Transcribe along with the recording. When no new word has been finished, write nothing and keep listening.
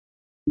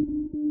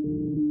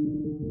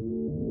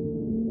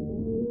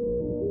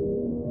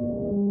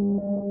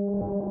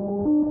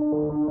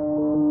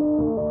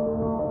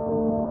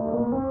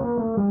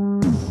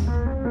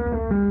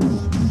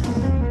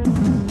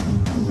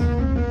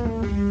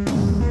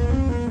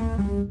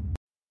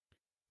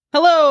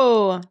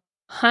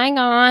Hi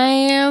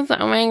guys.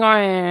 Oh my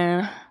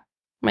god.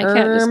 My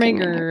cat just came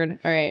in here.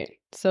 All right,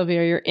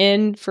 Sylvia, you're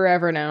in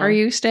forever now. Are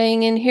you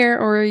staying in here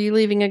or are you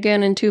leaving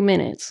again in 2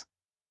 minutes?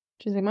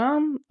 She's like,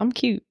 Mom, I'm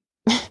cute.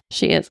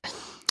 She is.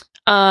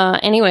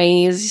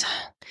 Anyways,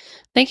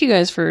 thank you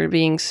guys for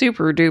being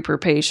super duper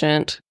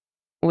patient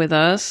with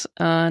us.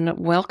 And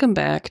welcome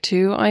back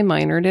to I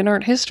Minored in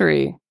Art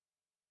History.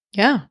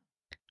 Yeah.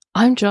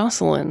 I'm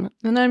Jocelyn.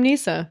 And I'm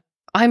Nisa.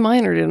 I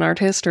minored in art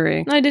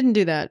history. I didn't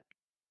do that.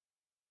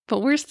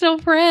 But we're still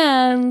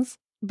friends.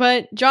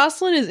 But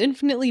Jocelyn is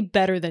infinitely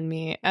better than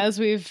me, as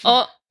we've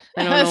I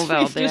don't know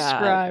about that.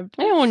 described.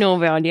 I don't know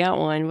about that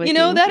one. But You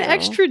know, that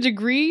extra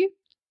degree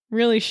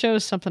really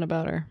shows something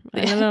about her.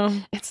 I don't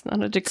know. It's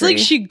not a degree. It's like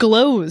she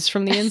glows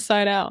from the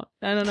inside out.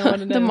 I don't know what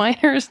it is. The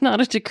minor is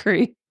not a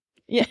degree.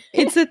 Yeah,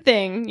 it's a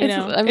thing, you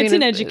know. It's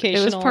an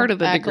educational It was part of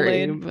the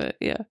accolade. degree, but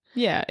yeah.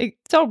 Yeah,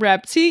 it's all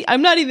wrapped. See,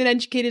 I'm not even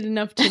educated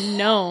enough to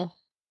know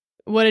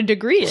what a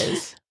degree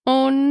is.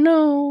 Oh,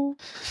 no.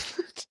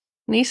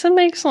 Nisa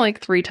makes like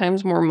 3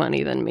 times more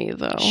money than me,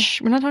 though. Shh,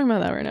 we're not talking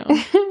about that right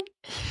now.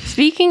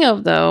 Speaking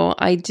of, though,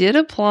 I did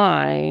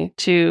apply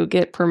to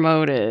get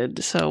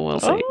promoted, so we'll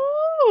see.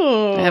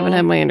 Oh. I haven't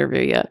had my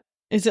interview yet.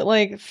 Is it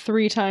like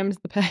 3 times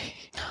the pay?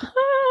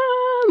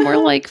 More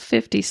like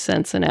 50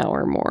 cents an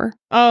hour more.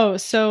 Oh,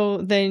 so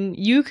then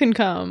you can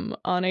come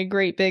on a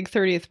great big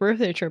 30th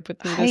birthday trip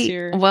with me this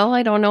year. Well,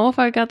 I don't know if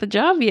I got the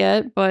job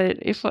yet, but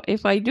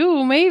if I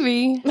do,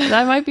 maybe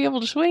I might be able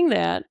to swing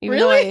that. Even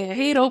though I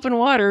hate open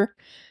water.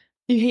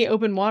 You hate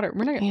open water?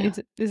 We're not. Gonna,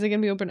 is it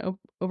going to be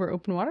over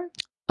open water?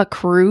 A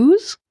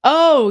cruise?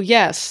 Oh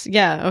yes,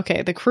 yeah.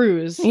 Okay, the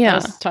cruise. Yeah, I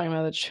was talking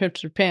about the trip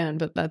to Japan,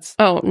 but that's.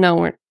 Oh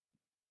no,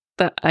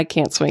 I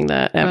can't swing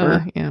that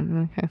ever. Yeah.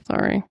 Okay.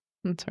 Sorry.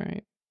 That's all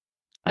right.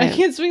 I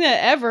can't swing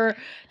that ever.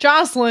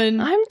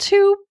 Jocelyn. I'm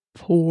too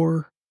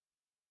poor.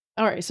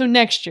 All right, so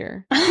next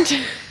year. That's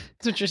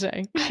what you're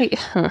saying.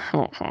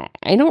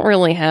 I don't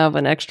really have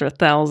an extra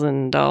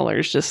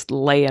 $1,000 just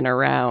laying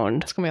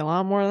around. It's going to be a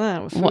lot more than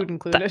that with food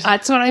included.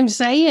 That's what I'm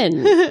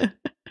saying. Yeah,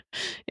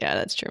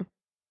 that's true.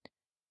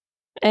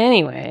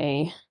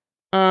 Anyway,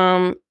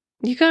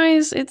 you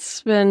guys,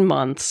 it's been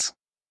months.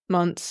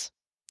 Months.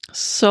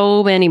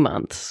 So many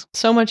months.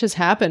 So much has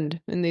happened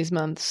in these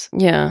months.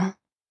 Yeah.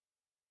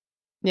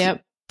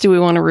 Yep. Do we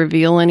want to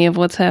reveal any of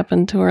what's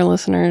happened to our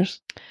listeners?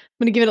 I'm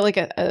going to give it like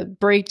a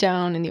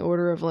breakdown in the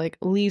order of like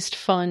least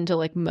fun to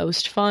like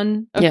most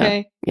fun.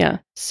 Okay. Yeah.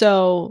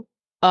 So,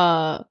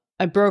 I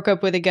broke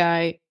up with a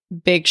guy.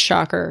 Big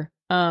shocker.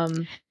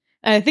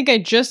 I think I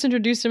just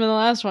introduced him in the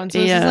last one. So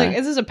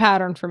this is a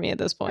pattern for me at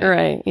this point.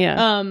 Right.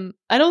 Yeah.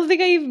 I don't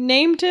think I've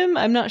named him.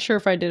 I'm not sure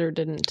if I did or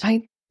didn't.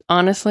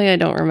 Honestly, I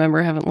don't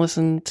remember. I haven't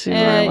listened to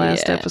our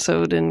last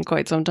episode in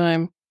quite some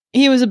time.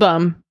 He was a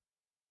bum.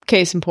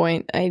 Case in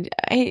point. I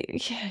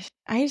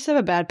just have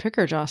a bad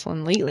picker,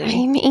 Jocelyn, lately.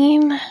 I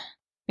mean,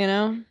 you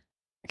know?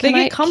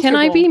 Can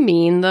I be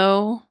mean,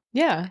 though?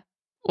 Yeah.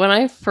 When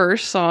I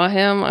first saw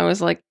him, I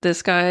was like,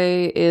 this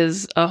guy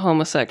is a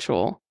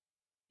homosexual.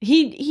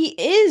 He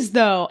is,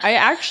 though. I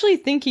actually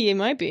think he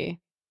might be.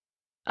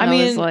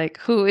 I was like,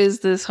 who is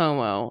this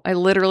homo? I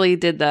literally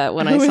did that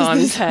when I saw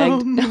him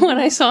tagged. When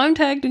I saw him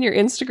tagged in your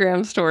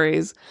Instagram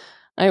stories,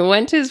 I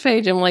went to his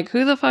page. I'm like,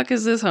 who the fuck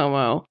is this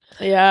homo?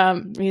 Yeah,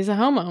 he's a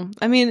homo.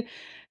 I mean,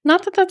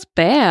 not that that's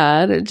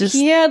bad. It just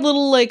he had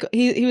little like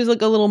he was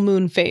like a little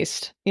moon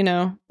faced, you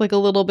know, like a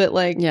little bit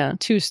like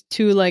too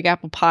like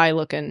apple pie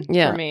looking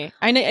for me.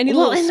 I need a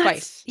little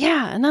spice.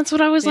 And that's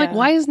what I was like.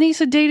 Why is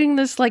Nisa dating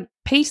this like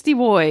pasty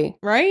boy?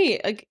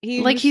 Right,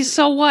 he's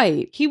so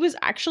white. He was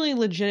actually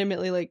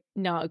legitimately like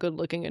not good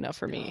looking enough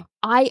for me.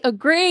 I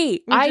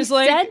agree. I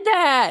said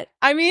that.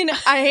 I mean,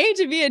 I hate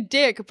to be a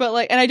dick, but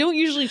like, and I don't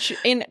usually,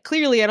 and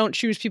clearly I don't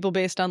choose people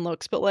based on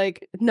looks, but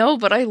like, no,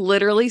 but I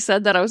literally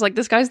said that. I was like,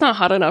 this guy's not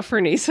hot enough for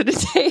Nisa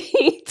to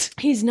date.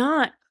 He's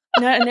not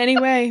in any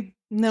way.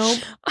 Nope.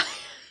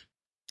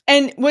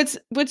 And what's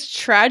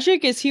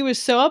tragic is he was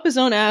so up his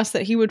own ass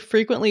that he would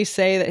frequently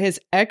say that his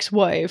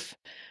ex-wife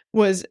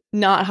was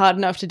not hot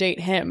enough to date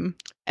him.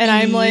 And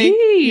I'm like,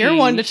 you're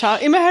one to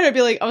talk. In my head,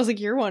 I was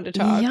like, you're one to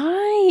talk.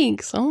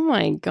 Yikes. Oh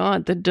my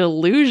God. The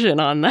delusion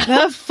on that.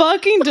 That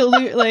fucking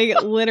like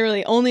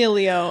literally only a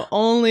Leo.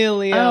 Only a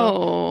Leo.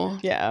 Oh.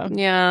 Yeah.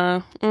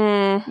 Yeah.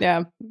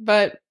 Yeah.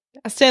 But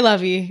stay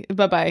lovey.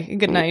 Bye-bye.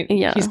 Good night.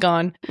 Yeah. He's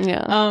gone.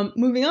 Yeah.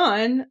 Moving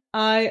on,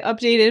 I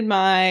updated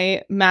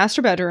my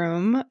master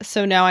bedroom.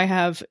 So now I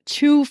have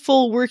 2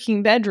 full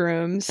working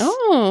bedrooms.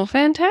 Oh,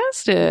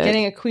 fantastic.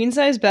 Getting a queen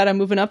size bed. I'm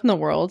moving up in the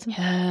world.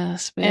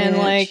 Yes, bitch. And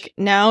like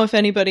now if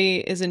anybody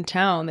is in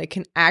town, they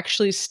can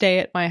actually stay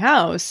at my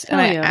house.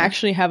 And I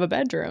actually have a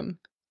bedroom.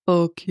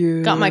 Fuck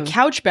you. Got my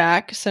couch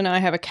back. So now I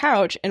have a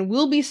couch and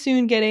we'll be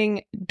soon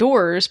getting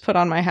doors put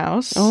on my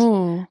house.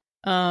 Oh.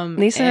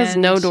 Nisa has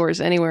no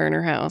doors anywhere in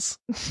her house.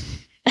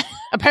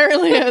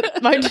 Apparently,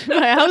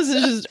 my house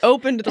is just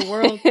open to the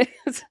world.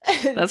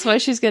 That's why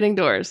she's getting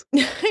doors.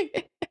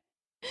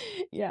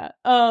 Yeah.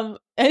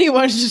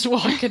 Anyone's just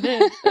walking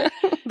in.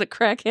 The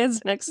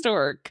crackheads next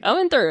door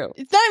coming through.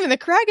 It's not even the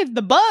crack, it's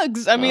the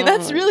bugs. I mean,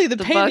 that's really the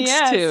pain in the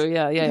ass. Too.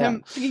 Yeah.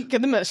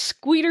 Get them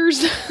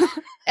squeeters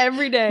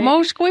every day.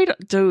 Mosquito.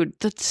 Dude,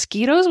 the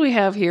mosquitoes we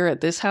have here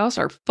at this house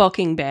are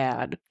fucking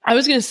bad. I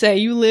was going to say,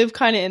 you live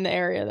kind of in the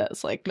area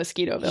that's like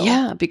Mosquitoville.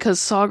 Yeah, because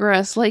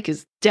Sawgrass Lake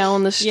is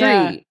down the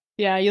street.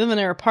 Yeah, you live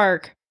in a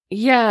park.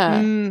 Yeah.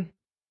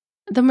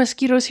 The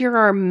mosquitoes here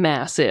are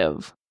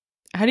massive.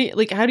 How do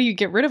you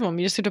get rid of them?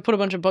 You just have to put a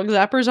bunch of bug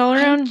zappers all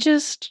around?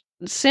 Just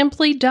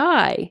simply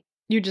die.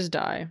 You just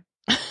die.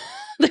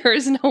 There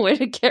is no way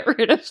to get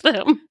rid of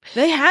them.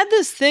 They had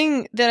this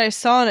thing that I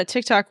saw on a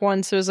TikTok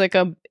once. It was like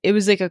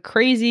a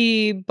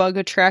crazy bug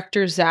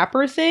attractor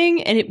zapper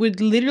thing, and it would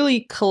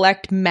literally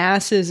collect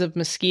masses of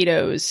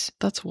mosquitoes.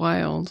 That's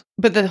wild.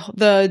 But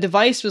the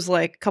device was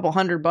like a couple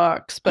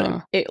 $100,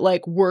 but it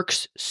like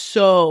works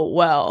so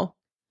well.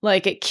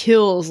 Like it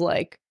kills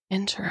like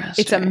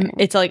interesting.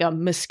 It's like a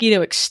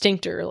mosquito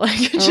extinctor.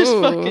 Like it's just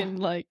fucking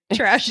like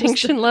trash.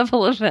 Extinction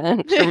level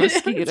event for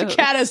mosquitoes. It's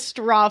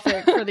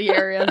catastrophic for the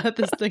area that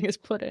this thing is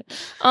put in.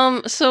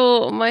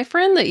 So my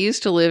friend that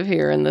used to live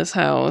here in this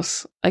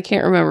house, I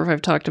can't remember if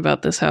I've talked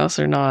about this house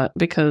or not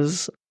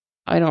because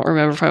I don't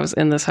remember if I was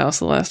in this house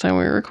the last time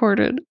we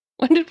recorded.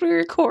 When did we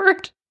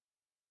record?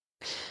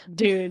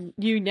 Dude,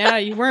 you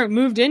weren't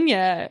moved in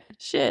yet.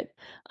 Shit.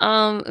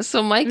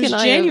 So Mike and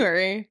I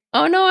January.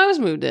 Oh no, I was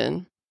moved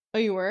in. Oh,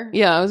 you were?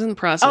 Yeah, I was in the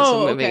process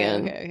of moving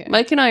in. Okay.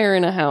 Mike and I are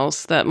in a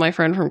house that my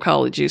friend from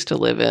college used to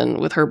live in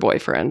with her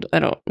boyfriend. I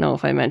don't know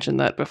if I mentioned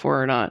that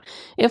before or not.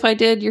 If I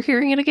did, you're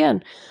hearing it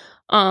again.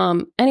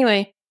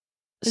 Anyway.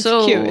 It's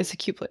cute. It's a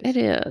cute place. It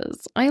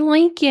is. I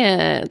like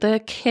it.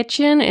 The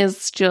kitchen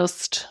is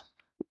just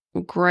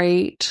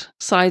great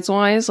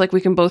size-wise. Like we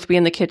can both be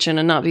in the kitchen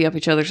and not be up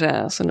each other's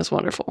ass, and it's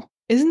wonderful.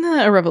 Isn't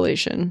that a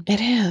revelation?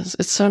 It is.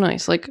 It's so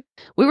nice. Like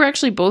we were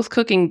actually both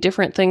cooking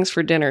different things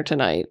for dinner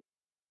tonight.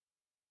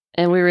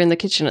 And we were in the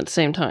kitchen at the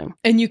same time.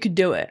 And you could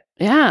do it.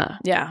 Yeah.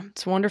 Yeah.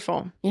 It's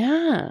wonderful.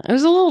 Yeah. It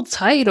was a little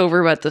tight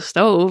over at the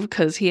stove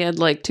because he had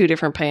like 2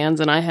 different pans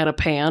and I had a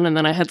pan and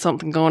then I had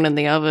something going in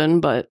the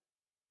oven, but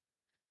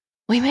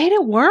we made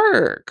it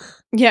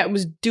work. Yeah, it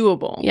was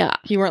doable. Yeah.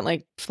 You weren't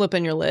like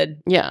flipping your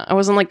lid. Yeah. I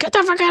wasn't like, get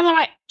the fuck out of the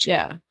way.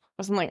 Yeah. I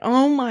wasn't like,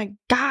 oh my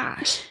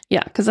gosh.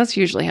 Yeah, because that's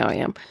usually how I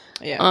am.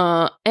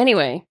 Yeah.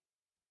 Anyway.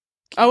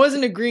 I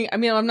wasn't agreeing. I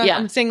mean, Yeah.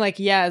 I'm saying like,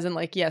 yeah, as in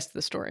like, yes to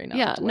the story.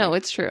 Yeah, no,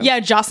 it's true. Yeah,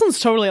 Jocelyn's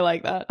totally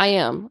like that. I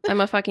am.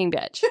 I'm a fucking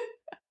bitch.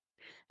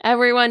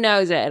 Everyone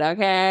knows it,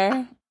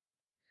 okay?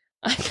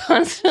 I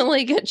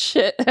constantly get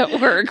shit at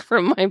work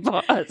from my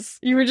boss.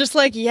 You were just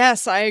like,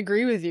 yes, I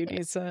agree with you,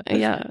 Lisa.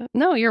 Yeah.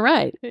 No, you're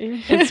right.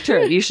 It's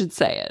true. You should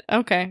say it.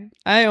 Okay.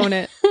 I own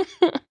it.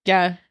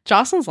 Yeah.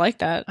 Jocelyn's like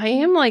that. I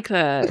am like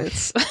that.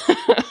 It's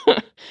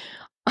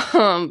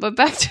but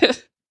back to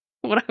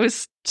what I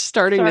was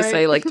starting to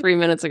say like 3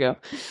 minutes ago.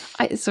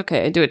 It's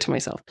okay. I do it to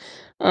myself.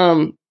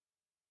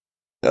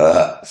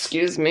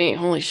 Excuse me.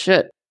 Holy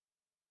shit.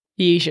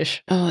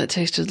 Yeesh. Oh, it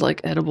tasted like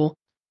edible.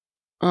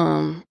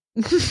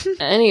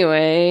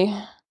 Anyway,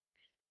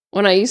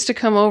 when I used to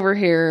come over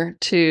here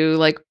to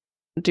like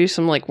do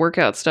some like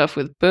workout stuff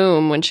with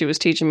Boom when she was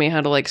teaching me how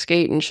to like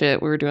skate and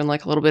shit, we were doing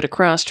like a little bit of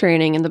cross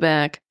training in the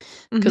back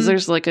because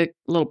there's like a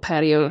little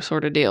patio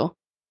sort of deal.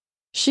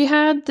 She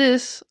had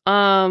this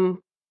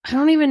I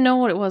don't even know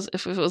what it was,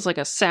 if it was like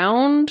a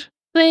sound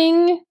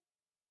thing,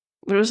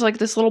 but it was like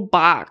this little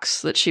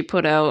box that she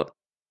put out,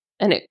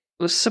 and it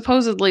was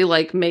supposedly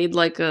like made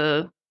like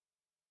I'm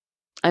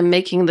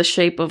making the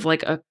shape of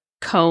like a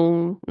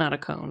cone, not a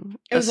cone.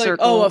 It was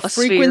circle, like, a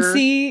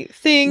frequency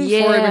thing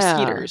for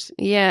mosquitoes.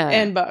 Yeah.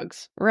 And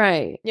bugs.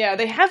 Right. Yeah,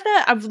 they have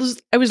that.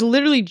 I was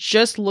literally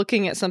just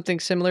looking at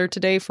something similar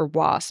today for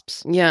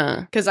wasps.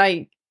 Yeah. Because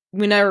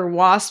whenever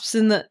wasps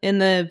in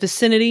the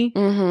vicinity,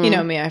 you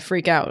know me, I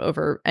freak out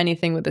over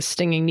anything with a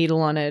stinging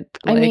needle on it.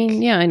 Like, I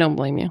mean, yeah, I don't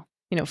blame you.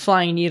 You know,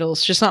 flying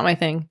needles, just not my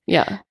thing.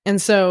 Yeah.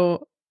 And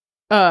so,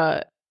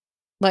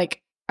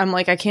 like, I'm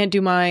like, I can't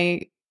do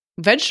my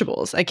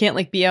vegetables. I can't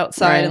like be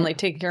outside and like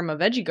taking care of my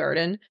veggie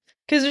garden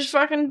because there's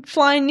fucking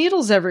flying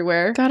needles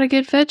everywhere. Gotta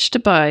get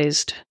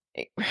vegetabized.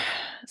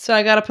 So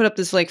I gotta put up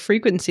this like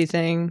frequency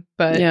thing,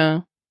 but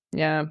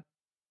yeah.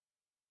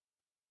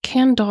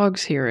 Can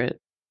dogs hear it?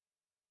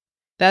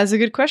 That's a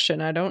good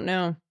question. I don't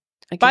know.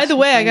 By the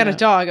way, I got a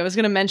dog. I was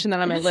going to mention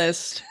that on my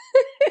list.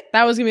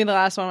 That was going to be the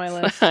last one on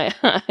my list.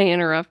 I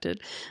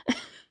interrupted.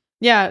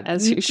 Yeah.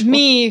 As usual.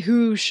 Me,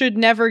 who should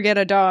never get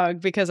a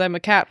dog because I'm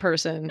a cat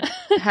person,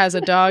 has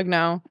a dog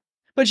now.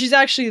 But she's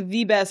actually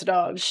the best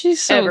dog.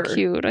 She's so ever.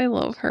 Cute. I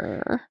love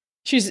her.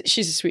 She's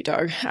a sweet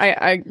dog.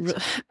 I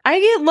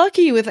get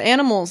lucky with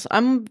animals.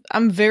 I'm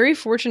very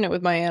fortunate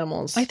with my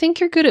animals. I think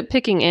you're good at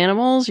picking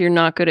animals. You're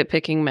not good at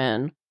picking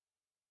men.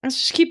 Let's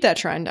just keep that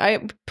trend.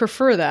 I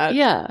prefer that.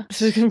 Yeah.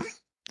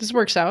 This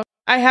works out.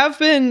 I have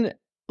been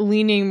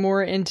leaning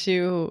more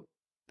into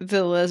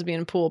the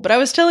lesbian pool, but I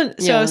was telling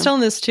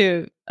this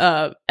to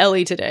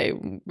Ellie today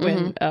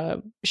when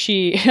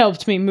she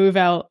helped me move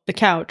out the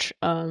couch.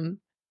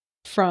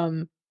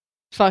 from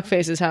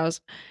Fuckface's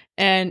house.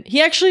 And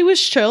he actually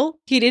was chill.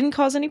 He didn't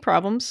cause any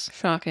problems.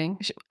 Shocking.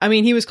 I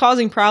mean, he was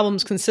causing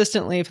problems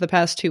consistently for the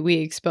past 2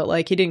 weeks, but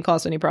like he didn't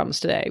cause any problems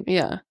today.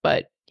 Yeah.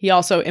 But he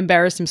also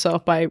embarrassed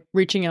himself by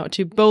reaching out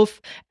to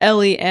both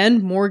Ellie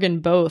and Morgan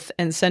both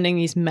and sending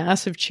these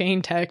massive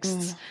chain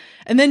texts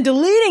and then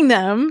deleting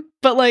them.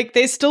 But like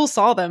they still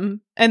saw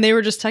them and they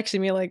were just texting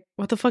me like,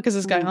 what the fuck is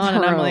this guy on?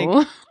 And I'm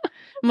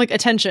like,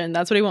 attention.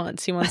 That's what he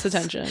wants. He wants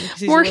attention. 'Cause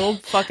he's Morgan, a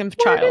little fucking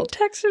Morgan child.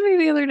 texted me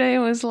the other day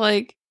and was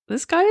like,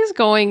 this guy is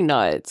going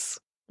nuts.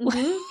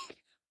 Mhm.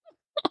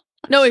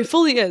 No, he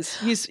fully is.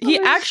 He's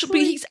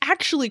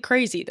actually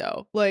crazy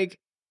though. Like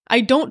I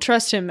don't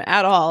trust him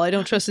at all. I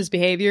don't trust his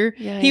behavior.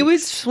 Yikes. He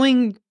would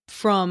swing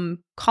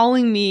from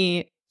calling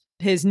me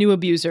his new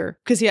abuser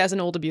because he has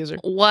an old abuser.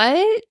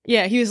 What?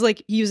 Yeah, he was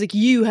like,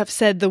 you have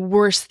said the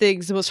worst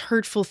things, the most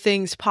hurtful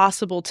things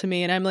possible to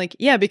me. And I'm like,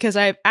 yeah, because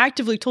I've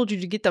actively told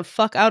you to get the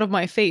fuck out of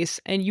my face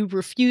and you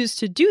refuse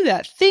to do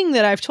that thing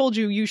that I've told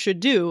you should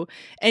do.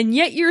 And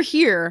yet you're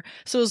here.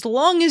 So as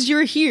long as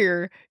you're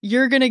here,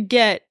 you're going to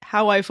get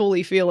how I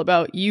fully feel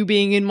about you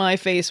being in my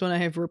face when I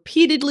have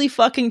repeatedly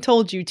fucking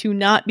told you to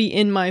not be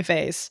in my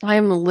face. I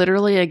am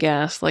literally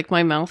aghast. Like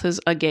my mouth is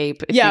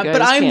agape. Yeah,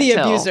 but I'm the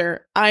tell.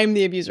 abuser. I'm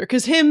the abuser.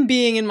 Because him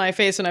being in my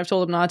face when I've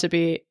told him not to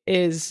be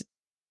is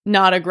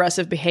not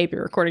aggressive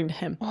behavior, according to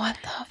him. What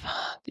the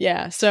fuck?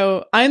 Yeah,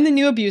 so I'm the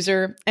new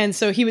abuser. And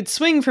so he would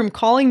swing from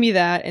calling me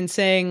that and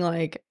saying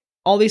like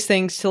all these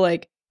things to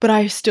like, but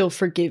I still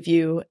forgive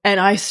you and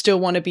I still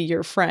want to be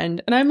your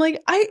friend. And I'm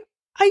like, I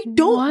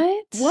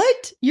don't.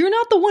 What? You're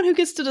not the one who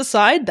gets to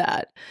decide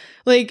that.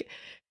 Like,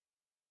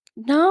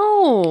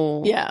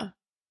 no. Yeah.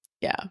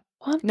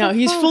 What No, the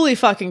he's fuck? fully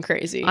fucking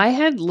crazy. I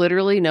had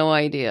literally no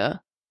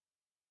idea.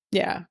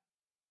 Yeah.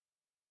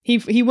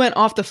 He went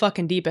off the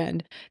fucking deep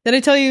end. Did I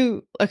tell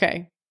you?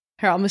 Okay.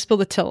 Here, I'm gonna spill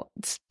the tea at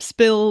the front.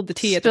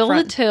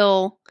 Spill the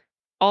till.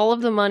 All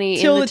of the money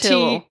in the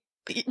till.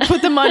 Tea.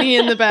 Put the money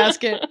in the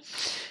basket.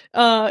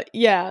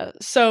 Yeah.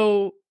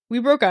 So we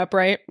broke up,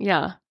 right?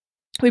 Yeah.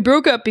 We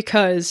broke up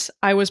because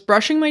I was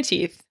brushing my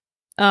teeth.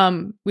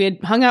 We had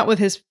hung out with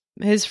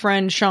his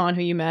friend Sean,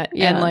 who you met,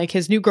 and like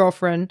his new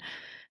girlfriend,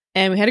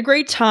 and we had a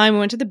great time. We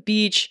went to the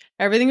beach.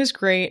 Everything was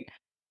great.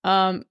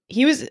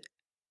 He was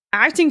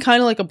acting kind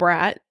of like a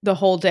brat the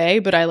whole day,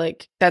 but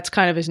that's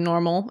kind of his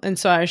normal. And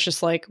so I was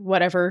just like,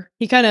 whatever.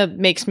 He kind of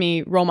makes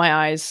me roll my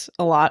eyes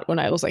a lot when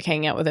I was like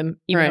hanging out with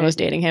him, even though I was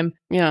dating him.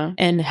 Yeah.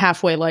 And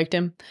halfway liked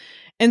him.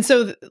 And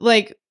so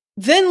like,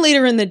 then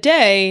later in the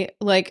day,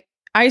 like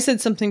I said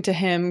something to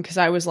him because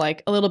I was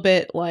like a little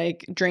bit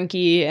like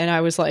drinky and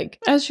I was like,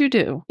 as you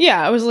do.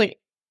 Yeah. I was like,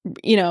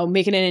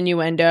 making an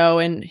innuendo.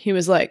 And he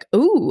was like,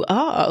 ooh,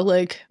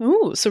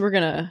 so we're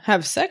going to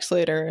have sex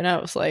later. And I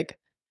was like,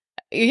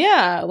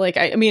 yeah, like,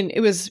 I mean,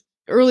 it was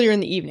earlier in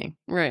the evening.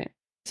 Right.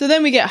 So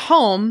then we get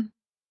home.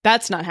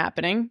 That's not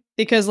happening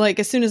because, like,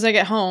 as soon as I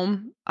get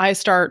home, I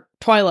start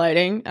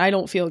twilighting. I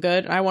don't feel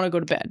good. I want to go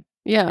to bed.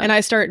 Yeah. And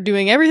I start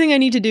doing everything I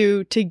need to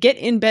do to get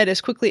in bed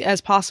as quickly as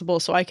possible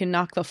so I can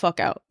knock the fuck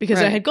out. Because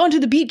I had gone to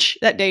the beach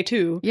that day,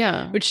 too.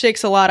 Yeah. Which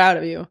takes a lot out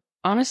of you.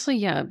 Honestly,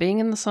 yeah. Being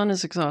in the sun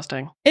is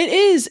exhausting. It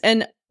is.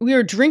 And we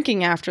were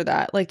drinking after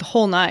that, like, the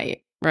whole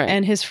night. Right.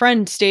 And his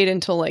friend stayed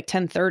until like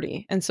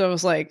 10:30. And so I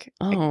was like,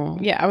 oh,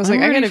 yeah, I was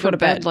like, I gotta go to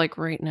bed like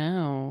right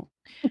now.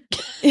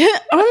 Yeah,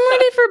 I'm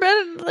ready for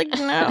bed like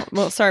now.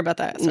 Well, sorry about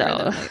that.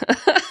 No,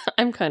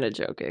 I'm kind of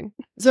joking.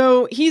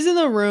 So he's in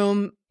the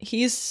room.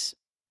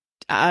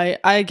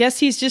 I guess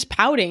he's just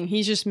pouting.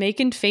 He's just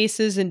making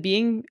faces and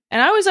being,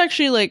 and I was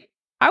actually like,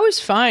 I was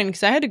fine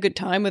because I had a good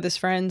time with his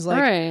friends.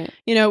 Like,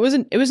 it was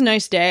a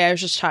nice day. I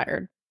was just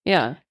tired.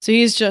 Yeah. So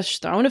he's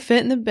just throwing a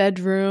fit in the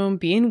bedroom,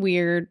 being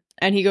weird.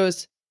 And he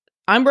goes,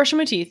 I'm brushing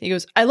my teeth. He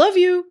goes, I love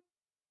you.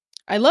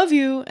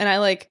 And I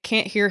like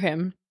can't hear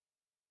him.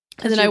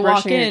 And then I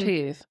walk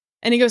in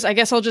and he goes, I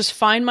guess I'll just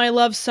find my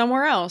love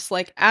somewhere else.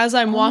 Like as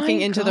I'm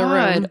walking into the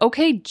room.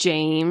 Okay,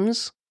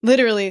 James.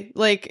 Literally.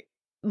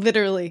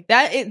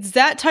 It's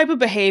that type of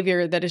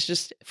behavior that is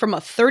just from a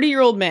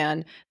 30-year-old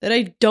man that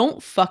I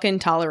don't fucking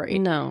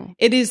tolerate. No.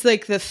 It is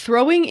like the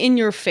throwing in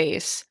your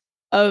face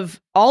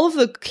of all of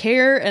the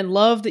care and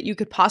love that you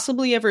could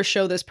possibly ever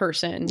show this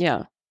person.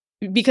 Yeah.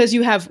 Because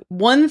you have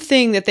one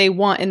thing that they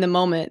want in the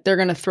moment, they're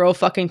going to throw a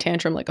fucking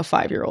tantrum like a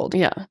 5-year-old.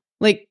 Yeah.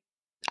 Like,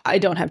 I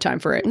don't have time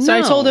for it. So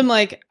I told him,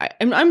 like,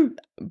 I'm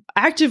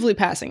actively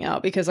passing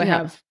out because I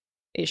have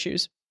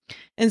issues.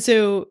 And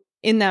so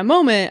in that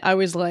moment, I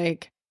was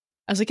like,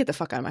 get the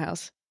fuck out of my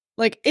house.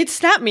 Like, it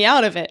snapped me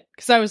out of it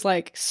because I was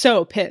like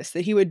so pissed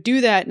that he would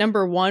do that.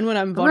 Number one, when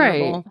I'm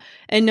vulnerable. Right.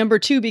 And number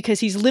two, because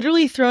he's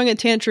literally throwing a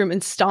tantrum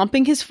and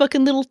stomping his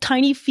fucking little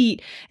tiny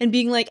feet and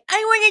being like, I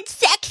wanted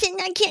sex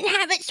and I can't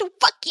have it, so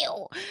fuck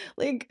you.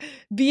 Like,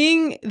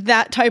 being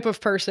that type of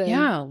person.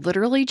 Yeah,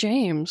 literally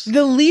James.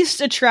 The least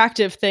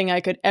attractive thing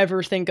I could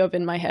ever think of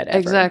in my head ever.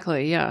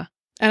 Exactly, yeah.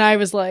 And I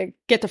was like,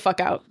 get the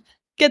fuck out.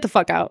 Get the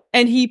fuck out.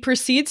 And he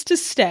proceeds to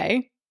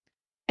stay.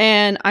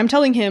 And I'm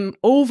telling him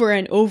over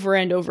and over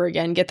and over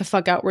again, get the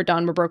fuck out, we're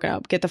done, we're broken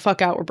up. Get the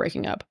fuck out, we're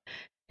breaking up.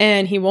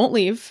 and he won't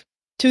leave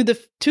to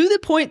the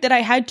point that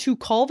I had to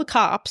call the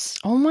cops.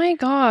 Oh my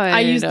God.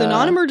 I used the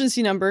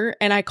non-emergency number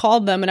and I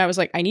called them and I was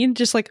like, I need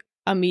just like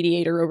a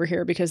mediator over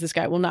here because this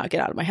guy will not get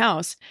out of my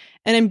house.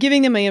 And I'm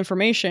giving them my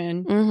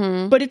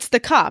information, but it's the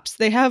cops.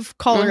 They have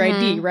caller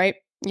ID, right?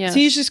 Yeah. So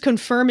he's just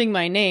confirming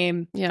my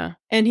name. Yeah.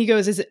 And he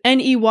goes, is it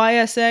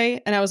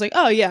Neysa? And I was like,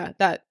 oh yeah,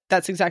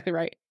 that's exactly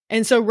right.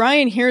 And so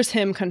Ryan hears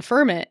him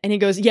confirm it and he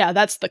goes, yeah,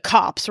 that's the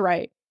cops,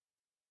 right?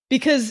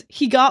 Because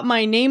he got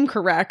my name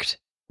correct.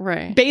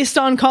 Right. Based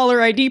on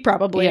caller ID,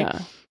 probably.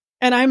 Yeah.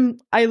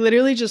 And I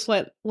literally just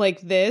went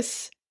like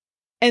this.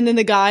 And then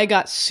the guy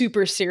got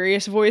super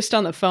serious voiced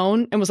on the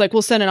phone and was like,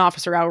 we'll send an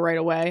officer out right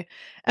away.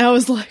 And I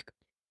was like,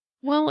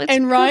 well, it's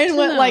and Ryan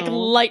went know. Like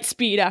light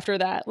speed after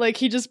that. Like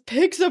he just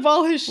picks up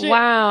all his shit.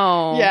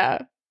 Wow.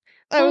 Yeah.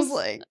 I was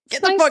like,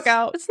 get the fuck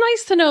out. It's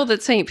nice to know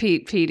that St.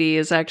 Pete PD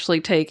is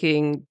actually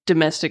taking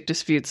domestic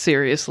disputes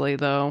seriously,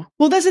 though.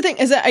 Well, that's the thing,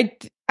 is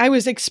that I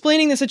was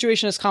explaining the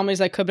situation as calmly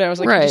as I could, but I was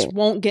like, right. He just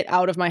won't get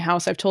out of my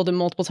house. I've told him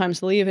multiple times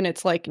to leave, and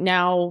it's like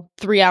now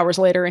 3 hours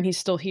later, and he's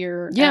still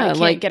here. Yeah, and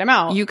I can't get him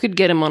out. You could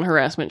get him on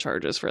harassment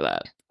charges for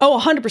that. Oh,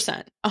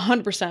 100%.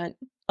 100%.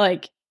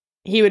 Like,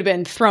 he would have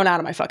been thrown out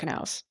of my fucking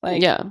house.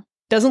 Like, yeah.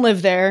 Doesn't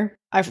live there.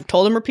 I've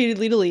told him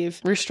repeatedly to leave.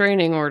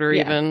 Restraining order,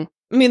 even.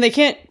 I mean, they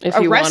can't if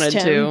arrest you wanted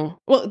him. To.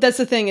 Well, that's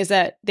the thing, is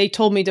that they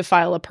told me to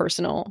file a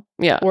personal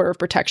order of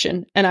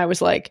protection. And I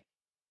was like,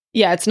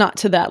 yeah, it's not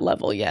to that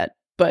level yet.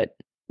 But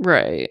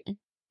right.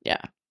 Yeah.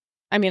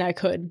 I mean, I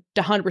could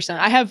 100%.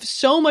 I have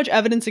so much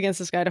evidence against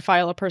this guy to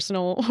file a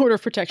personal order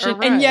of protection.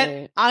 Right. And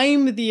yet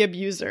I'm the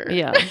abuser.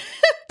 Yeah.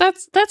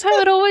 That's how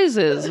it always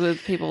is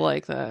with people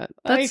like that.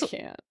 I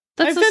can't.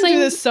 I've been through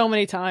this so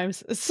many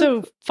times. It's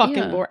so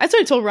fucking boring. That's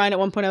what I told Ryan at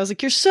one point. I was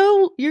like,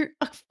 you're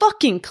a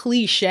fucking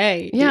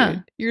cliche, dude. Yeah.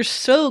 You're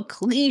so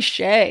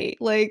cliche.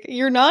 Like,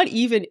 you're not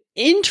even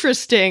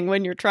interesting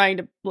when you're trying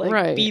to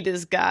be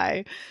this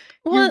guy.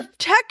 You're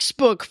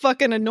textbook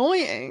fucking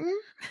annoying.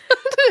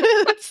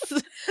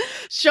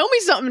 Show me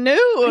something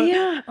new.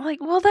 Yeah,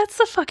 that's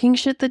the fucking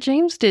shit that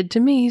James did to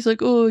me. He's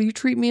like, oh, you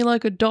treat me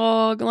like a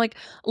dog. Like,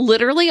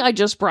 literally, I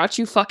just brought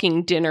you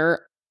fucking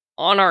dinner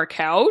on our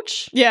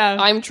couch. Yeah.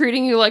 I'm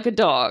treating you like a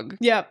dog.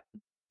 Yep.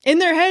 In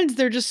their heads,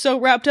 they're just so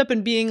wrapped up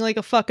in being like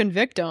a fucking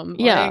victim.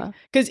 Yeah.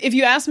 Because if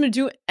you ask them to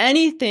do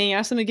anything,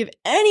 ask them to give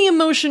any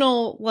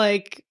emotional,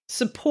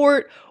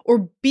 support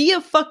or be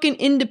a fucking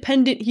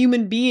independent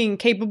human being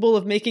capable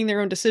of making their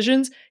own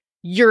decisions,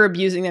 you're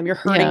abusing them. You're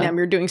hurting them.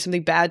 You're doing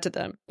something bad to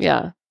them.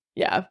 Yeah.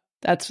 Yeah.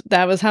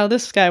 That was how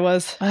this guy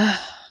was.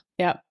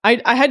 Yeah.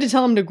 I had to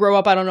tell him to grow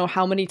up I don't know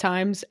how many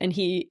times, and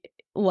he,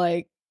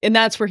 and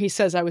that's where he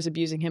says I was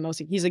abusing him.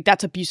 He's like,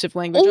 that's abusive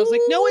language. Ooh. I was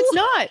like, no, it's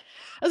not.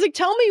 I was like,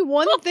 tell me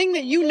one thing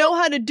that you know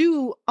how to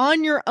do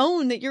on your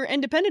own that you're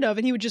independent of.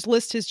 And he would just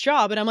list his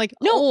job. And I'm like,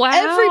 no,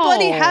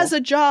 everybody has a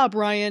job,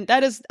 Ryan.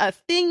 That is a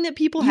thing that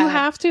people have. You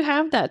have to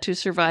have that to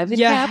survive in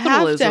you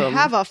capitalism. You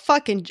have to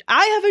have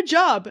I have a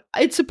job.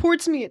 It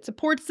supports me. It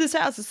supports this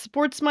house. It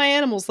supports my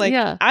animals.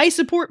 I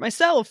support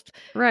myself.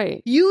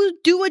 Right. You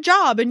do a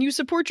job and you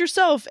support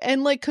yourself.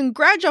 And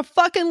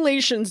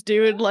congratulations,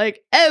 dude.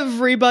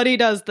 Everybody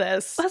does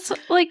this. That's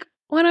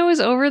when I was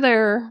over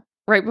there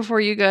right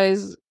before you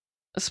guys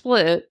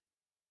split,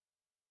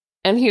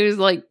 and he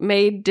was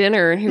made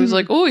dinner, and he was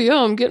like, oh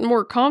yeah, I'm getting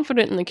more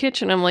confident in the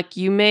kitchen. I'm like,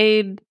 you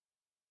made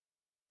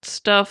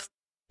stuff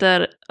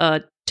that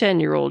a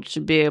 10-year-old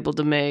should be able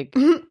to make.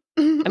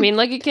 I mean,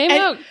 it came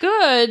out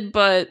good,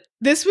 but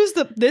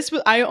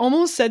I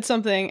almost said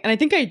something, and I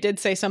think I did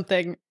say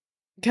something,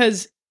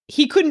 because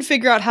he couldn't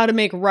figure out how to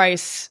make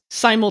rice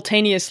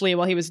simultaneously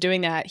while he was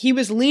doing that. He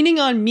was leaning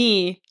on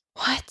me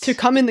to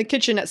come in the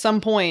kitchen at some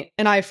point,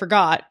 and I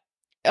forgot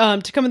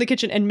to come in the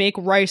kitchen and make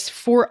rice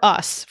for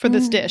us for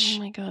this dish. Oh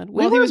my God.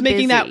 He was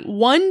making that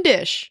one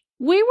dish.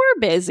 We were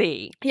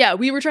busy. Yeah,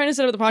 we were trying to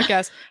set up the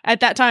podcast at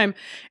that time,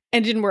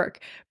 and it didn't work.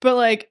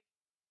 But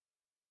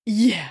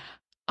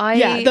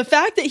the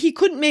fact that he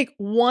couldn't make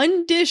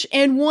one dish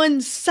and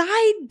one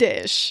side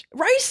dish.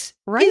 Rice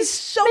is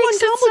so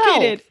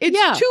uncomplicated. It's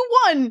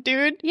 2-1,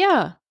 dude.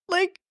 Yeah.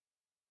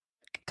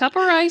 Cup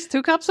of rice,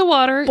 2 cups of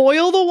water.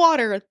 Boil the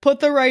water,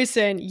 put the rice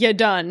in, you're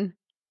done.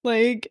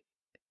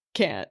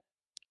 Can't.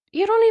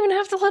 You don't even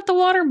have to let the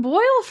water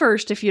boil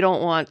first if you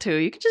don't want to.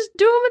 You can just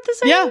do them at the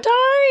same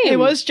time. It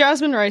was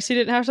jasmine rice. He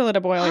didn't have to let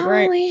it boil.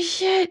 Right? Holy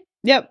shit.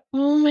 Yep.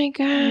 Oh my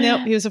God.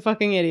 Nope, he was a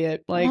fucking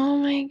idiot. Oh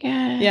my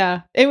God.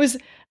 Yeah. It was.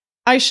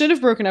 I should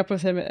have broken up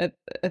with him at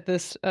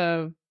this.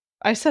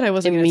 I said I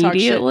wasn't going to talk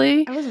shit.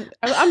 Immediately?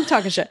 I'm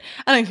talking shit.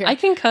 I don't care. I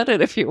can cut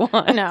it if you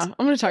want. No, I'm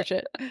going to talk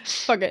shit.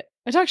 Fuck it.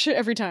 I talk shit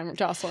every time,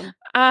 Jocelyn.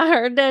 I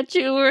heard that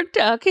you were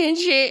talking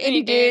shit and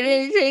you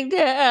didn't think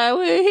that I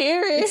would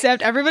hear it.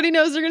 Except everybody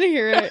knows they're going to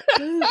hear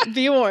it.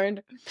 Be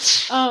warned.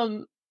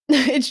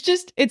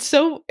 It's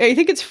so, I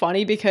think it's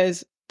funny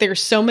because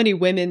there's so many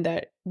women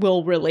that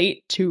will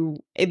relate to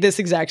this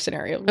exact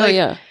scenario.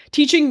 Yeah.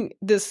 Teaching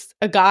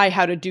a guy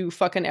how to do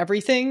fucking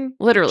everything.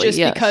 Literally,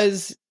 just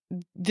because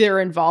they're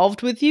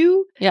involved with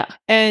you. Yeah.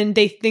 And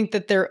they think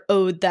that they're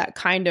owed that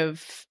kind of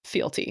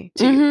fealty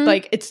to you.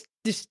 Like, it's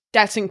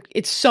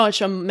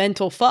such a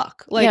mental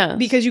fuck. Like,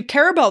 because you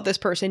care about this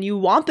person, you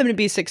want them to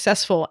be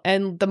successful,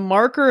 and the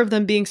marker of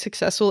them being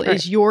successful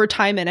is your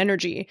time and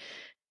energy.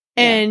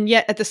 And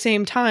yet at the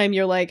same time,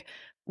 you're like,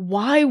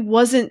 why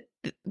wasn't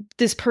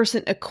this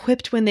person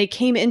equipped when they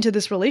came into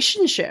this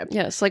relationship?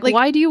 Yes, like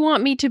why do you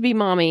want me to be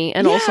mommy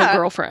and also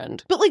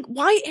girlfriend? But like,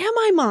 why am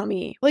I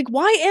mommy? Like,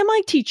 why am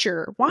I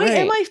teacher? Why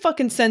am I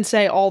fucking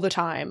sensei all the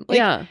time?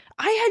 Like,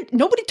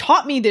 nobody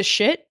taught me this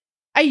shit.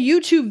 I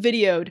YouTube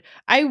videoed.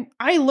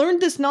 I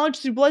learned this knowledge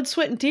through blood,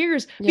 sweat, and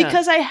tears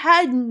because I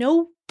had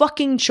no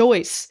fucking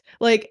choice.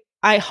 Like,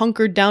 I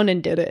hunkered down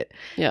and did it.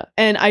 Yeah.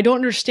 And I don't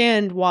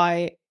understand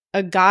why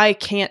a guy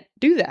can't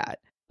do that.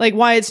 Like,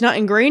 why it's not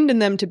ingrained in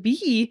them to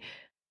be,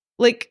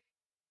 like,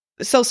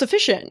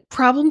 self-sufficient.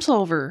 Problem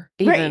solver,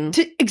 even.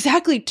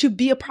 Right. To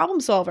be a problem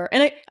solver.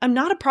 And I'm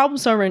not a problem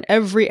solver in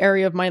every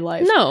area of my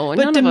life. No,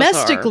 but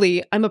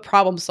domestically, I'm a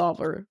problem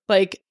solver.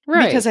 Like,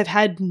 because I've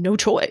had no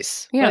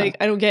choice. Yeah. Like,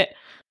 I don't get it.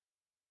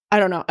 I I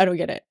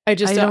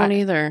don't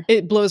either.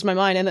 It blows my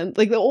mind. And then,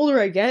 like, the older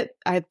I get,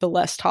 the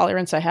less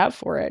tolerance I have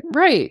for it.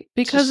 Right.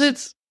 Because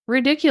it's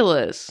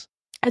ridiculous.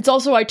 It's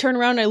also, I turn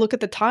around and I look at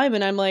the time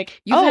and I'm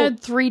like, you've had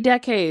 3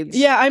 decades.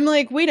 Yeah, I'm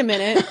like, wait a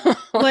minute.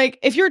 Like,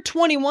 if you're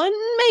 21,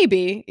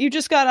 maybe. You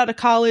just got out of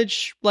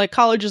college. Like,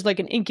 college is like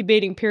an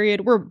incubating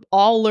period. We're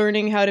all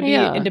learning how to be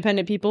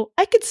independent people.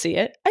 I could see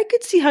it. I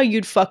could see how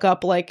you'd fuck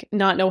up, like,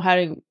 not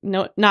having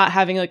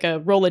like a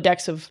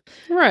Rolodex of,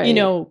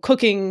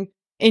 cooking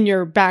in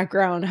your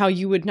background, how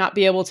you would not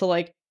be able to,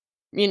 like,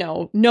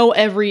 know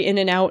every in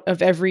and out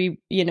of every,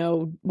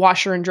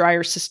 washer and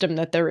dryer system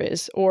that there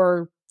is,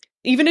 or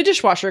even a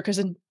dishwasher, because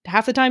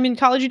half the time in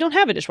college you don't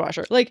have a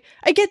dishwasher. Like,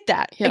 I get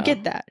that. I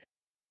get that.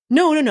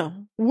 No.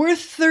 We're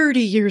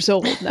 30 years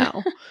old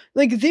now.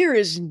 Like, there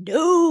is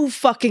no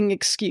fucking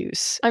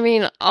excuse. I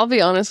mean, I'll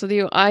be honest with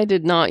you. I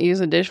did not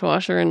use a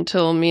dishwasher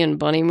until me and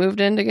Bunny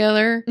moved in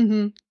together.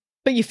 Mm-hmm.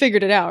 But you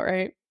figured it out,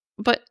 right?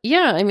 But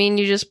yeah, I mean,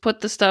 you just put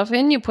the stuff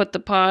in, you put the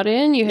pot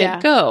in, you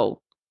hit go.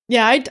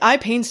 Yeah, I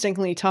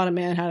painstakingly taught a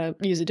man how to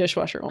use a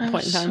dishwasher at one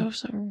point in time.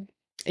 So sorry.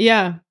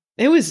 Yeah.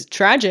 It was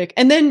tragic.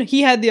 And then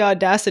he had the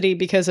audacity,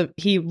 because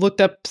he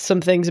looked up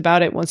some things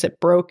about it once it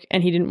broke,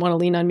 and he didn't want to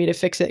lean on me to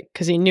fix it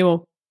because he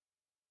knew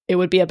it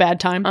would be a bad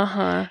time.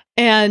 Uh-huh.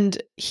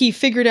 And he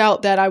figured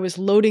out that I was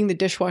loading the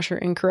dishwasher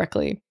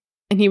incorrectly.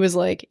 And he was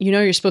like,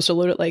 you're supposed to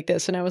load it like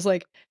this. And I was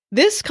like,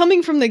 this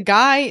coming from the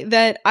guy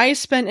that I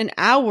spent an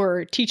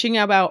hour teaching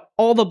about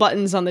all the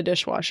buttons on the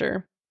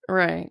dishwasher.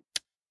 Right.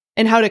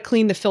 And how to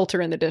clean the filter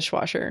in the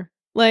dishwasher.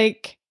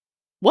 Like,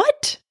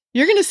 what?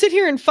 You're going to sit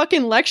here and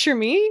fucking lecture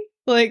me?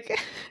 Like,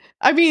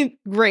 I mean,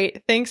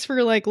 great. Thanks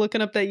for, like,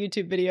 looking up that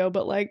YouTube video,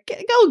 but, like,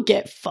 go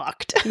get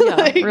fucked. Yeah,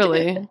 like,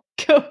 really.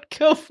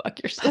 Go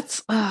fuck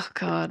yourself. Oh,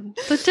 God.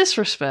 The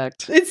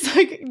disrespect. It's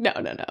like, no.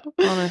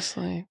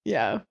 Honestly.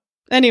 Yeah.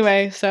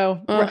 Anyway,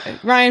 so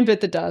Ryan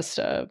bit the dust.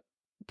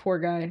 Poor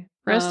guy.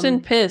 Rest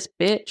in piss,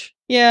 bitch.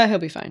 Yeah, he'll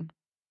be fine.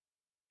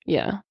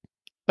 Yeah.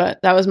 But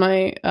that was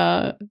my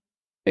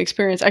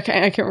experience. I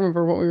can't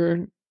remember what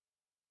we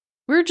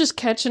were just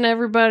catching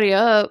everybody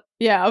up.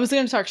 Yeah, I was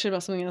going to talk shit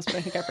about something else, but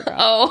I think I forgot.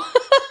 Oh.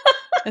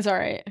 It's all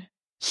right.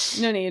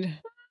 No need.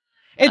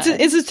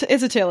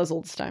 It's a tale as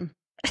old as time.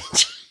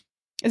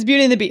 It's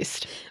Beauty and the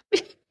Beast.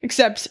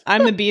 Except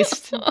I'm the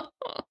Beast.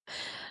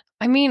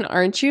 I mean,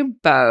 aren't you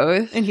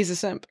both? And he's a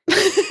simp.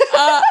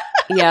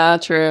 Yeah,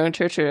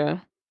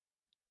 true.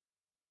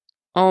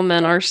 All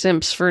men are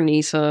simps for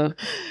Nisa.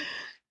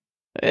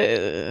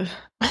 Yeah.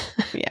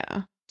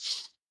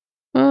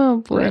 Oh,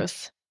 boy.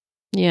 Gross.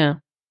 Yeah.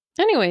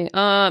 Anyway,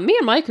 me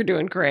and Mike are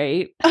doing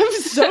great. I'm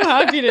so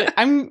happy to.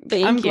 I'm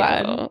Thank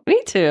glad. You.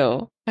 Me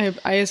too.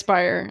 I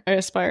aspire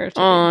to.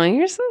 Oh,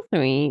 you're so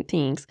sweet.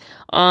 Thanks.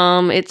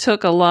 It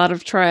took a lot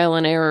of trial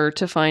and error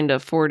to find a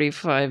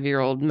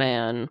 45-year-old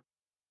man.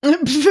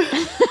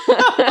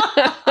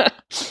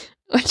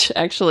 Which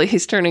actually,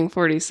 he's turning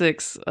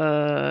 46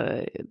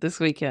 this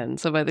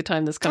weekend. So by the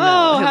time this comes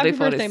out, he'll be 46.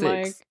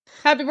 Birthday, Mike.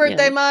 Happy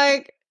birthday,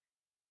 Mike.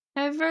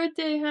 Happy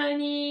birthday,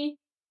 honey.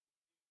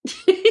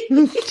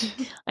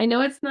 I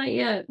know it's not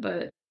yet,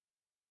 but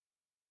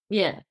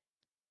yeah.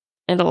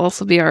 And it'll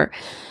also be our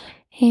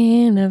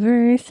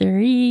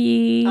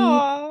anniversary.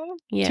 Aww.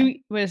 Yeah.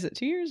 What is it,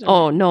 2 years?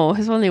 Oh, no,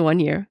 it's only 1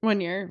 year.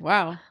 1 year.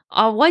 Wow.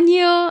 1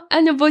 year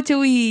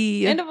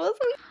anniversary.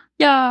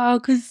 Yeah,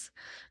 because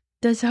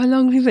that's how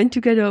long we went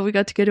together. We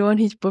got together on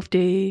his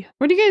birthday.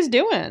 What are you guys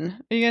doing?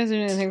 Are you guys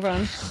doing anything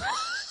fun?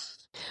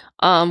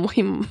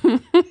 We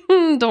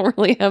don't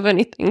really have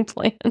anything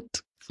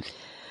planned.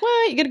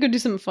 What? You gotta go do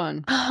something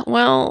fun.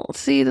 Well,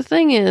 see, the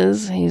thing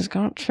is, he's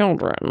got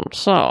children,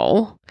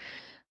 so...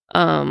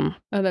 Oh,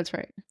 that's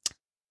right.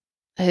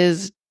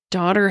 His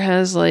daughter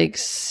has, like,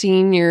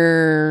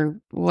 senior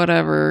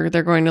whatever.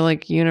 They're going to,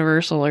 like,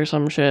 Universal or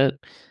some shit.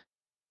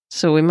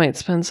 So we might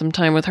spend some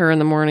time with her in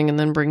the morning and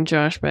then bring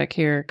Josh back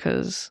here,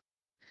 because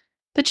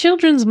the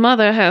children's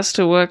mother has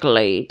to work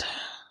late.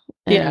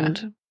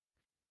 And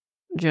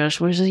Josh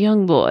was a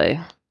young boy,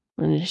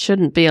 and he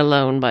shouldn't be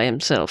alone by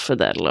himself for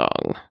that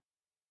long.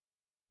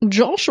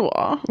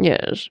 Joshua.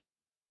 Yes.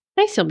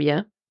 Hi,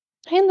 Sylvia.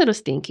 Hi, little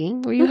Stinky.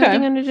 Were you Okay.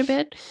 hiding under the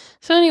bed?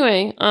 So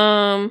anyway,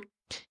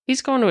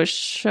 he's going to a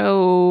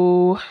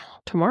show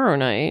tomorrow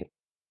night,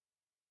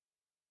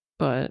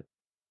 but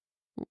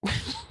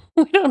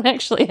we don't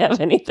actually have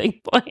anything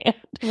planned.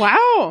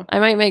 Wow. I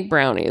might make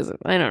brownies.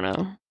 I don't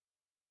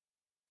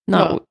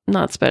know.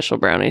 Not special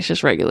brownies,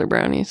 just regular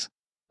brownies.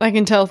 I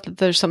can tell that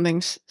there's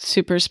something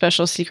super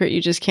special secret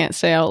you just can't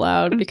say out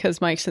loud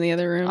because Mike's in the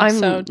other room.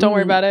 So don't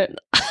worry about it.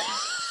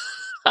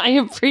 I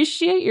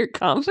appreciate your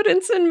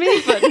confidence in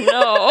me, but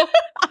no.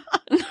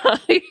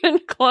 Not even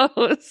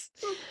close.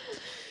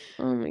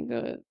 Oh my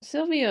god.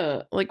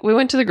 Sylvia, like, we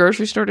went to the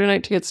grocery store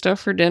tonight to get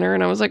stuff for dinner,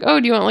 and I was like, oh,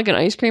 do you want like an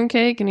ice cream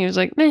cake? And he was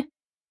like, meh.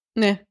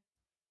 Nah.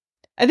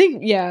 I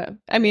think, yeah.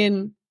 I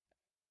mean,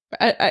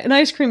 an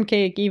ice cream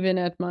cake, even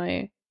at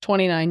my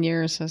 29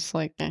 years, is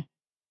like, eh.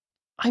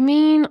 I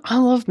mean, I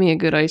love me a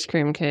good ice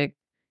cream cake.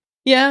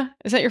 Yeah?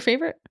 Is that your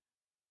favorite?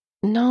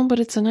 No, but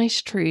it's a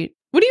nice treat.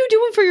 What are you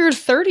doing for your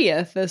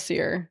 30th this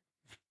year?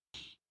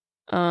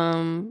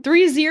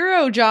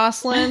 3-0,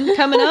 Jocelyn,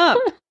 coming up.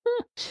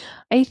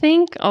 I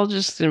think I'll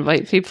just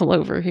invite people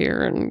over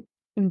here and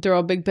throw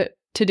a big bit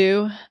to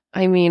do.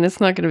 I mean, it's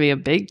not going to be a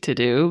big to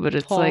do, but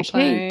it's like,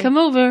 hey, come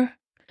over.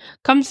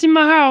 Come see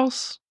my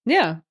house.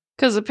 Yeah.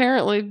 Because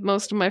apparently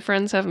most of my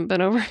friends haven't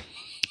been over.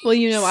 Well,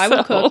 you know, I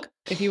will cook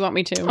if you want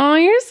me to. Oh,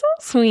 you're so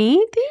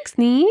sweet. Thanks,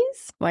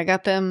 niece. Well, I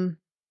got them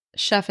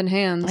chef in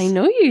hands. I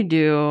know you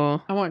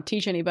do. I won't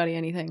teach anybody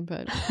anything,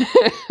 but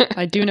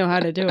I do know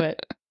how to do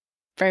it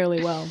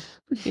fairly well.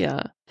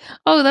 Yeah.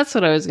 Oh, that's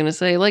what I was going to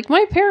say. Like,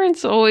 my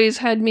parents always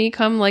had me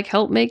come, like,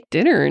 help make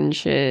dinner and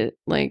shit.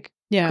 Like,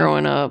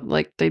 growing up.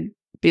 Like, they'd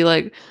be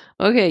like,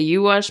 okay,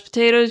 you wash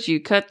potatoes, you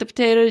cut the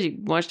potatoes, you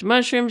wash the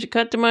mushrooms, you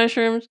cut the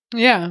mushrooms.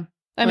 Yeah.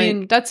 I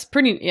mean, that's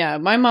pretty, yeah,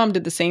 my mom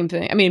did the same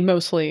thing. I mean,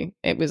 mostly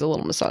it was a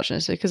little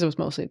misogynistic because it was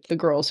mostly the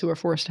girls who were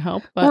forced to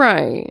help. But,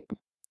 right.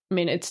 I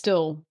mean, it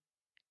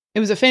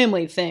was a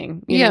family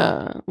thing. You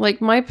know? Like,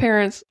 my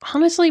parents,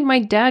 honestly, my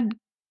dad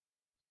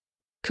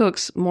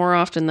cooks more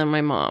often than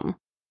my mom.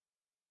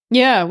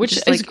 Yeah, which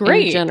is like,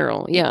 great. In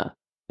general, yeah.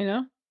 You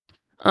know?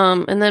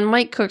 And then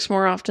Mike cooks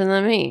more often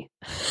than me.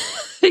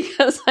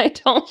 Because I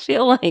don't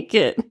feel like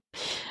it.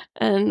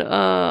 And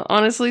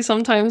honestly,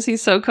 sometimes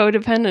he's so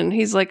codependent.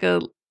 He's like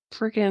a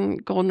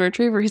freaking golden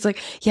retriever. He's like,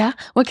 yeah,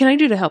 what can I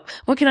do to help?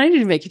 What can I do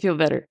to make you feel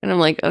better? And I'm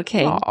like,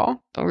 okay,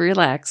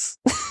 relax.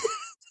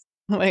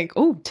 Like,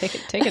 oh, take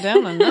it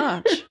down a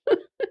notch.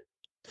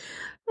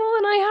 Well,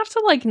 and I have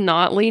to like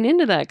not lean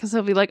into that because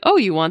he'll be like, oh,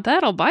 you want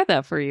that? I'll buy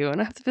that for you.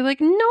 And I have to be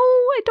like, no,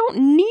 I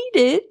don't need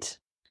it.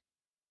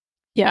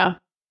 Yeah.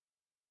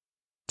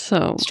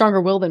 So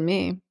stronger will than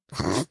me.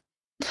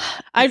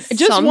 I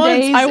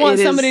want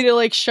somebody to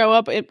like show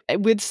up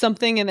with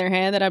something in their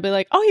hand that I'd be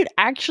like, oh, you'd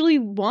actually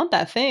want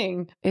that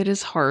thing. It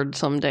is hard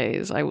some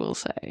days, I will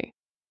say.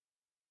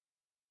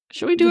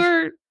 Should we do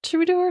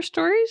our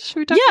stories? Should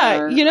we talk about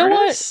our you know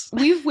artists?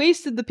 What? We've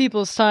wasted the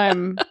people's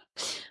time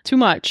too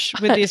much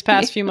with these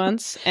past few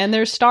months, and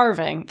they're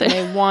starving.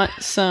 They want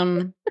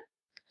some.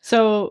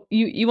 So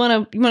you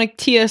wanna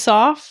tee us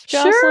off,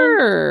 Jocelyn?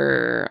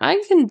 Sure,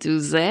 I can do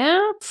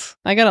that.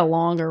 I got a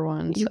longer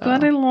one. You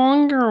got a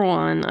longer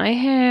one. I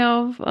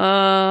have.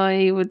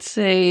 I would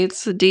say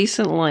it's a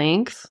decent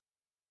length,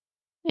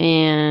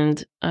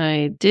 and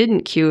I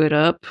didn't queue it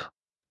up,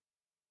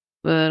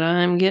 but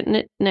I'm getting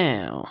it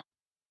now.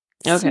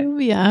 Okay.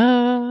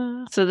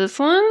 Sylvia. So this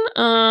one,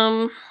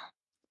 I'm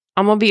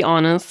gonna be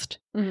honest.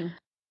 Mm-hmm.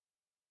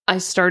 I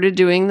started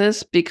doing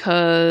this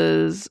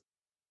because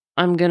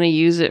I'm going to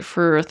use it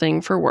for a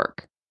thing for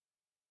work.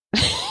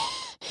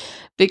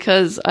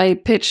 Because I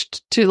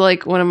pitched to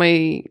like one of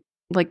my,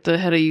 like the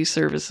head of youth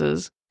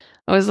services.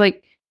 I was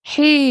like,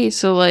 hey,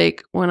 so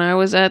like when I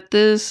was at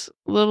this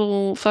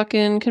little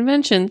fucking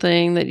convention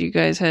thing that you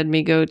guys had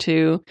me go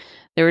to,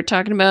 they were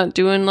talking about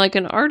doing like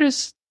an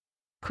artist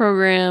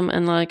program.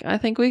 And like, I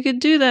think we could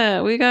do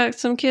that. We got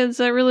some kids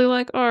that really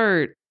like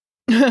art.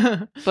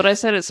 But I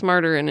said it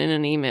smarter and in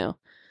an email.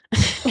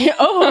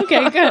 Oh,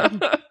 okay,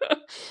 good.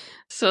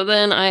 So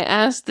then I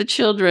asked the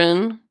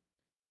children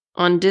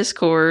on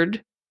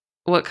Discord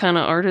what kind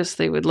of artists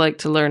they would like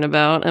to learn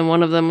about. And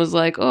one of them was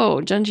like,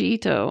 oh, Junji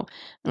Ito.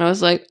 And I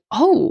was like,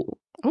 oh,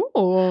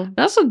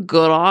 that's a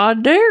good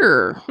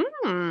idea.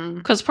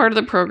 Because part of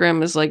the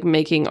program is like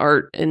making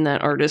art in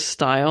that artist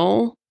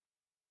style.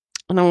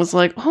 And I was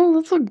like, oh,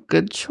 that's a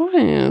good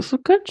choice.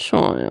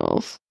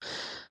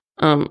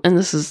 And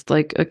this is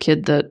like a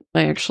kid that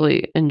I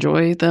actually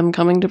enjoy them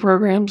coming to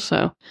programs.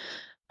 So...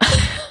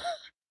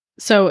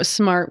 So a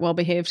smart,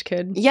 well-behaved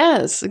kid.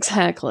 Yes,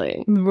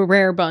 exactly.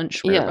 Rare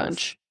bunch.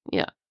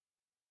 Yeah.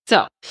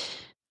 So,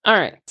 all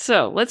right.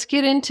 So let's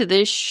get into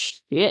this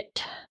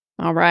shit.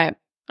 All right.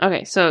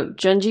 Okay. So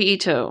Junji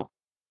Ito.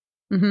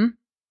 Mm-hmm.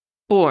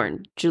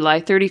 Born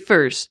July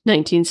 31st,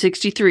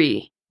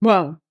 1963.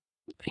 Whoa.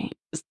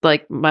 It's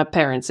like my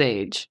parents'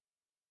 age.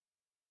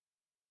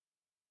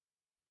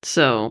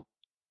 So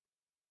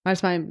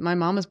That's my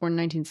mom was born in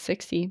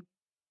 1960.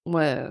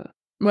 Whoa.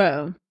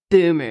 Whoa.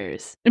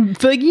 Boomers.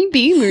 Fucking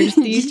boomers,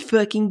 dude. Just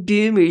fucking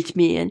boomers,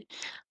 man.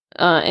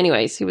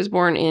 Anyways, he was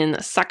born in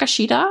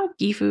Sakashita,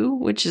 Gifu,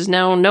 which is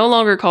now no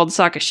longer called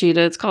Sakashita.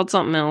 It's called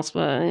something else,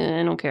 but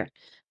I don't care.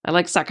 I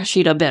like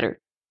Sakashita better.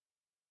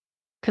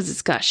 Because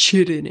it's got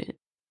shit in it.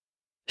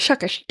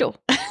 Sakashito.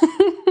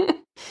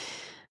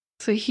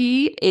 So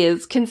he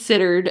is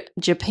considered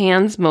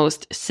Japan's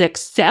most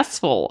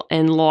successful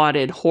and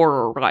lauded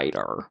horror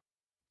writer.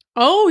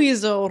 Oh,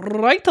 he's a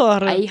writer.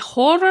 A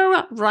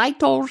horror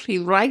writer. He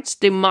writes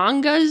the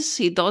mangas.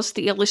 He does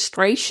the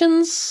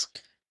illustrations.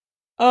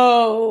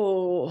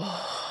 Oh,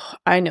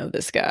 I know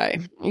this guy.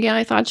 Yeah,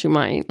 I thought you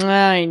might.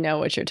 I know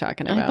what you're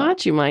talking about. I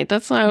thought you might.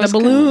 That's why I was the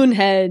balloon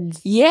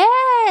heads. Yeah.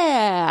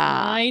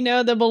 I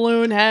know the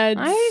balloon heads.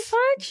 I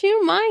thought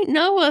you might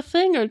know a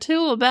thing or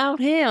two about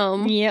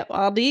him. Yep,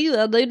 I'll do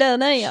that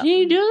now.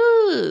 She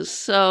does.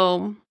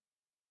 So,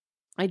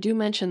 I do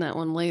mention that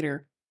one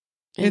later.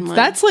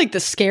 That's like the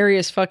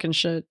scariest fucking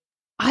shit.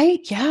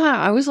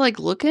 I was like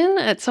looking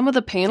at some of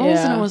the panels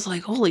and I was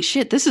like, holy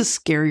shit, this is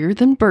scarier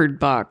than Bird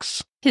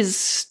Box.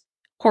 His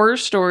horror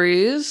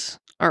stories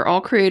are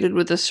all created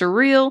with a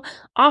surreal,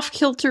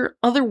 off-kilter,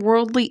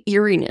 otherworldly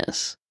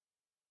eeriness.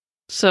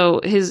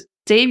 So his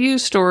debut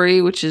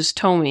story, which is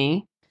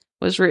Tomi,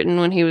 was written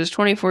when he was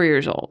 24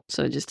 years old.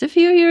 So just a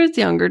few years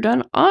younger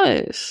than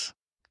us.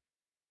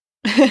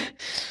 He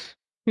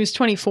was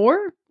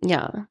 24?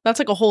 Yeah. That's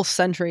like a whole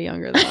century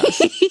younger than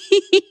us.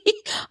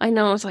 I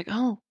know. It's like,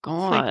 oh,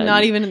 God. Like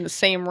not even in the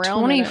same realm.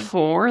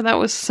 24? That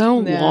was so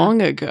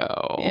long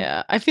ago.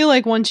 Yeah. I feel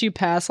like once you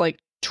pass like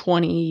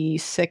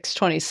 26,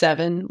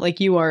 27,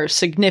 like you are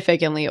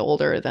significantly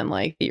older than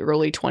like the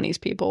early 20s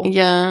people.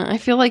 Yeah. I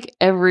feel like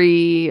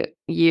every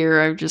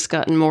year I've just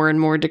gotten more and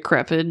more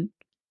decrepit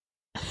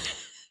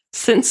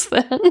since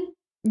then.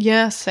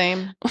 Yeah,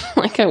 same.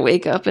 Like I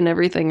wake up and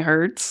everything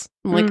hurts.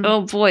 I'm like,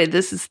 oh boy,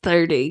 this is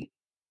 30.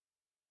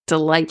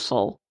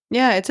 Delightful.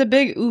 Yeah, it's a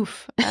big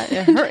oof.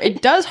 It hurt.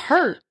 It does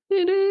hurt.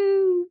 It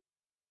is.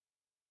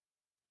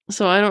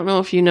 So I don't know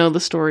if you know the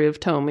story of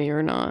Tomi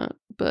or not,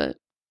 but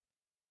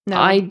no.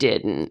 I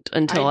didn't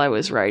until I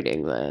was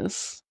writing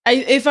this.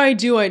 If I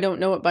do, I don't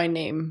know it by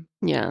name.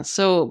 Yeah,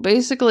 so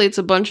basically it's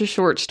a bunch of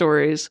short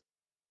stories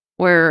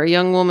where a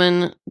young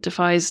woman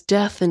defies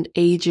death and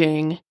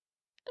aging,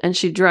 and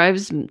she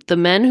drives the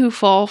men who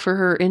fall for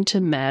her into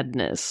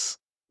madness.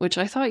 Which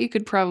I thought you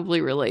could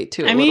probably relate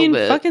to a little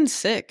bit. Fucking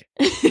sick.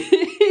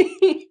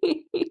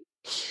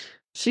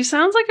 She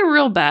sounds like a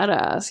real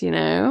badass, you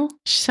know?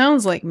 She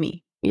sounds like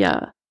me.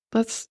 Yeah.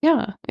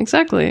 Yeah,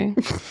 exactly.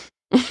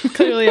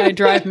 Clearly I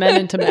drive men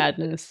into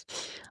madness.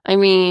 I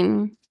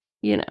mean,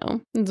 you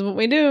know. That's what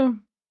we do.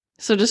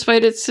 So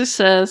despite its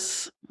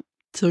success,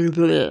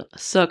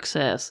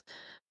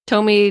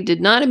 Tomi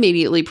did not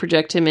immediately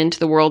project him into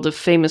the world of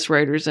famous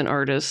writers and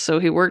artists, so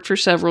he worked for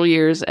several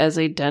years as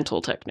a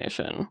dental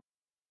technician.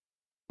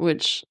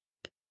 Which,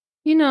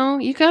 you know,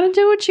 you gotta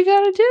do what you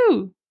gotta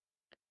do.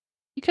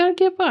 You gotta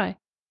get by.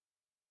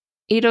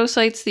 Ito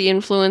cites the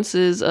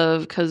influences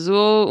of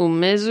Kazuo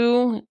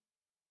Umezu,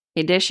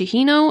 Hideshi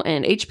Hino,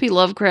 and H.P.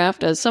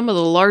 Lovecraft as some of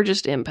the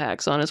largest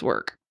impacts on his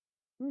work.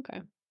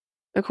 Okay.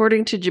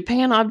 According to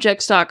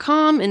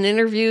JapanObjects.com, in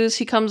interviews,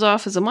 he comes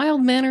off as a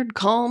mild-mannered,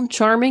 calm,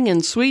 charming,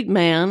 and sweet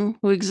man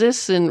who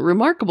exists in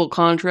remarkable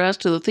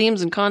contrast to the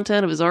themes and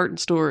content of his art and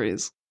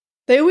stories.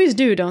 They always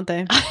do, don't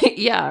they?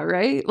 Yeah,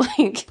 right?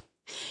 Like,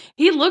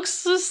 he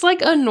looks just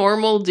like a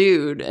normal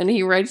dude, and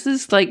he writes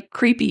this, like,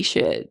 creepy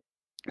shit.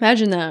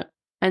 Imagine that.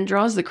 And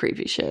draws the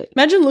creepy shit.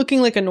 Imagine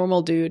looking like a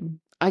normal dude.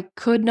 I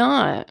could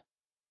not.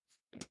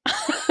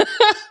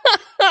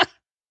 I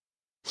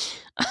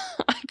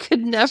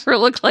could never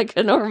look like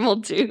a normal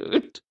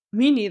dude.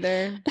 Me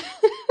neither.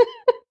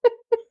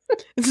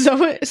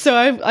 So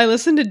I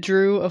listened to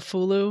Drew of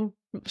Fulu,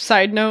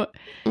 side note,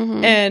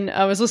 and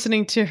I was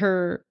listening to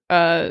her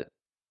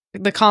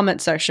the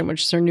comment section,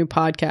 which is her new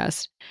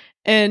podcast,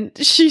 and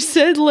she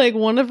said like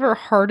one of her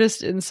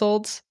hardest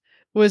insults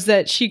was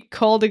that she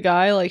called a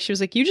guy, like she was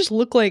like, you just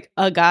look like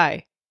a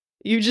guy,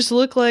 you just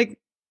look like,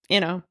 you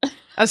know,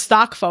 a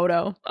stock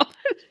photo.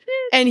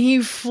 And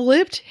he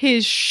flipped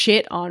his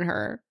shit on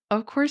her.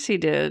 Of course he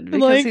did,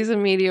 because he's a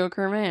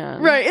mediocre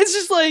man, right? It's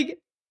just like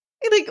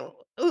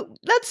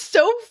that's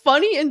so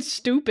funny and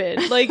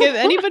stupid. Like, if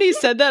anybody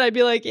said that, I'd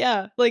be like,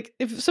 yeah. Like,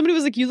 if somebody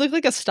was like, you look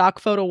like a stock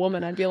photo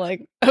woman, I'd be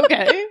like,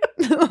 okay.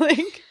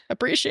 Like,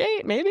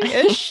 appreciate, maybe,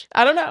 ish.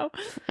 I don't know.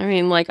 I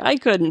mean, like, I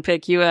couldn't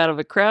pick you out of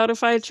a crowd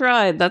if I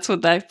tried. That's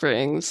what that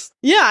brings.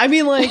 Yeah, I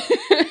mean, like,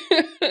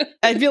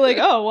 I'd be like,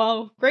 oh,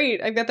 well,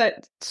 great. I've got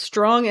that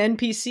strong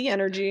NPC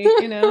energy,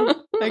 you know,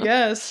 I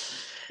guess.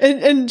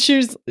 And I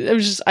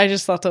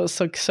just thought that was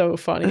so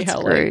funny. That's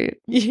how great.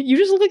 Like, you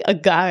just look like a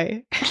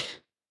guy.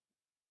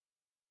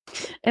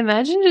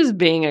 Imagine just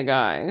being a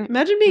guy.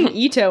 Imagine being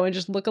Ito and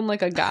just looking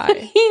like a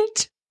guy.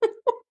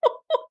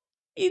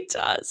 He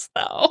does,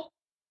 though.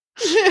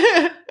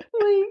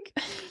 Like,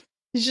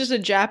 He's just a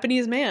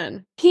Japanese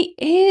man. He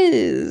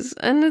is.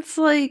 And it's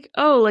like,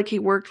 oh, like he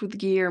worked with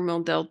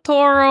Guillermo del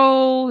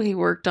Toro. He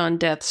worked on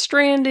Death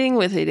Stranding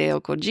with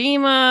Hideo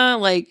Kojima.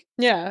 Like,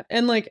 yeah.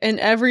 And like in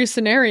every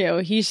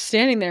scenario, he's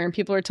standing there and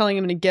people are telling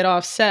him to get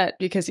off set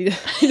because he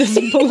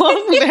doesn't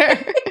belong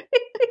there.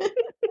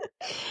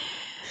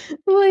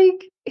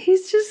 Like,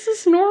 he's just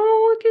this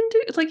normal looking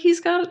dude. Like, he's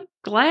got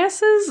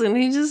glasses and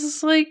he just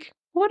is like,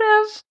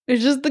 whatever.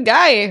 He's just the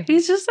guy.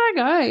 He's just that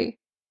guy.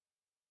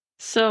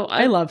 So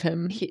I love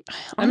him.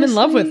 I'm honestly, in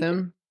love with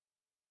him.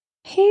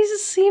 He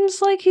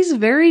seems like he's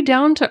very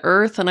down to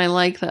earth, and I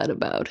like that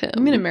about him.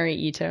 I'm gonna marry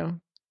Ito.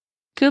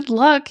 Good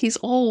luck. He's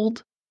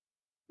old.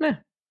 Meh.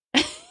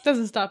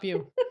 Doesn't stop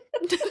you.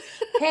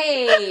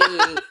 Hey,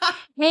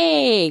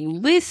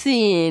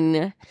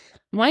 listen.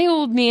 My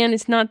old man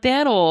is not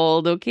that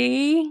old,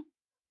 okay?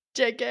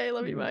 JK,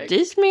 love you, Mike.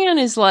 This man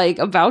is like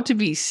about to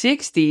be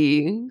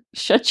 60.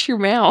 Shut your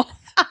mouth.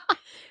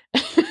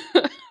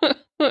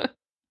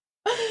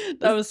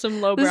 That was some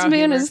lowbrow This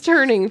man humor. is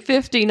turning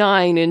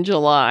 59 in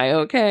July,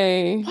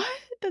 okay? What?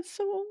 That's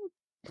so old.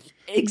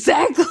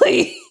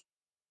 Exactly.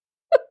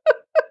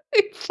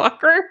 You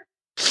fucker.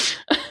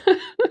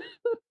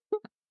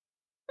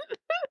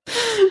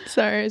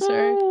 Sorry.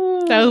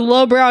 That was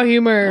lowbrow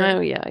humor. Oh,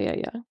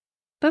 yeah.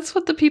 That's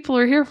what the people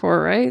are here for,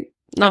 right?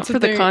 Not for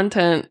the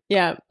content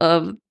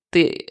of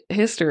the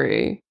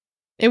history.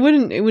 It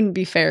wouldn't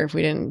be fair if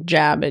we didn't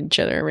jab at each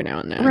other every now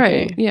and then.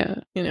 Right, okay? yeah.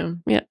 You know?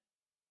 Yeah.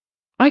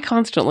 I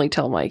constantly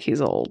tell Mike he's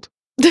old.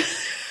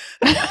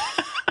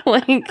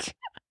 Like,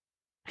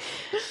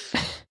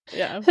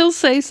 yeah. He'll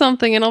say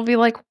something and I'll be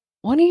like,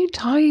 what are you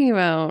talking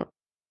about?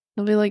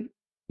 He'll be like,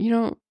 you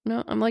don't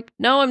know. I'm like,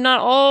 no, I'm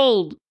not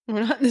old.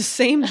 We're not in the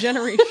same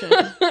generation.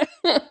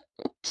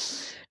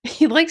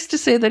 He likes to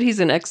say that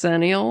he's an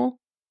exennial.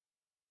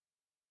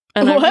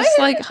 And I'm just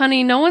like,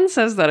 honey, no one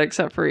says that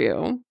except for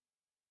you.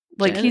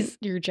 Like,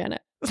 you're Gen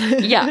X.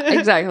 Yeah,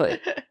 exactly.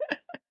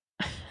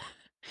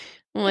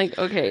 I'm like,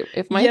 okay,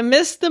 you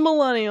missed the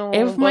millennial.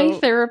 If my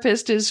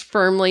therapist is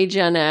firmly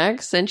Gen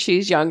X and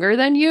she's younger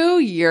than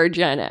you're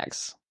Gen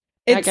X.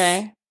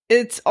 Okay.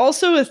 It's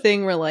also a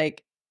thing where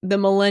like the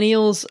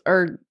millennials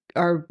are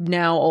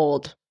now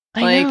old.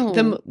 I Like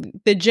know.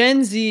 the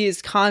Gen Z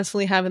is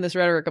constantly having this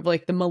rhetoric of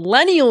like the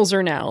millennials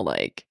are now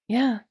like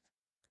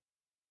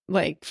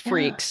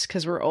freaks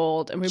because we're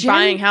old and we're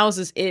buying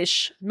houses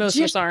ish. Most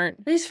of us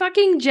aren't. These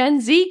fucking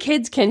Gen Z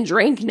kids can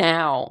drink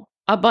now.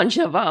 A bunch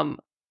of them.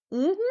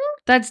 Mm-hmm.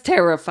 That's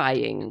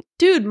terrifying.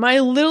 Dude, my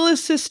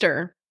littlest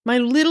sister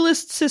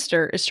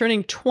is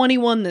turning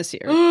 21 this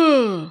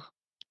year.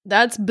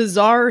 That's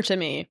bizarre to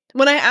me.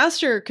 When I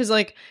asked her, because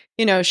like,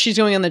 you know, she's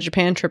going on the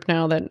Japan trip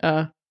now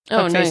that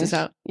Face is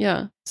out.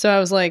 Yeah. So I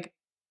was like,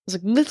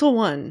 little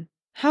one,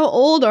 how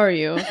old are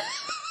you?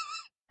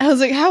 I was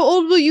like, how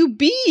old will you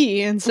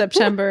be in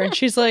September? And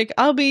she's like,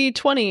 I'll be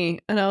 20.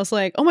 And I was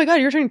like, oh my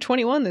God, you're turning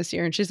 21 this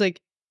year. And she's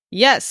like,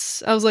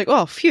 yes. I was like,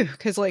 oh, phew.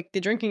 Because like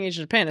the drinking age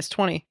in Japan is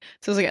 20.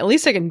 So I was like, at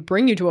least I can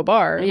bring you to a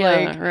bar. Yeah,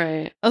 like,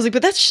 right. I was like,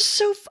 but that's just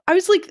so,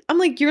 I'm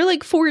like, you're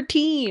like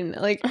 14.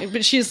 Like,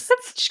 but she's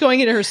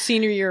going into her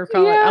senior year of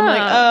college. Yeah. I'm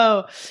like,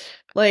 oh,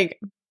 like,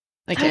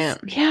 I can't.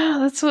 Yeah,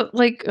 that's what,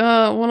 like,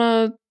 one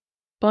of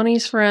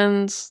Bunny's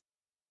friends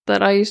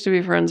that I used to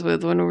be friends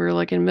with when we were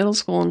like in middle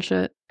school and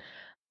shit.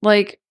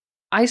 Like,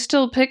 I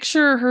still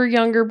picture her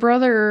younger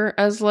brother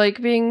as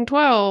like being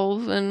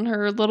 12 and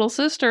her little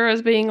sister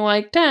as being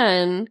like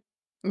 10.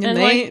 And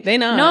they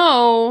not.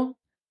 No,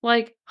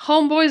 like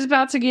homeboy's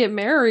about to get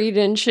married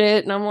and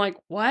shit. And I'm like,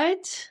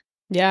 what?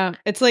 Yeah,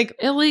 it's like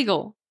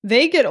illegal.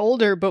 They get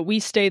older, but we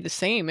stay the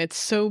same. It's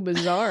so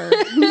bizarre.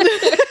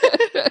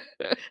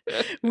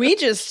 We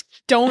just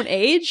don't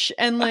age,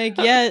 and like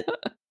yet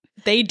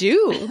they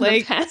do.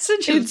 Like the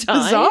passage of it's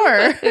time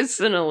bizarre. It's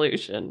an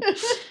illusion.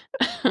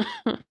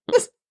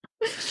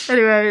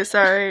 Anyway,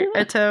 sorry.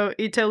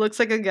 Ito looks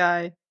like a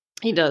guy.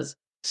 He does.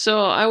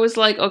 So I was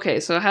like,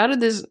 okay, so how did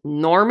this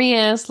normie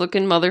ass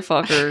looking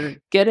motherfucker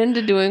get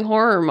into doing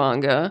horror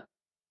manga?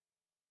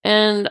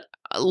 And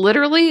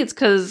literally it's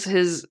because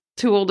his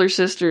two older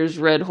sisters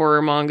read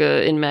horror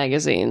manga in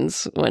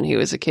magazines when he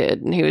was a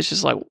kid. And he was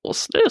just like,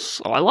 what's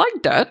this? Oh, I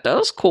like that. That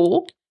was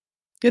cool.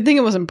 Good thing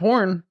it wasn't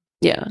porn.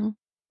 Yeah.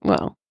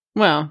 Well,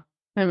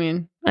 I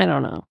mean, I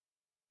don't know.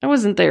 I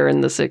wasn't there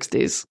in the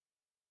 60s.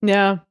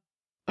 Yeah.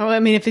 Oh, I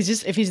mean, if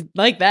he's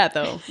like that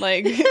though,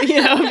 like,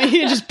 you know,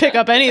 he just pick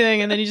up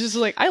anything and then he's just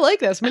like, I like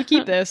this. I'm gonna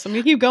keep this. I'm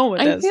gonna keep going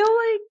with this.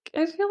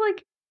 I feel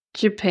like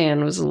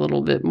Japan was a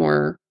little bit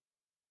more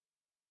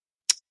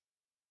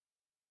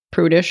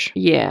prudish.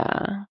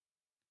 Yeah.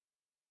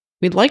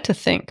 We'd like to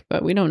think,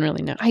 but we don't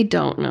really know. I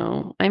don't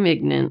know. I'm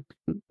ignorant.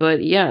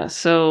 But yeah,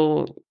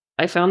 so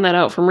I found that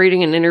out from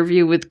reading an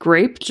interview with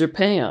Grape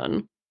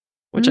Japan,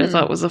 which I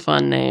thought was a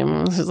fun name.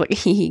 I was just like,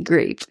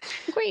 grape.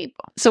 Grape.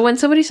 So when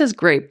somebody says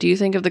grape, do you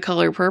think of the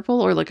color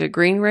purple or like a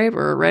green grape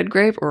or a red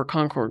grape or a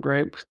Concord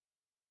grape?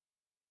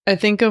 I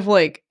think of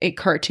like a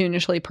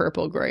cartoonishly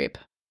purple grape.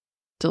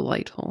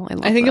 Delightful.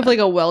 I think of like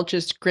a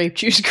Welch's grape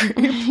juice grape.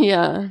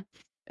 Yeah.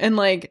 And,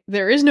 like,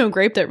 there is no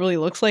grape that really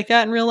looks like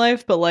that in real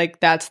life, but,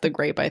 like, that's the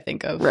grape I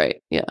think of.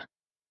 Right, yeah.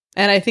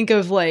 And I think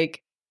of,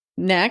 like,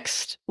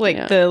 Next,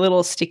 like, the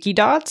little sticky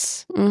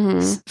dots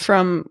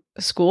from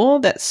school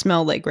that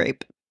smell like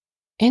grape.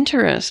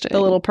 Interesting.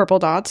 The little purple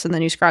dots, and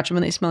then you scratch them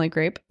and they smell like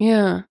grape.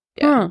 Yeah.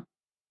 Huh.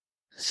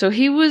 So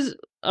he was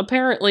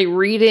apparently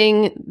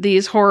reading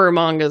these horror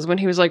mangas when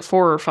he was, like,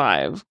 4 or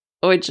 5.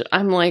 Which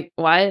I'm like,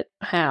 what?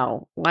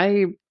 How?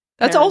 Why?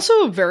 That's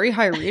also a very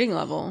high reading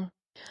level.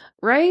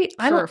 Right?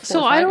 I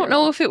don't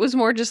know if it was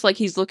more just like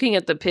he's looking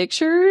at the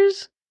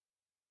pictures.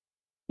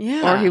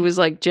 Yeah. Or he was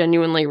like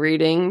genuinely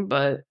reading,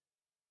 but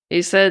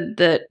he said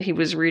that he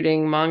was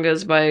reading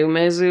mangas by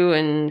Umezu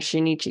and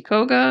Shinichi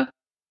Koga.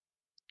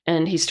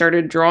 And he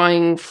started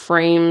drawing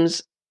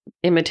frames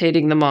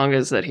imitating the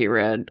mangas that he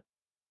read.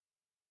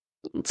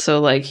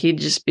 So, like, he'd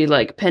just be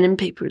like, pen and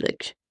paper,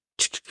 like,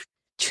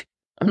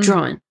 I'm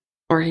drawing.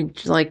 Or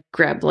he'd, like,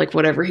 grab, like,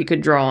 whatever he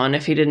could draw on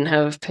if he didn't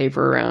have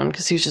paper around,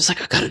 because he was just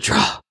like, I gotta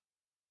draw.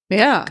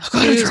 Yeah.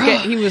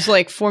 He was,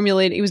 like,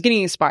 formulating, he was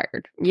getting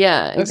inspired.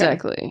 Yeah,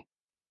 exactly. Okay.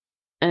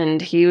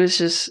 And he was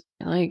just,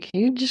 like,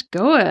 he'd just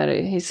go at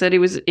it. He said he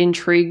was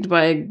intrigued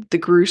by the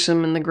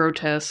gruesome and the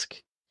grotesque.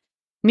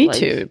 Me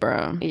too,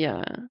 bro.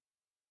 Yeah.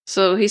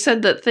 So he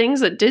said that things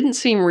that didn't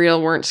seem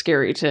real weren't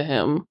scary to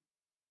him.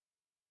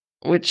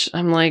 Which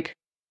I'm like,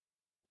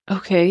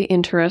 okay,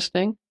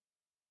 interesting.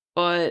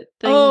 But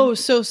so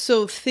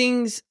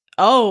things.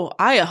 Oh,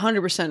 I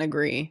 100%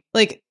 agree.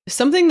 Like,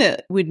 something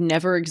that would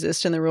never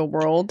exist in the real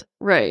world,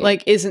 right?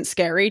 Like, isn't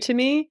scary to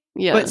me.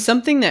 Yeah. But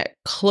something that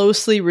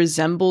closely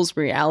resembles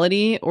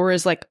reality or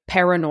is like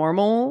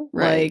paranormal,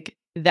 like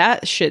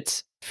that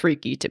shit's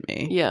freaky to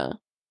me. Yeah.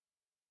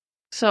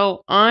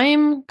 So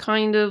I'm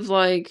kind of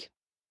like,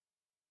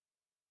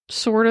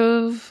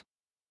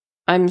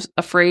 I'm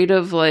afraid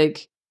of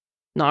like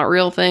not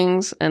real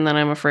things, and then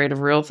I'm afraid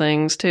of real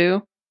things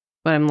too,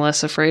 but I'm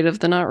less afraid of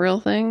the not real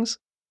things.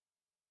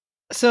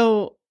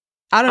 So,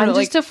 I don't know. I'm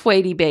just a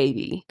fwady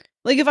baby.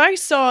 Like, if I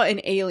saw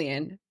an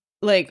alien,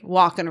 like,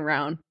 walking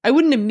around, I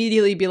wouldn't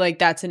immediately be like,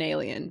 that's an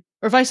alien.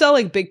 Or if I saw,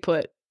 like,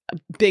 Bigfoot.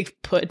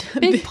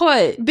 If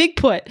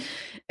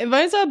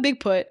I saw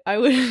Bigfoot, I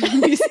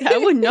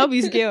would not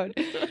be scared.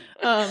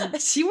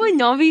 She would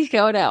not be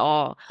scared at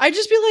all. I'd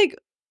just be like,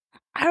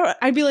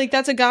 I'd be like,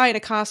 that's a guy in a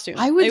costume.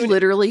 I would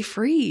literally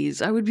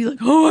freeze. I would be like,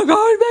 oh my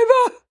god,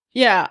 baby.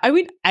 Yeah,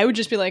 I would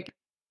just be like,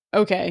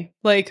 okay,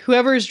 like,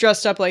 whoever is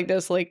dressed up like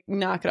this, like,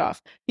 knock it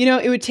off. You know,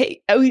 it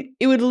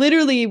would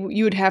literally,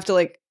 you would have to,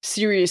 like,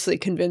 seriously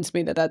convince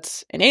me that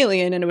that's an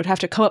alien, and it would have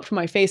to come up to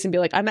my face and be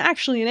like, I'm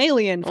actually an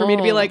alien, for me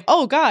to be like,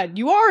 oh god,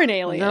 you are an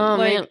alien. No,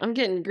 like, man, I'm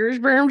getting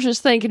goosebumps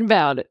just thinking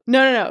about it.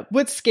 No.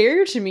 What's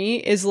scarier to me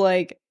is,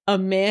 like, a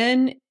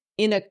man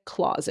in a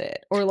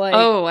closet, or like,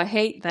 oh, I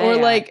hate that. Or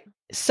like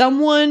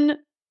someone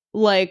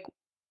like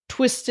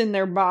twisting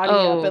their body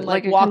up and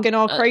like walking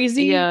all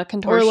crazy. Yeah,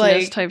 contortionist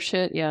like, type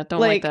shit. Yeah, don't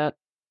like that.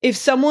 If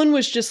someone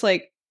was just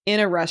like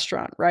in a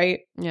restaurant, right?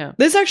 Yeah.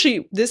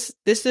 This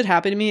did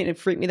happen to me and it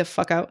freaked me the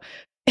fuck out.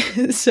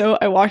 So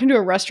I walked into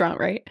a restaurant,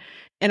 right?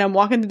 And I'm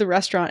walking through the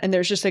restaurant and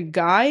there's just a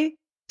guy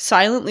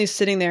silently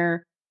sitting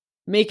there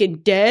making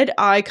dead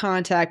eye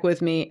contact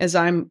with me as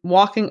I'm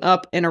walking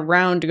up and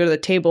around to go to the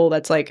table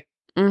that's like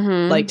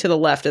like to the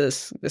left of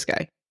this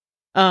guy.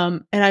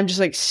 And I'm just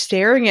like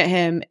staring at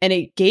him, and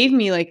it gave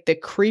me like the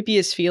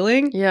creepiest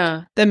feeling.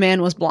 Yeah. The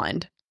man was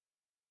blind.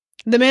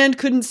 The man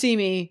couldn't see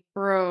me.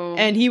 Bro.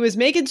 And he was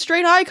making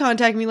straight eye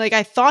contact with me like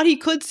I thought he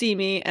could see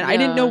me, and I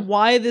didn't know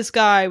why this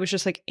guy was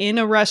just like in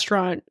a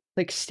restaurant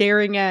like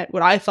staring at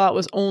what I thought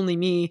was only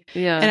me.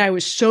 Yeah. And I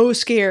was so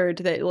scared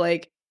that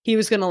like he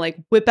was gonna like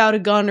whip out a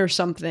gun or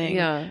something.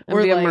 Yeah.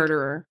 Or be like, a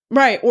murderer.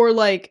 Right. Or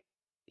like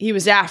he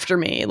was after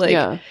me.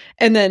 Like,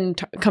 and then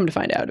come to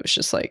find out it was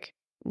just like,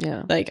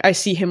 yeah, like I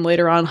see him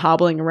later on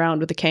hobbling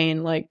around with a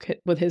cane, like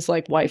with his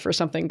like wife or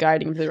something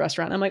guiding him to the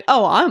restaurant. I'm like,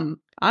 oh,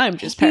 I'm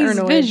just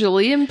paranoid. He's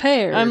visually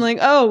impaired. I'm like,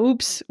 oh,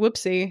 oops,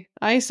 whoopsie.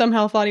 I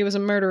somehow thought he was a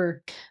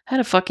murderer. I had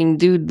a fucking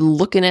dude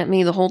looking at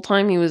me the whole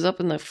time he was up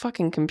in the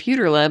fucking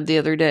computer lab the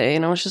other day,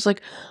 and I was just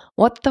like,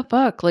 what the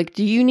fuck? Like,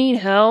 do you need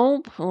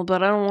help? Well,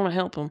 but I don't want to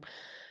help him.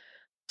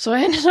 So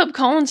I ended up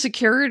calling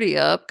security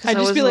up. I'd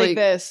just be like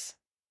this.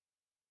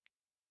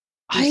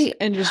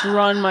 And just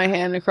run my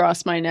hand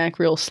across my neck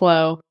real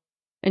slow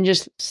and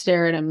just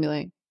stare at him and be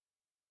like,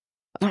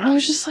 I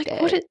was just like,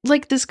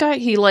 like this guy,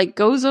 he like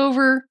goes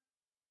over,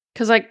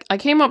 because I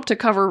came up to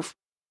cover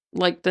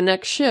like the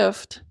next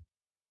shift,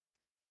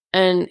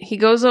 and he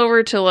goes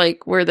over to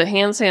like where the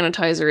hand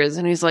sanitizer is,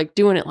 and he's like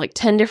doing it like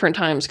 10 different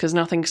times because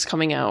nothing's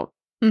coming out.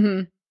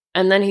 Mm-hmm.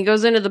 And then he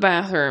goes into the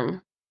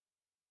bathroom.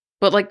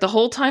 But like the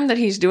whole time that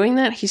he's doing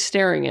that, he's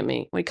staring at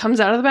me. When he comes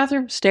out of the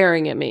bathroom,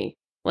 staring at me.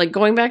 Like,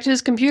 going back to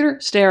his computer,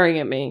 staring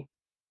at me.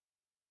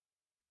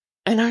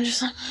 And I'm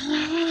just like,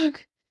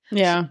 fuck.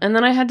 Yeah. And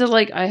then I had to,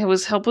 like, I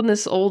was helping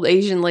this old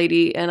Asian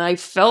lady, and I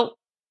felt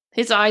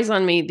his eyes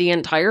on me the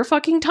entire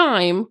fucking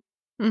time.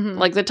 Mm-hmm.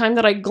 Like, the time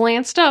that I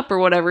glanced up or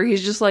whatever,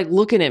 he's just, like,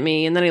 looking at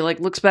me, and then he, like,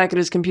 looks back at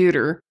his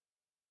computer.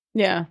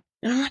 Yeah.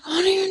 And I'm like,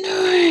 what are you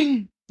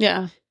doing?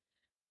 Yeah.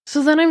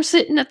 So then I'm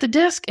sitting at the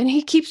desk and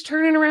he keeps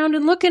turning around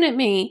and looking at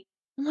me.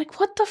 I'm like,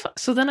 what the fuck?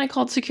 So then I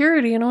called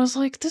security and I was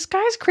like, this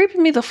guy's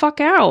creeping me the fuck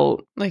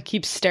out. Like,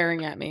 keeps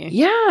staring at me.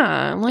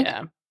 Yeah. I'm like, yeah.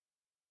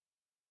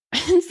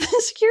 And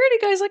the security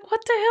guy's like,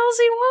 what the hell's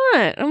he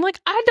want? I'm like,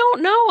 I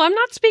don't know. I'm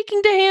not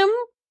speaking to him.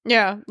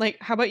 Yeah. Like,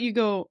 how about you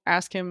go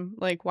ask him,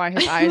 like, why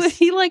his eyes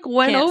He like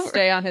went can't over.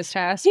 stay on his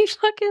task? He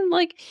fucking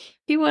like,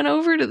 he went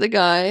over to the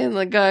guy, and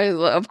the guy,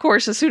 of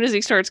course, as soon as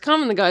he starts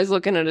coming, the guy's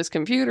looking at his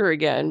computer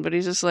again. But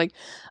he's just like,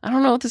 I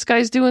don't know if this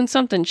guy's doing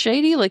something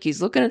shady, like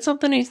he's looking at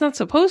something he's not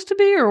supposed to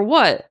be, or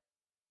what.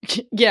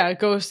 Yeah,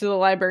 goes to the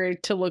library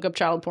to look up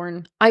child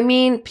porn. I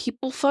mean,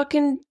 people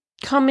fucking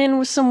come in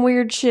with some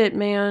weird shit,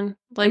 man.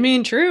 Like, I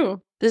mean,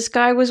 true. This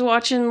guy was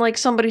watching like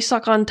somebody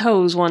suck on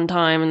toes one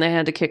time, and they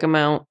had to kick him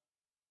out.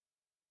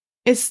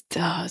 It's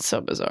so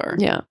bizarre.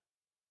 Yeah.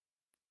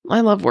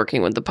 I love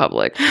working with the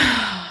public.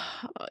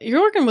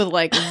 You're working with,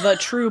 like, the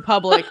true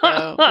public,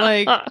 though.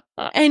 Like,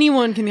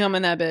 anyone can come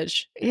in that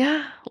bitch.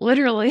 Yeah,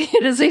 literally.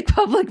 It is a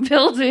public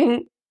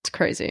building. It's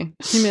crazy.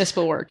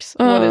 Municipal works.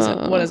 What is it?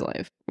 What is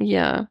life?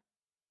 Yeah.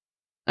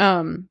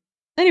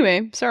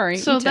 Anyway, sorry.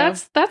 So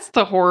that's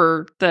the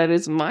horror that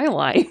is my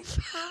life.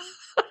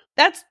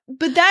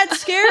 But that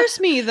scares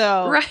me,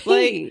 though. Right.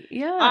 Like,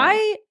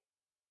 yeah.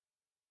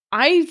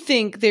 I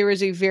think there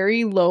is a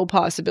very low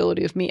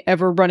possibility of me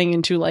ever running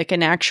into, like,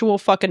 an actual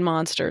fucking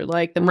monster,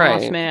 like the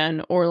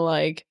Mothman or,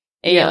 like,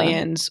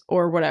 aliens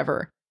or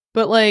whatever.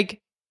 But, like,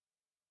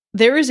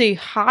 there is a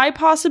high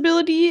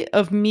possibility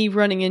of me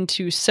running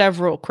into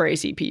several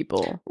crazy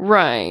people.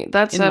 Right.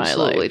 That's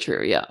absolutely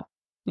true. Yeah.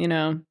 You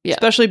know? Yeah.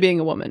 Especially being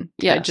a woman.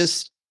 Yeah.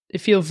 I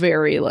feel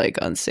very, like,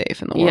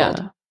 unsafe in the world.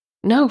 Yeah.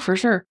 No, for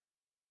sure.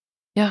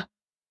 Yeah.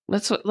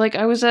 That's what, like,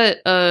 I was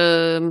at,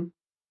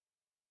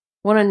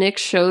 one of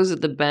Nick's shows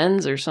at the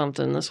Benz or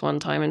something this one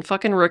time, and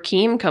fucking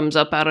Rakeem comes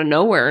up out of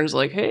nowhere and is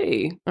like,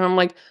 hey. And I'm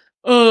like,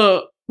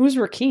 who's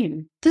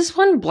Rakeem? This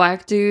one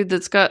black dude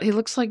he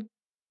looks like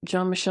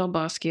Jean-Michel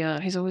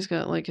Basquiat. He's always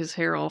got, like, his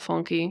hair all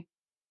funky.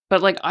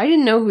 But, like, I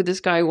didn't know who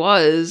this guy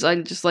was. I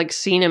just, like,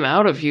 seen him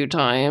out a few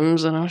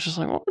times, and I was just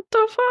like, what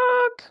the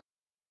fuck?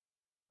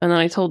 And then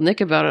I told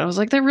Nick about it. I was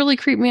like, that really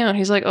creeped me out.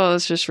 He's like, oh,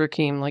 that's just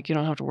Rakeem. Like, you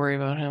don't have to worry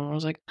about him. I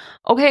was like,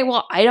 okay,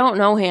 well, I don't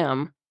know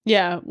him.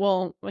 Yeah,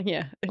 well,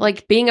 yeah.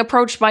 Like, being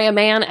approached by a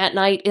man at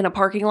night in a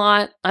parking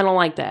lot, I don't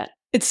like that.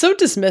 It's so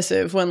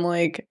dismissive when,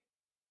 like,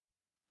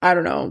 I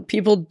don't know,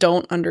 people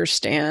don't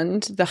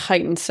understand the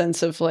heightened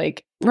sense of,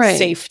 like,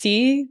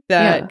 safety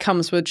that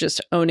comes with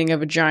just owning a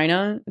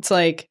vagina. It's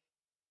like,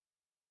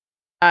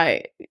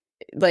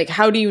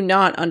 how do you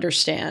not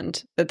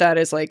understand that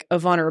is, like, a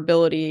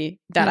vulnerability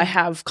that I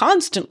have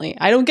constantly?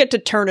 I don't get to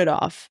turn it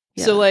off.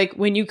 Yeah. So, like,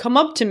 when you come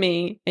up to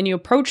me and you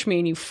approach me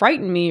and you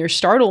frighten me or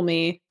startle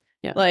me,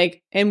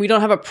 like, and we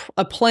don't have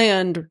a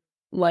planned,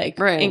 like,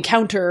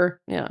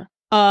 encounter. Yeah.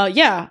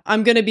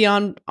 I'm gonna be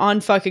on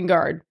fucking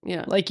guard.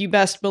 Yeah. Like, you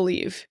best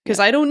believe. Because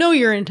I don't know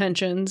your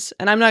intentions,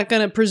 and I'm not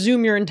gonna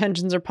presume your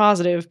intentions are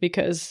positive,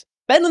 because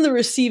I've been on the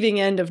receiving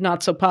end of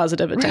not so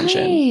positive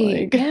attention.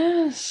 Right. Like,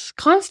 yes.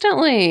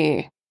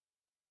 Constantly.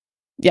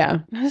 Yeah.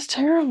 That's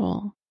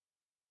terrible.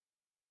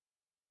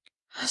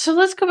 So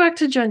let's go back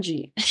to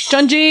Junji.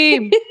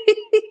 Junji!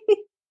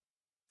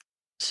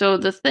 So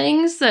the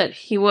things that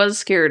he was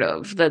scared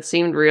of that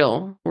seemed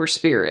real were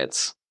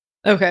spirits.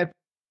 Okay.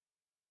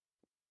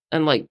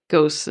 And, like,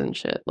 ghosts and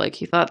shit. Like,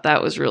 he thought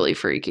that was really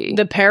freaky.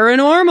 The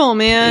paranormal,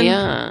 man.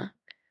 Yeah.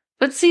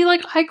 But see,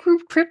 like, I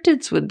grouped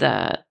cryptids with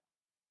that.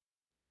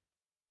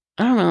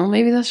 I don't know.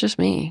 Maybe that's just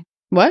me.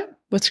 What?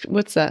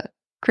 What's that?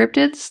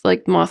 Cryptids?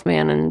 Like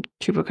Mothman and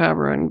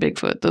Chupacabra and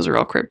Bigfoot. Those are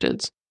all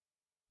cryptids.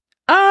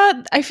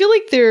 I feel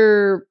like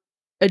they're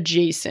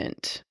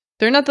adjacent.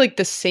 They're not, like,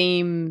 the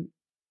same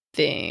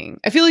thing.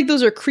 I feel like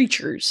those are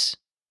creatures.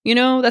 You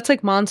know? That's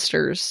like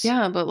monsters.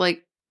 Yeah, but,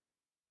 like,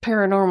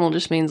 paranormal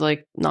just means,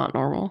 like, not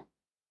normal.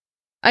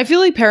 I feel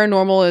like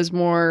paranormal is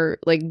more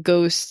like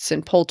ghosts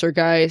and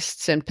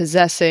poltergeists and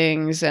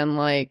possessings and,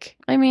 like,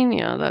 I mean,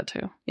 yeah, that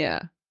too.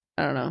 Yeah.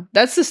 I don't know.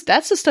 That's the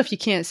stuff you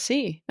can't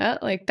see.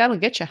 That'll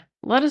get you.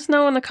 Let us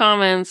know in the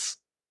comments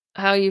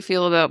how you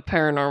feel about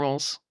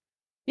paranormals.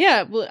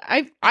 Yeah, well,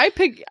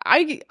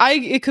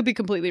 it could be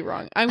completely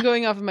wrong. I'm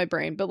going off of my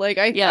brain, but, like,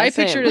 I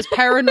pictured it as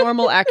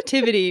paranormal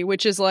activity,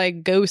 which is,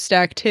 like, ghost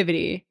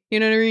activity. You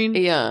know what I mean?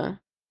 Yeah.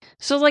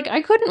 So, like,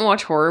 I couldn't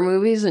watch horror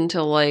movies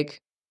until,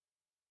 like,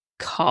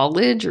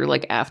 college or,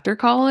 like, after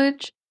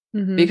college.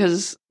 Mm-hmm.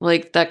 Because,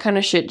 like, that kind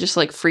of shit just,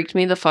 like, freaked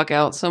me the fuck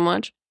out so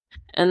much.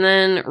 And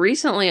then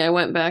recently I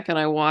went back and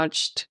I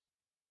watched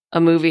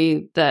a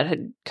movie that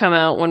had come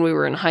out when we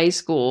were in high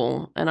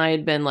school, and I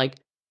had been, like,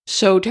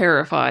 so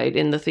terrified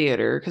in the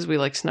theater because we,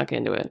 like, snuck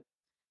into it.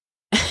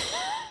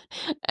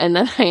 And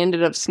then I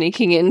ended up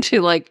sneaking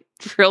into, like,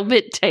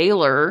 Drillbit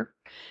Taylor,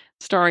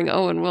 starring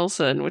Owen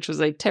Wilson, which was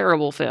a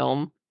terrible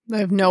film. I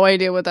have no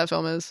idea what that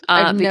film is.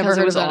 I've never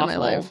heard of that in my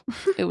life.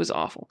 It was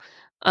awful.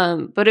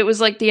 But it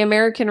was, like, the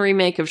American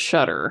remake of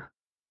Shudder,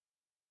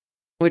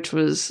 which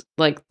was,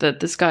 like, that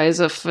this guy is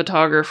a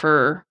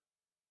photographer,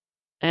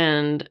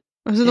 and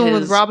Was it the one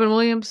with his- Robin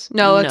Williams?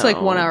 No, it's like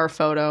No. 1 hour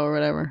photo or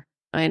whatever.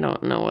 I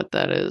don't know what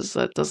that is.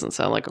 That doesn't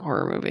sound like a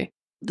horror movie.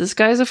 This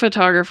guy's a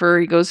photographer.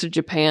 He goes to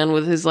Japan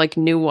with his like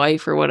new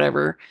wife or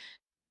whatever.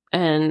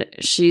 And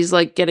she's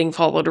like getting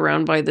followed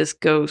around by this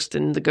ghost,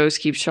 and the ghost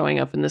keeps showing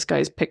up in this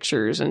guy's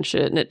pictures and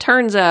shit. And it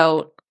turns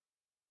out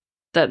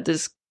that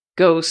this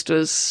ghost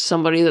was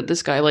somebody that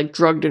this guy like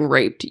drugged and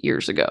raped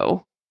years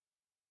ago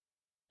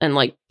and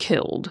like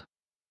killed.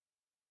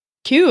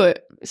 Cute.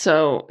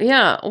 So,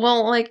 yeah,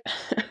 well, like,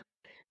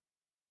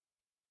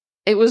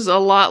 it was a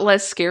lot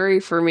less scary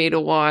for me to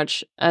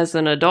watch as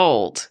an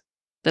adult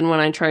than when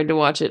I tried to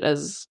watch it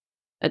as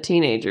a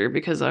teenager,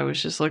 because I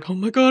was just like, oh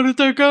my god, it's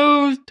a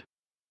ghost!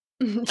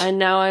 And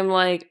now I'm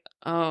like,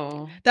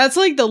 oh. That's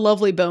like The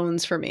Lovely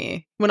Bones for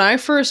me. When I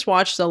first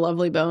watched The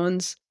Lovely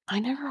Bones, I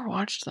never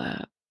watched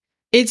that.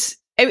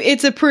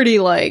 it's a pretty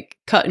like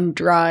cut and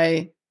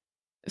dry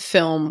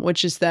film,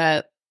 which is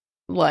that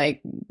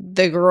like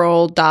the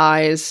girl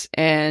dies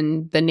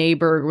and the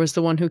neighbor was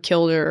the one who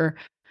killed her,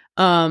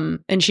 and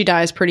she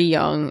dies pretty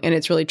young, and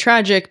it's really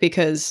tragic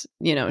because,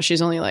 you know,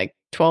 she's only like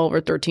 12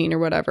 or 13 or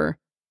whatever,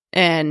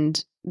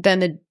 and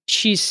then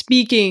she's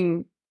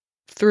speaking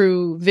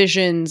through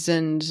visions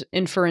and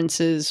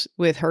inferences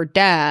with her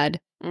dad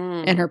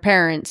and her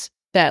parents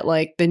that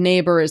like the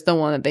neighbor is the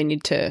one that they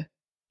need to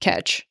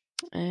catch.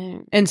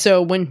 And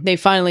so when they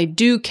finally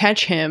do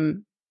catch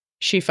him,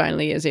 she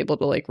finally is able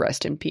to like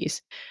rest in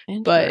peace.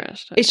 But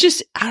it's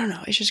just, I don't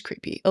know, it's just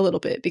creepy a little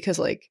bit because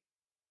like,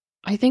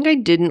 I think I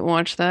didn't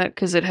watch that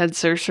because it had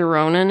Saoirse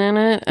Ronan in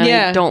it, and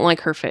I don't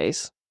like her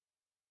face.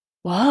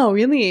 Wow,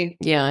 really?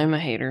 Yeah, I'm a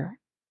hater.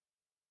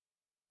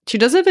 She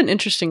does have an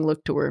interesting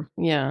look to her.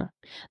 Yeah.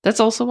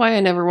 That's also why I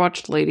never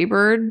watched Lady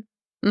Bird.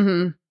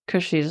 Mm-hmm.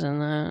 Because she's in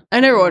that.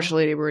 I never watched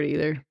Lady Bird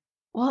either.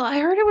 Well, I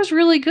heard it was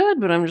really good,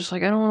 but I'm just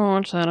like, I don't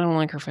want to watch that. I don't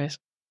like her face.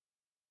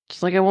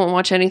 Just like I won't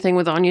watch anything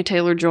with Anya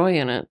Taylor-Joy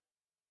in it.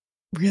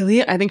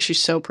 Really? I think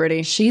she's so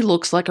pretty. She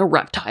looks like a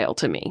reptile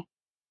to me.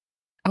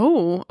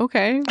 Oh,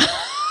 okay.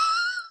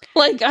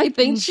 Like, I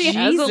think she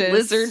has a Jesus.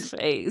 lizard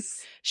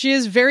face. She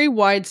has very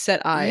wide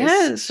set eyes.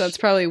 Yes. So that's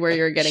probably where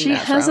you're getting that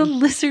from. She has a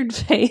lizard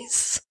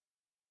face.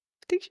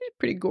 I think she's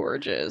pretty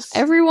gorgeous.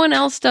 Everyone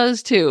else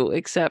does too,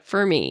 except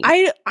for me.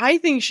 I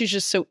think she's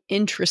just so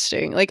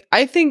interesting. Like,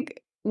 I think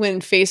when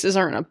faces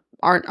aren't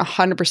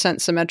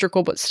 100%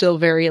 symmetrical, but still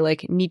very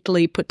like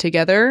neatly put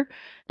together,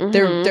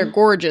 they're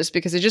gorgeous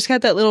because they just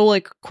got that little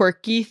like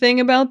quirky thing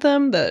about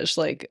them that's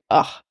like,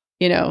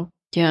 you know.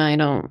 Yeah, I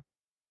don't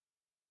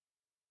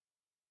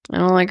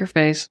like her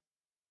face.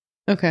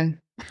 Okay.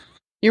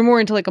 You're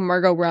more into like a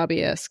Margot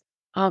Robbie-esque.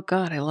 Oh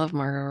god, I love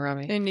Margot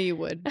Robbie. I knew you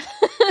would.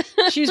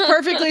 She's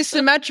perfectly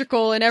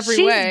symmetrical in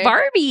every way.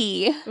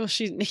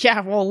 She's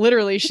Barbie. Well,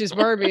 literally she's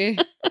Barbie.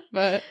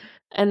 But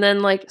and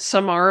then like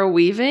Samara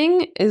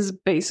Weaving is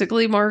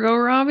basically Margot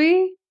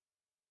Robbie.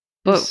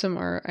 But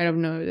Samara, I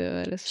don't know who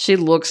that is. She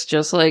looks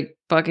just like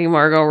fucking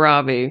Margot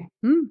Robbie,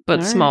 but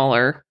right.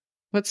 smaller.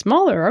 But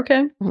smaller,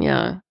 okay.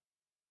 Yeah.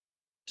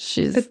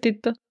 She's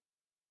Petita.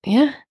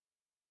 Yeah.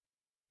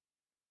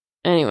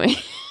 Anyway,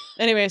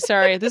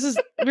 sorry.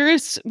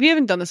 We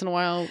haven't done this in a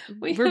while.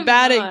 We're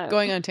bad at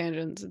going on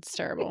tangents. It's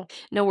terrible.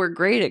 No, we're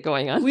great at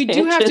going on We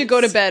tangents. do have to go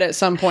to bed at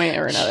some point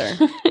or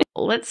another.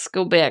 Let's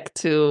go back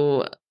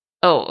to...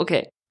 Oh,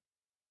 okay.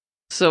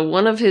 So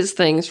one of his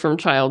things from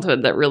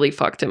childhood that really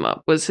fucked him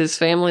up was his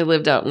family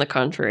lived out in the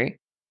country,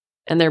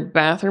 and their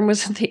bathroom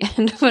was at the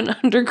end of an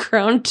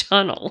underground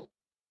tunnel.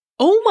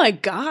 Oh my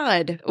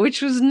god.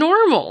 Which was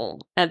normal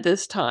at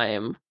this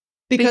time.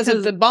 Because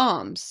of the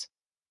bombs.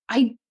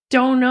 I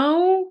don't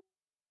know.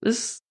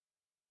 Just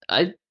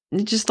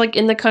like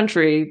in the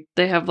country,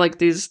 they have like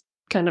these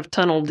kind of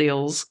tunnel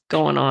deals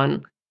going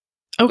on.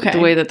 Okay. The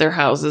way that their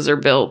houses are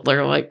built,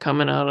 they're like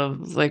coming out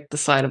of like the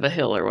side of a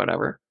hill or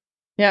whatever.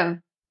 Yeah.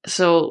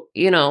 So,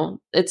 you know,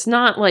 it's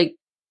not like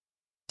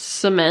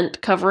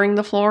cement covering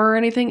the floor or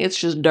anything. It's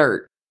just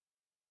dirt.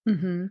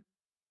 Mm-hmm.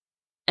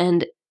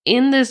 And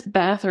in this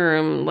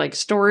bathroom, like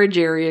storage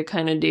area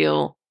kind of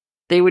deal,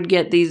 they would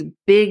get these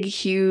big,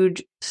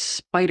 huge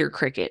spider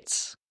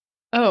crickets.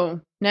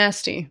 Oh,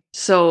 nasty.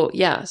 So,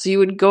 yeah. So you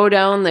would go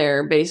down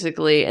there,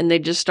 basically, and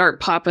they'd just start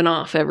popping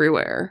off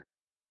everywhere.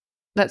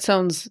 That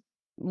sounds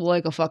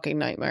like a fucking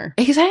nightmare.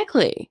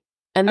 Exactly.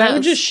 And I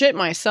would just shit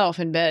myself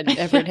in bed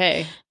every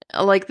day.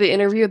 Like, the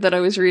interview that I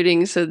was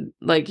reading said,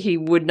 like, he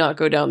would not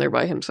go down there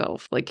by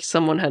himself. Like,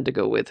 someone had to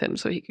go with him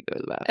so he could go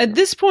to the bathroom. At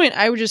this point,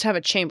 I would just have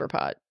a chamber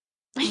pot.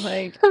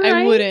 Like, right?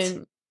 I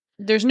wouldn't.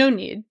 There's no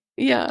need.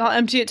 Yeah. I'll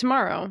empty it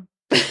tomorrow.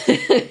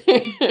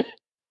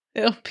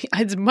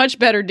 It's a much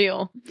better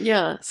deal.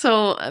 Yeah.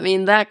 So, I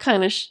mean, that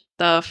kind of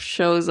stuff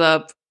shows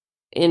up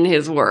in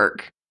his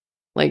work.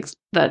 Like,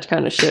 that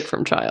kind of shit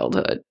from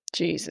childhood.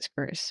 Jesus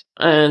Christ.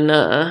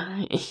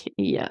 And,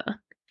 yeah.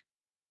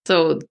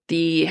 So,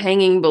 the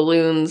hanging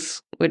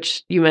balloons,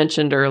 which you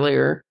mentioned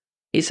earlier,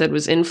 he said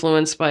was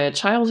influenced by a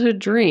childhood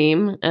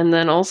dream, and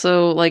then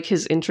also, like,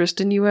 his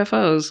interest in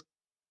UFOs.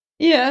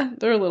 Yeah,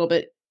 they're a little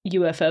bit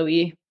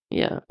UFO-y.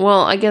 Yeah.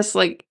 Well, I guess,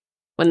 like,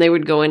 when they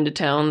would go into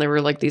town, there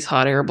were like these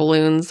hot air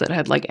balloons that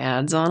had like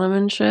ads on them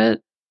and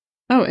shit.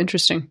 Oh,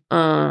 interesting.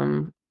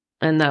 And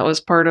that was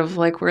part of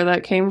like where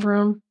that came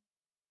from.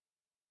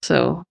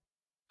 So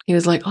he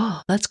was like,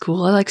 "Oh, that's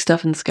cool. I like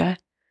stuff in the sky."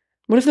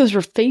 What if those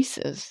were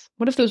faces?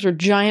 What if those were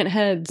giant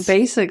heads?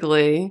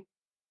 Basically,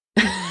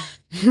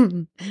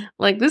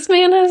 like this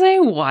man has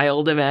a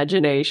wild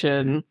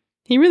imagination.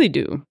 He really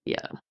do.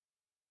 Yeah.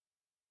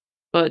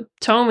 But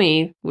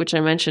Tomy, which I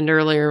mentioned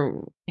earlier,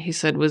 he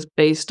said was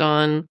based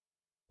on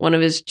one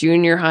of his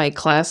junior high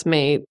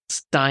classmates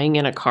dying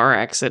in a car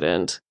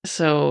accident.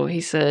 So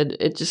he said,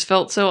 it just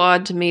felt so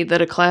odd to me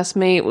that a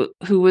classmate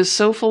who was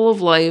so full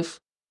of life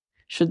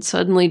should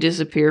suddenly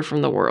disappear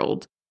from the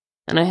world.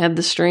 And I had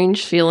the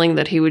strange feeling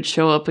that he would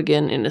show up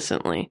again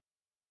innocently.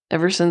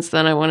 Ever since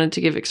then, I wanted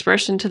to give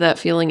expression to that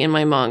feeling in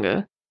my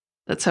manga.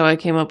 That's how I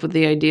came up with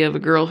the idea of a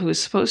girl who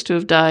was supposed to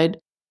have died,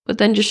 but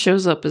then just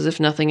shows up as if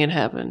nothing had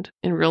happened.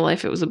 In real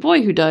life, it was a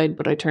boy who died,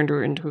 but I turned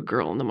her into a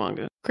girl in the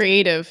manga.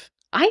 Creative.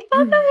 I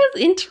thought that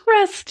was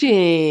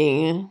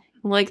interesting.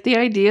 Like the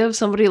idea of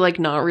somebody like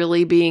not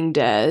really being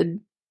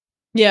dead.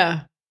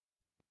 Yeah.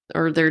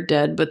 Or they're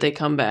dead, but they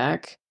come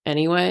back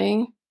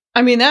anyway.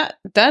 I mean, that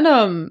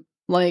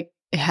like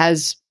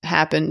has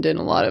happened in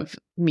a lot of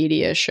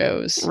media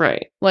shows.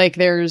 Right. Like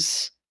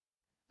there's,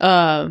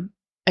 I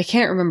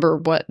can't remember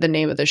what the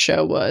name of the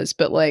show was,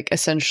 but like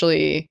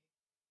essentially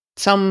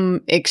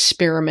some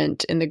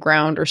experiment in the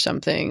ground or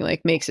something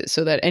like makes it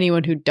so that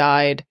anyone who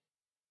died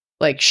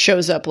like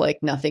shows up like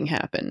nothing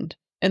happened,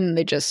 and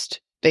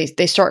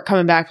they start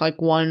coming back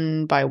like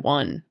one by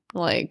one,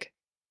 like.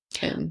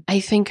 And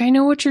I think I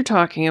know what you're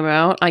talking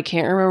about. I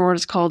can't remember what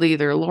it's called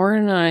either.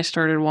 Lauren and I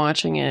started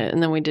watching it,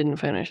 and then we didn't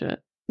finish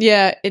it.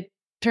 yeah, it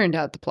turned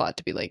out the plot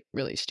to be like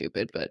really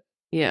stupid, but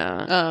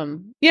yeah,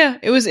 yeah,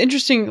 it was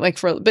interesting.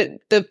 Like but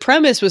the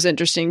premise was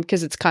interesting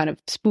because it's kind of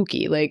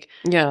spooky. Like,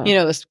 yeah, you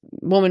know, this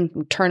woman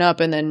would turn up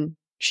and then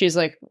she's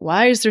like,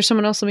 "Why is there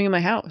someone else living in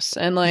my house?"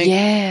 And like,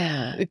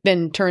 yeah, it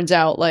then turns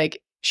out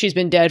like she's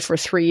been dead for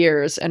 3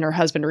 years and her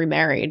husband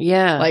remarried.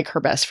 Yeah, like her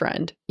best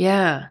friend.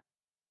 Yeah,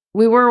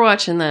 we were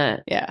watching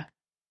that. Yeah.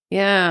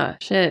 Yeah,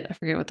 shit, I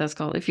forget what that's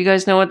called. If you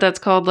guys know what that's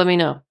called, let me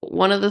know.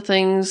 One of the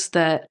things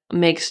that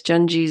makes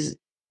Junji's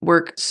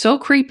work so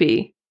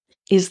creepy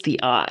is the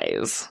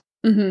eyes.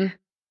 Mm-hmm.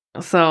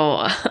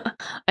 So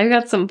I've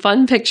got some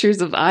fun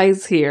pictures of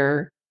eyes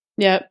here.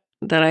 Yep.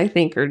 That I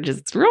think are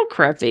just real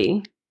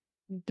creepy.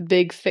 The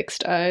big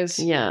fixed eyes.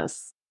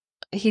 Yes.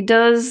 He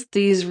does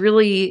these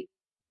really,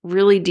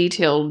 really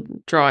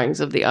detailed drawings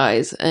of the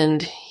eyes,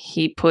 and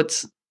he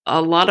puts a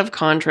lot of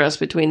contrast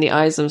between the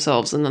eyes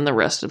themselves, and then the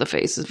rest of the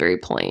face is very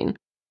plain.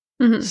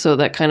 Mm-hmm. So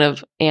that kind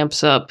of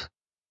amps up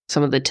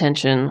some of the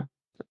tension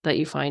that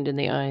you find in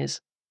the eyes.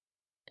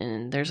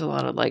 And there's a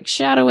lot of like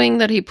shadowing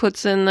that he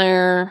puts in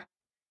there.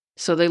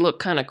 So they look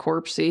kind of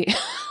corpsey,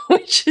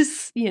 which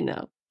is, you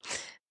know,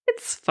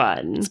 it's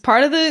fun. It's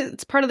part of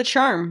the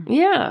charm.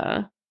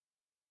 Yeah.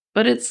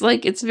 But it's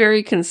like, it's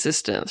very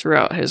consistent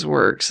throughout his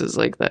works, is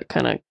like that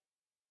kind of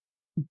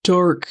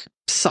dark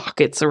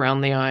sockets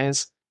around the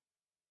eyes.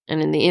 And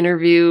in the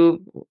interview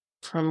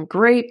from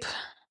Grape,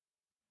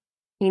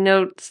 he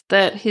notes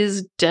that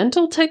his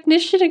dental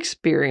technician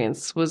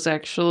experience was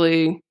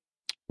actually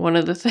one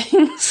of the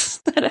things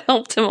that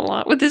helped him a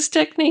lot with his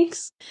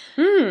techniques.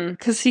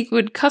 Because he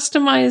would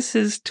customize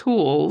his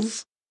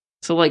tools.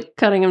 So like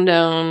cutting them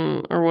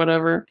down or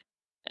whatever.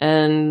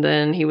 And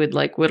then he would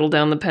like whittle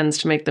down the pens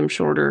to make them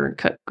shorter,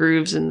 cut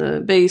grooves in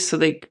the base so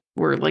they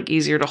were like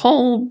easier to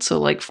hold. So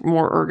like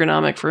more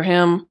ergonomic for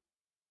him.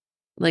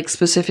 Like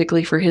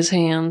specifically for his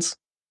hands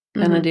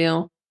kind of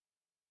deal.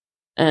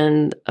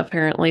 And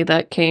apparently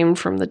that came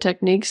from the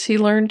techniques he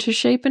learned to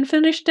shape and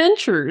finish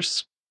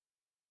dentures.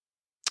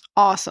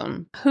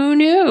 Awesome. Who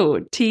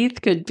knew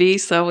teeth could be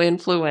so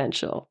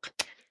influential?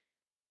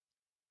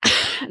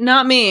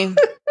 Not me.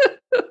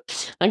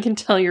 I can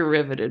tell you're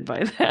riveted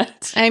by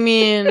that. I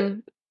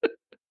mean,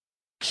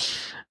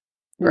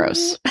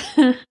 gross.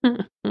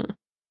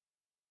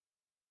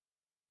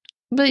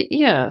 But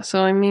yeah,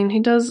 so I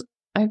mean,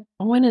 I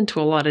went into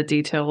a lot of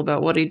detail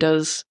about what he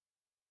does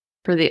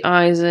for the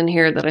eyes in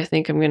here that I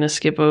think I'm going to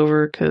skip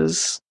over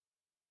because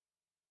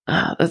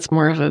that's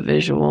more of a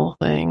visual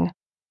thing.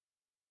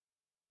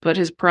 But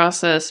his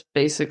process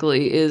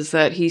basically is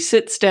that he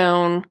sits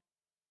down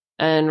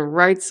and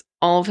writes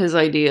all of his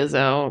ideas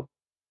out.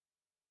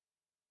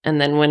 And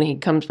then when he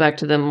comes back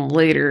to them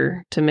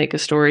later to make a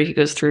story, he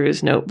goes through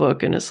his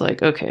notebook and is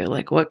like, okay,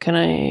 like what can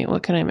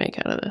I make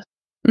out of this?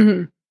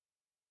 Mm-hmm.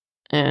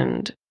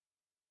 And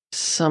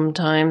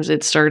sometimes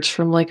it starts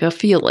from like a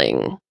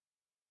feeling,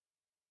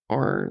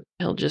 or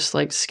he'll just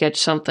like sketch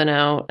something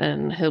out,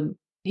 and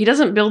he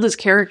doesn't build his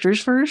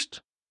characters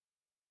first,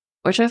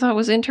 which I thought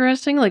was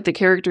interesting. Like the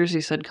characters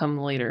he said come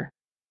later.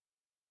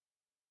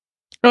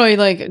 Oh, he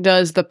like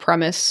does the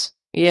premise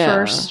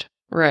first.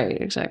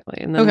 Right, exactly.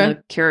 And then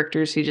the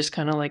characters he just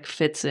kind of like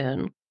fits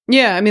in.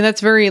 Yeah, I mean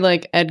that's very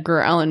like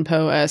Edgar Allan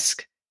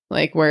Poe-esque,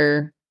 like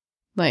where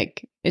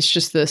like it's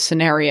just the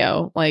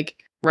scenario, like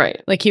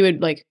right. Like he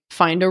would like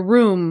find a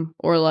room,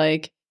 or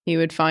like he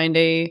would find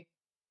a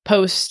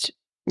post,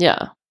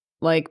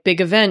 like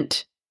big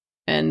event,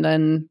 and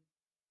then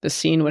the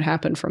scene would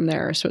happen from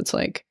there. So it's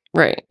like,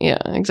 right,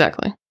 yeah,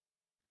 exactly.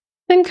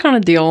 Same kind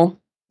of deal.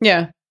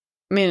 Yeah,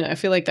 I mean, I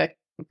feel like that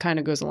kind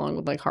of goes along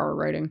with like horror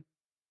writing.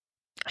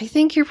 I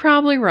think you're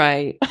probably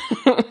right.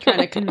 Trying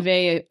to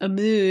convey a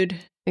mood.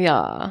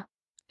 Yeah,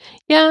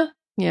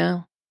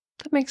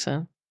 that makes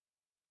sense.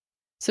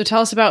 So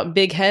tell us about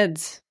big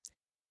heads.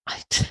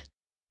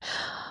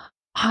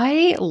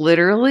 I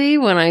literally,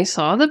 when I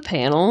saw the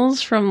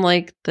panels from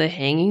like the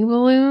hanging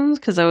balloons,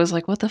 because I was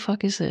like, what the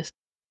fuck is this?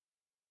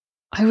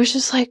 I was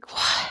just like,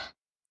 what?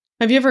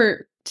 Have you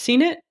ever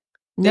seen it?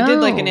 No. They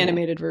did like an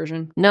animated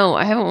version. No,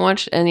 I haven't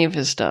watched any of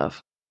his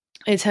stuff.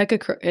 It's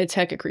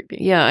hecka creepy.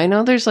 Yeah, I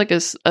know there's like a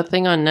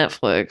thing on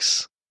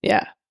Netflix.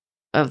 Yeah.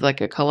 Of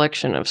like a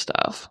collection of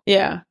stuff.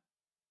 Yeah.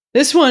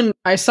 This one,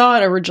 I saw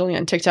it originally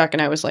on TikTok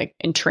and I was like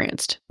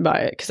entranced by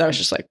it because I was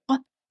just like, what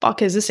the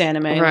fuck is this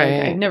anime? Right.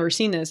 Like, I've never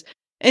seen this.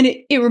 And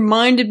it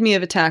reminded me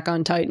of Attack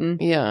on Titan.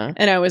 Yeah.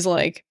 And I was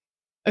like,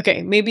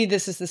 okay, maybe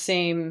this is the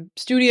same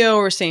studio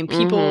or same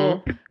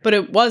people, but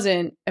it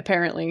wasn't,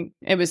 apparently.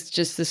 It was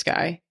just this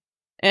guy.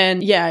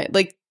 And yeah,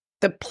 like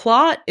the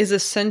plot is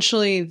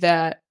essentially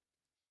that,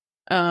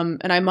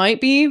 and I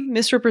might be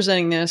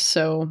misrepresenting this,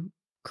 so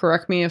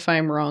correct me if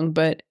I'm wrong,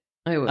 but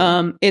I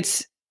will.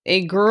 It's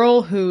a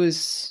girl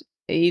who's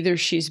either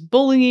she's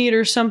bullied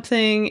or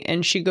something,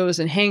 and she goes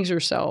and hangs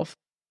herself.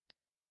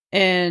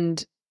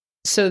 And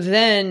so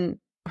then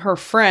her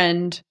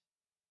friend,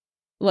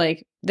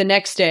 like the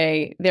next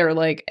day, they're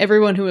like,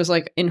 everyone who was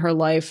like in her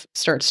life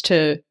starts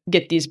to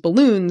get these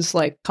balloons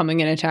like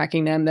coming and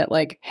attacking them that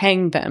like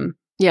hang them.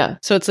 Yeah.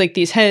 So it's like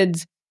these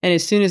heads, and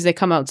as soon as they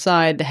come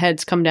outside, the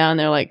heads come down,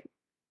 they're like,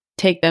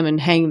 take them and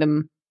hang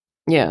them.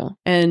 Yeah.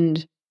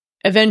 And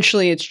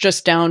eventually it's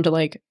just down to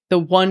like the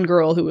one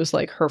girl who was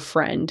like her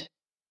friend.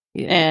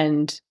 Yeah.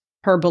 And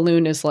her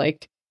balloon is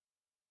like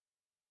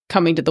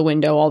coming to the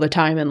window all the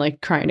time and like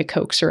trying to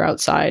coax her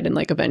outside, and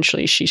like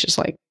eventually she's just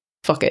like,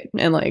 fuck it,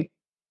 and like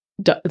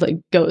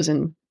goes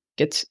and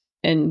gets,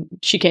 and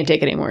she can't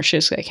take it anymore. She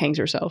just like hangs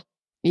herself.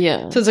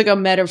 Yeah. So it's like a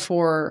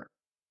metaphor.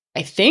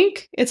 I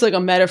think it's like a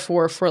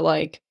metaphor for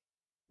like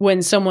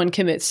when someone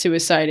commits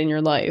suicide in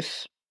your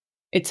life,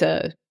 it's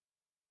a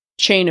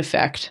chain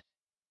effect,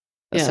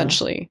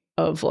 essentially,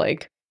 of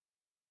like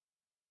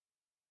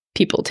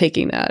people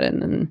taking that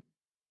and then.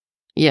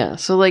 Yeah.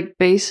 So like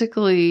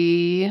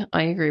basically,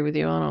 I agree with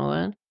you on all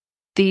that.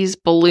 These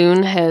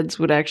balloon heads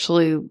would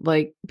actually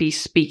like be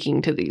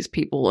speaking to these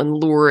people and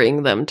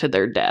luring them to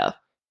their death.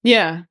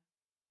 Yeah.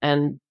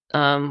 And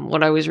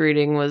what I was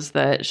reading was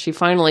that she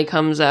finally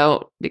comes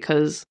out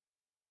because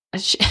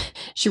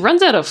she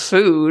runs out of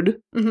food,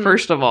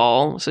 first of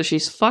all, so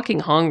she's fucking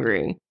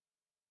hungry.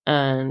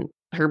 And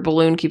her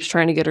balloon keeps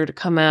trying to get her to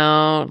come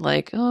out,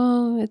 like,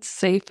 oh, it's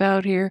safe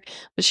out here.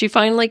 But she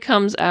finally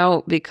comes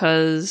out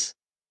because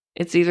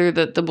it's either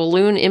that the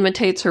balloon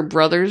imitates her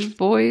brother's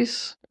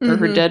voice or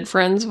her dead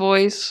friend's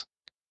voice,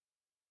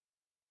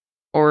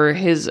 or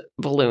his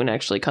balloon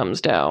actually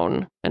comes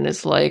down and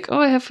is like, oh,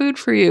 I have food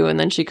for you. And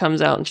then she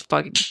comes out and she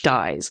fucking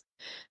dies.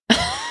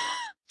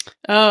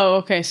 Oh,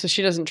 okay. So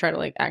she doesn't try to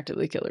like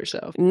actively kill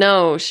herself.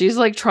 No, she's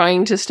like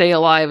trying to stay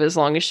alive as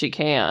long as she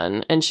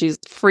can. And she's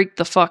freaked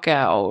the fuck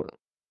out.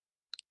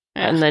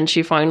 And then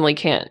she finally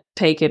can't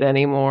take it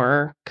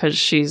anymore because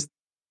she's,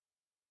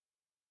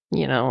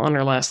 you know, on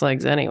her last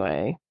legs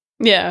anyway.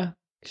 Yeah.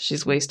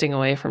 She's wasting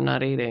away from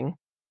not eating.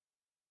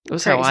 It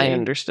was how I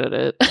understood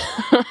it.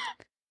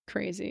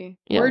 Crazy.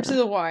 Yeah. Word to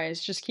the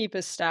wise, just keep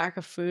a stack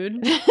of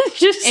food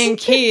just in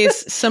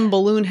case some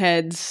balloon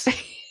heads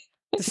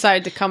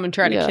decide to come and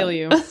try to kill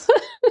you.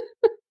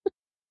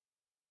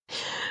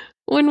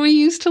 When we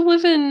used to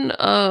live in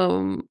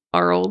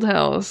our old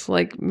house,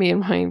 like me and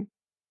my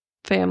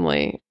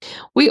family,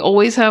 we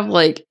always have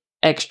like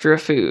extra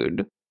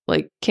food,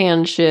 like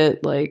canned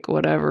shit, like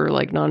whatever,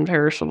 like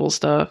non-perishable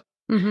stuff.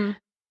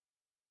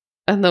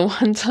 And the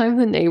one time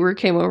the neighbor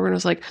came over and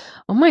was like,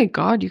 oh my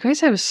God, you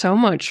guys have so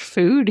much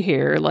food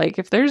here. Like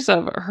if there's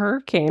a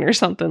hurricane or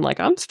something, like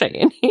I'm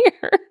staying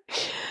here.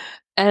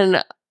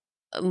 And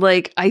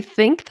like, I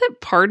think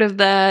that part of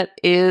that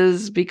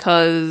is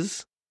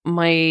because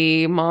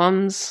my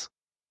mom's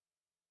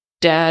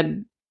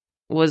dad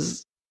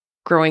was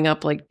growing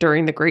up like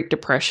during the Great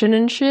Depression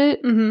and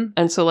shit.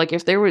 And so like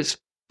if there was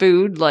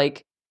food,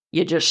 like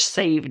you just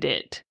saved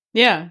it.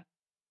 Yeah.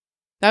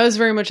 That was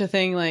very much a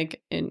thing.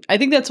 Like, I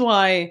think that's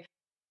why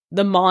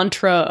the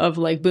mantra of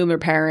like boomer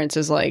parents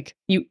is like,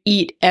 you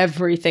eat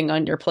everything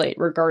on your plate,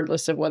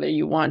 regardless of whether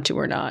you want to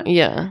or not.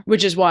 Yeah.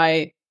 Which is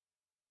why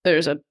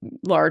there's a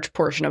large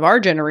portion of our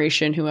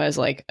generation who has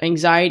like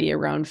anxiety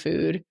around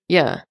food.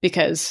 Yeah.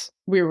 Because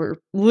we were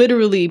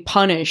literally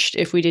punished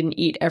if we didn't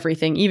eat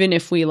everything, even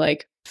if we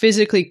like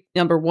physically,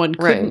 number one,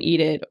 couldn't eat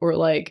it, or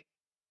like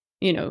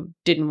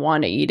didn't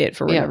want to eat it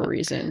for whatever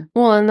reason.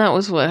 Well, and that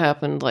was what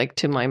happened, like,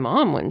 to my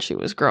mom when she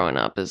was growing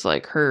up, is,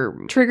 like, her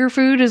trigger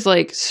food is,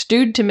 like,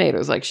 stewed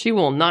tomatoes. Like, she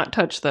will not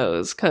touch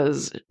those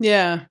because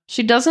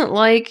she doesn't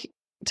like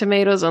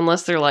tomatoes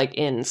unless they're, like,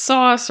 in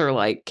sauce or,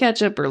 like,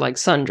 ketchup or, like,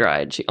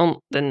 sun-dried.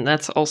 Then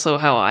that's also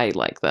how I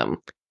like them.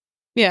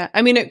 Yeah,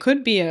 I mean, it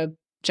could be a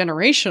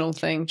generational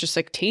thing, just,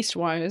 like,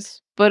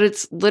 taste-wise. But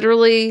it's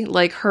literally,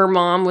 like, her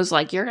mom was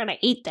like, you're gonna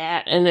eat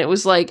that. And it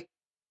was, like,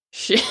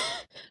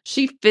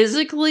 she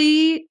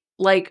physically,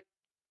 like,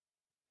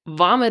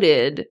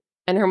 vomited,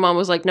 and her mom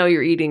was like, no,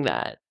 you're eating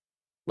that.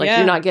 Like,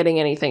 you're not getting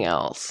anything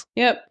else.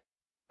 Yep.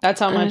 That's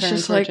how my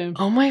parents were, too.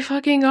 Oh my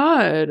fucking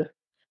God.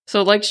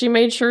 So, like, she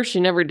made sure she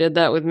never did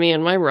that with me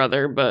and my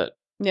brother, but...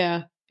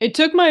 Yeah. It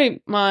took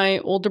my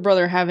older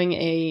brother having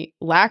a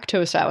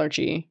lactose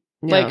allergy,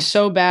 like,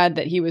 so bad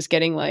that he was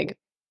getting, like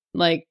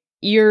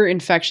ear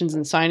infections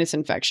and sinus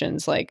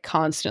infections, like,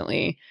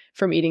 constantly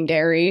from eating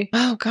dairy.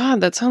 Oh God,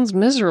 that sounds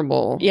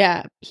miserable.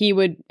 Yeah. He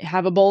would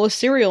have a bowl of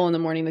cereal in the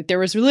morning. Like, there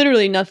was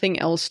literally nothing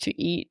else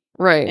to eat.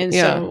 Right. And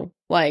so,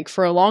 like,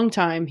 for a long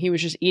time, he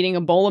was just eating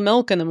a bowl of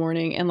milk in the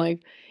morning. And,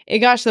 like, it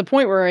got to the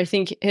point where I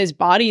think his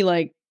body,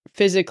 like,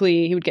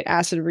 physically, he would get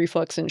acid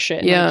reflux and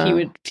shit. And, like, he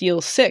would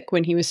feel sick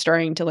when he was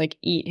starting to, like,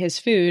 eat his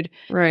food.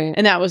 Right.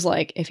 And that was,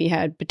 like, if he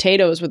had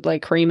potatoes with,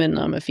 like, cream in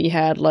them, if he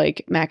had,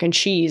 like, mac and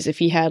cheese, if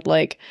he had,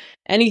 like,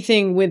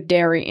 anything with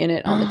dairy in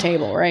it on the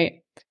table,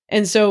 right?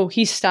 And so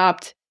he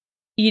stopped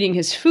eating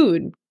his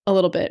food a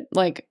little bit.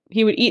 Like,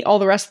 he would eat all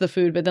the rest of the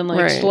food, but then,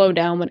 like, slow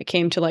down when it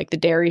came to, like, the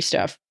dairy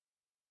stuff.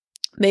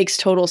 Makes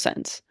total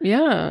sense.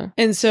 Yeah.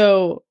 And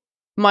so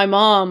my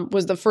mom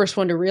was the first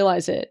one to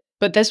realize it.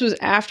 But this was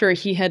after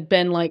he had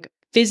been, like,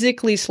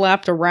 physically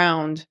slapped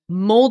around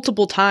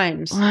multiple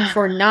times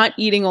for not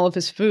eating all of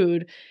his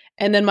food.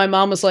 And then my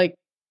mom was like,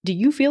 do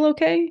you feel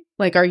okay?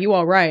 Like, are you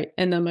all right?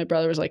 And then my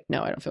brother was like,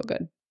 no, I don't feel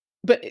good.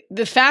 But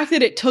the fact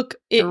that it took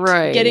it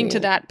getting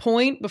to that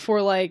point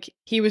before, like,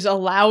 he was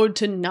allowed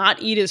to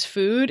not eat his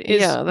food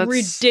is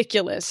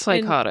ridiculous.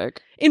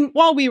 Psychotic. And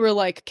while we were,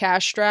 like,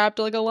 cash strapped,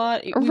 like, a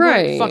lot, we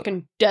weren't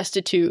fucking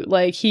destitute.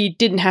 Like, he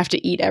didn't have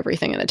to eat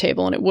everything on the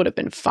table and it would have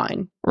been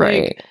fine.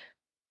 Right. Like,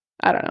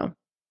 I don't know.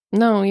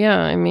 No, yeah.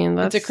 I mean,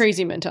 that's a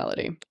crazy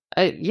mentality.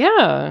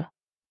 Yeah.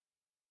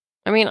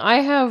 I mean, I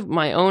have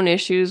my own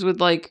issues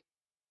with, like,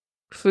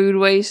 food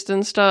waste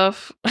and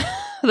stuff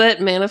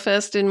that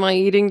manifest in my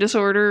eating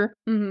disorder,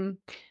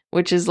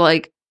 which is,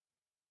 like,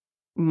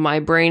 my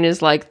brain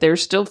is like,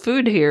 there's still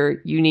food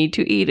here. You need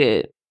to eat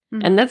it.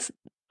 And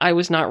I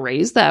was not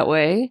raised that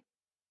way.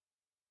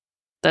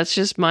 That's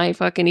just my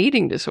fucking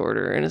eating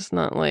disorder. And it's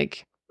not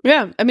like...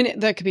 Yeah. I mean,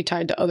 that could be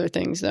tied to other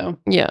things, though.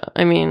 Yeah.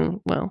 I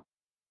mean, well...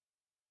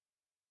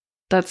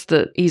 That's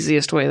the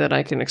easiest way that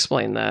I can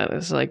explain that.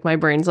 Is like, my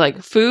brain's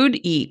like, food,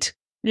 eat.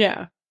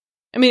 Yeah.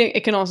 I mean,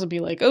 it can also be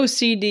like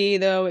OCD,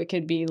 though. It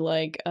could be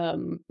like,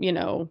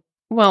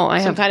 well, I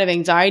have kind of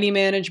anxiety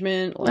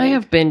management. Like, I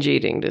have binge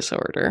eating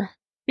disorder.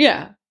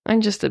 Yeah. I'm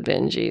just a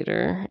binge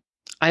eater.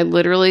 I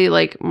literally,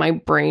 like, my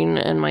brain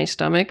and my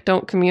stomach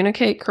don't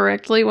communicate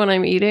correctly when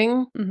I'm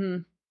eating.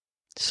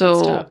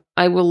 So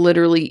I will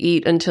literally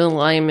eat until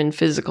I'm in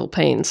physical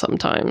pain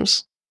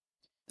sometimes.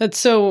 That's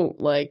so,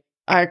 like,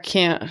 I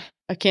can't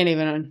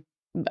even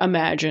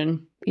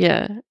imagine.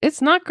 Yeah,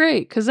 it's not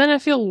great because then I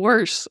feel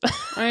worse.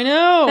 I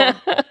know.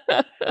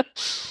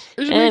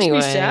 It makes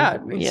me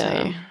sad.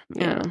 Yeah.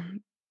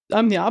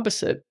 I'm the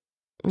opposite.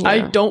 Yeah.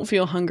 I don't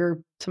feel hunger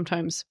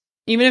sometimes.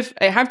 Even if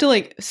I have to,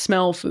 like,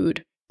 smell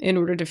food in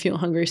order to feel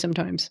hungry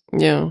sometimes.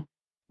 Yeah.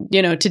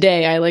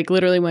 Today I, like,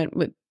 literally went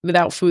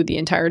without food the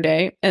entire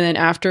day. And then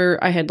after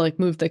I had, like,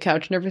 moved the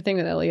couch and everything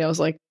with Ellie, I was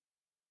like,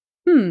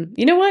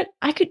 you know what?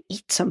 I could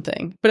eat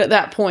something. But at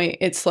that point,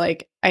 it's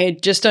like, I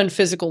had just done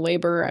physical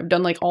labor. I've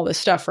done, like, all this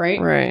stuff,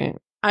 right? Right.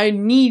 I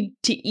need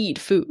to eat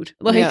food.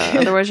 Like, yeah,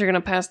 otherwise you're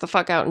going to pass the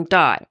fuck out and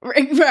die.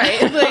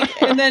 Right.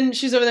 Like, and then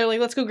she's over there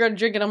like, let's go grab a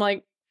drink. And I'm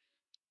like,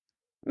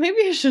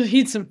 maybe I should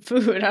eat some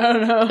food. I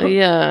don't know.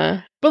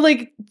 Yeah. But,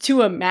 like,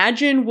 to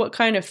imagine what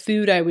kind of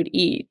food I would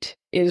eat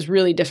is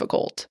really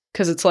difficult.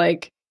 Because it's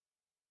like,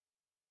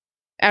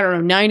 I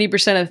don't know,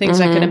 90% of the things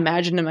I can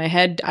imagine in my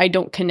head, I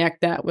don't connect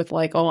that with,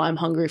 like, oh, I'm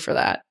hungry for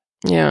that.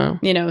 Yeah.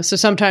 So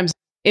sometimes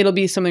it'll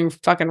be something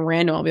fucking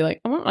random. I'll be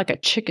like, I want, like, a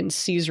chicken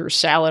Caesar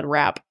salad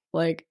wrap.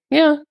 Like,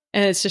 yeah.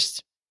 And it's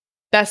just,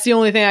 that's the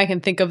only thing I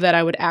can think of that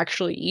I would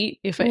actually eat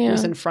if it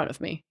was in front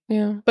of me.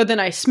 Yeah. But then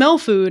I smell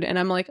food and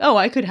I'm like, oh,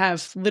 I could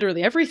have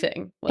literally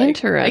everything. Like,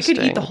 interesting. I could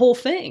eat the whole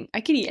thing.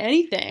 I could eat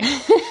anything.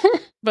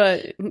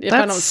 But if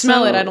I don't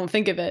smell it, I don't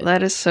think of it.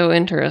 That is so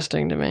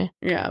interesting to me.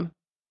 Yeah.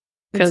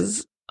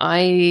 Because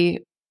half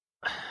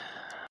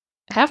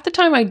the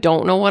time I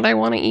don't know what I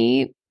want to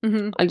eat.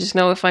 I just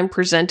know if I'm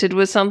presented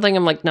with something,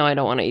 I'm like, no, I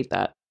don't want to eat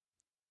that.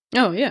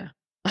 Oh, yeah.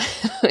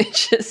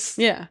 Which is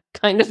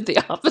kind of the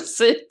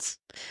opposite.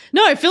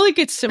 No, I feel like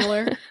it's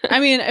similar. I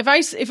mean,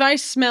 if I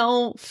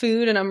smell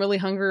food and I'm really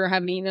hungry or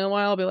haven't eaten in a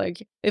while, I'll be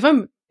like, if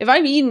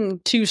I've eaten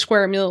 2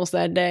 square meals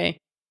that day,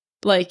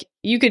 like,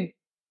 you could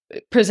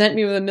present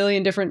me with a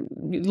million different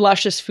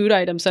luscious food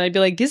items, and I'd be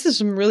like, this is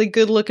some really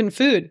good looking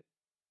food.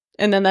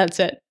 And then that's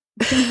it.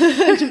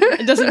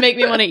 It doesn't make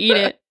me want to eat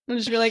it. I'll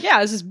just be like,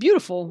 yeah, this is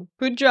beautiful.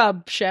 Good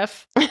job,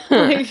 chef.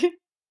 Like,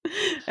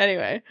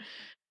 anyway.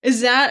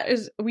 Are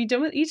we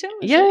done with Ito?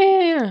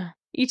 Yeah.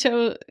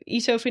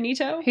 Ito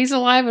finito? He's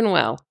alive and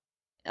well.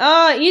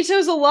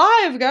 Ito's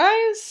alive,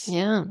 guys.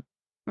 Yeah.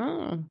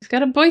 Oh, he's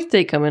got a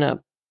birthday coming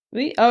up.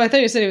 I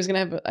thought you said he was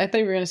gonna I thought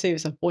you were gonna say he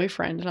was a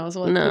boyfriend, and I was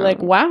like, No.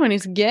 like, wow, and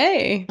he's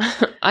gay.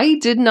 I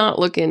did not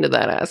look into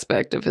that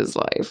aspect of his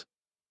life.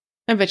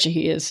 I bet you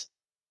he is.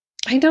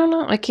 I don't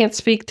know. I can't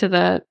speak to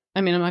that.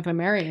 I mean, I'm not gonna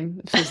marry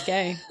him if he's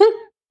gay.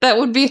 That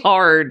would be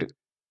hard.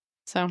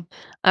 So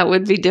that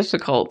would be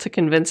difficult to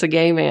convince a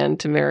gay man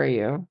to marry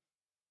you.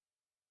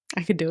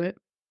 I could do it.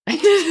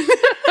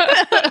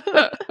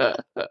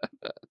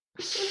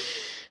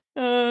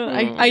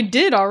 I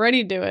did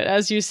already do it,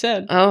 as you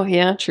said. Oh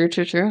yeah, true.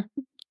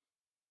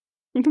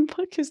 What the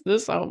fuck is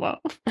this all about?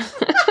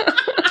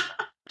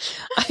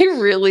 I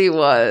really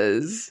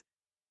was.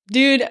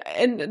 Dude,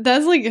 and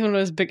that's like one of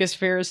his biggest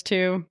fears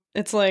too.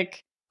 It's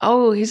like,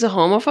 oh, he's a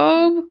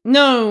homophobe?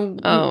 No.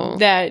 Oh.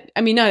 That,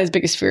 I mean, not his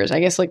biggest fears. I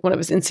guess like one of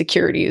his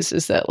insecurities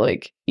is that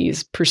like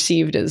he's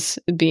perceived as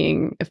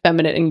being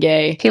effeminate and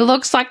gay. He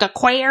looks like a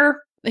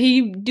queer.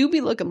 He do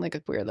be looking like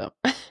a queer though.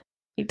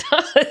 He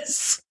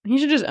does. He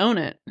should just own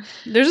it.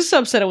 There's a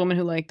subset of women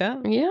who like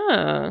that.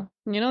 Yeah.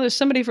 You know, there's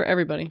somebody for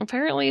everybody.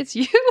 Apparently it's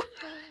you.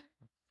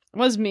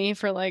 Was me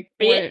for like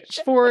Bitch.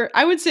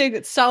 I would say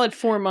a solid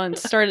 4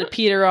 months. Started to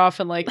peter off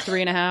in like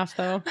 3.5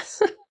 though.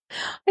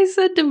 I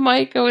said to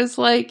Mike, I was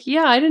like,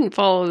 yeah, I didn't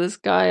follow this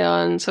guy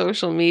on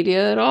social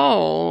media at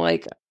all.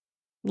 Like,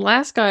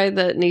 last guy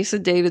that Nisa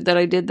dated that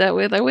I did that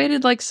with, I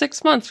waited like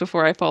 6 months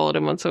before I followed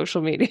him on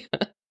social media.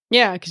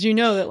 Yeah, because you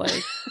know that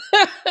like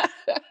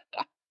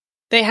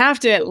they have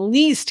to at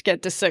least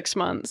get to 6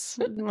 months.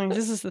 Like,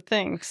 this is the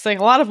thing. It's like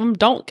a lot of them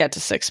don't get to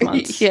 6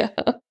 months. Yeah.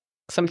 So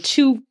I'm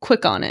too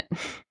quick on it.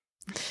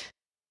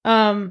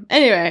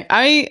 Anyway,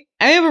 I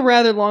have a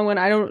rather long one.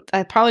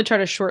 I probably try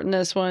to shorten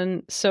this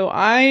one. So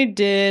I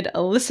did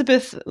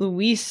Élisabeth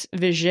Louise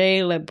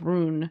Vigée Le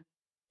Brun.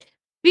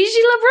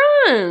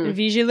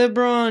 Vigée Le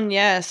Brun,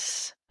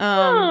 yes.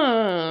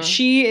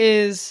 She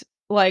is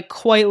like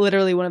quite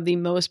literally one of the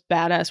most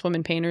badass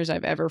women painters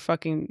I've ever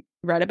fucking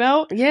read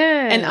about.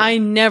 Yeah. And I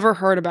never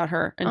heard about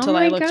her until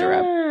I looked her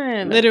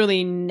up.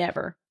 Literally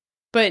never.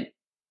 But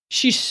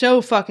she's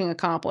so fucking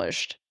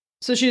accomplished.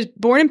 So she was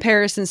born in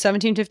Paris in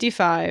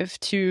 1755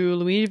 to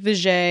Louise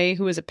Vigée,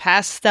 who was a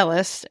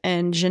pastelist,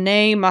 and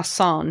Jeanne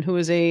Masson, who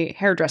was a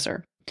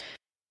hairdresser.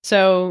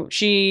 So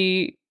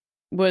she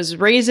was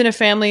raised in a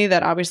family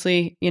that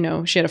obviously, you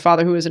know, she had a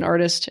father who was an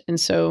artist. And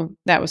so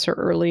that was her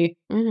early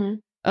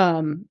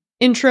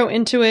intro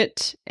into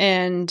it.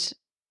 And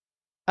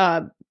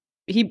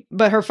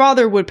but her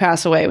father would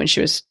pass away when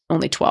she was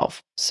only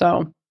 12.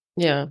 So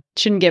yeah,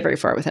 she didn't get very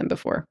far with him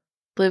before.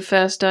 Live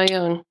fast, die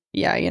young.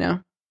 Yeah, you know,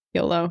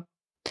 YOLO.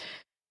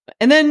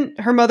 And then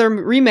her mother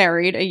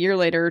remarried a year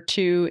later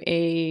to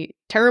a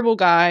terrible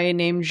guy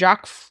named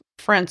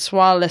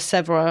Jacques-François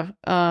Lesèvre.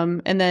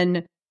 And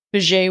then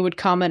Vigée would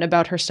comment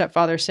about her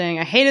stepfather saying,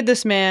 I hated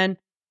this man,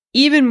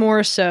 even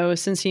more so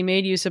since he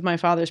made use of my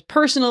father's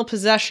personal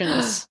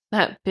possessions.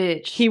 That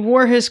bitch. He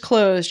wore his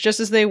clothes just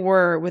as they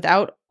were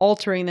without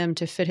altering them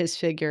to fit his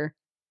figure,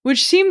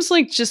 which seems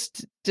like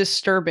just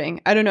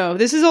disturbing. I don't know.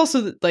 This is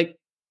also like,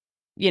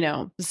 you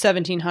know, the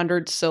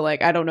 1700s. So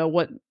like, I don't know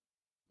what,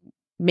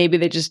 maybe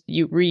they just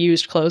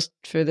reused clothes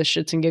for the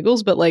shits and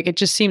giggles, but like, it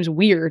just seems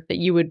weird that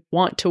you would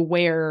want to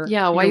wear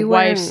why your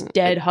wife's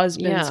dead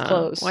husband's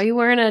clothes. Why are you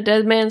wearing a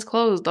dead man's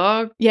clothes,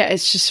 dog? Yeah,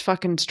 it's just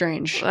fucking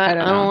strange. I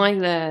don't like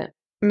that.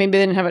 Maybe they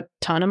didn't have a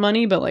ton of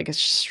money, but like,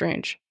 it's just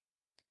strange.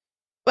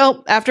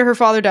 Well, after her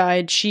father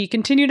died, she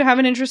continued to have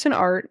an interest in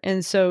art,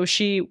 and so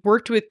she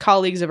worked with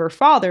colleagues of her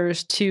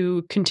father's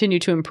to continue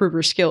to improve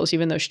her skills,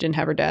 even though she didn't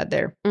have her dad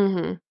there.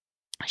 Mm-hmm.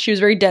 She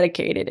was very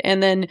dedicated.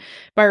 And then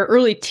by her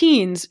early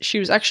teens, she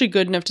was actually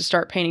good enough to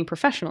start painting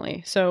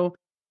professionally. So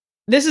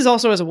this is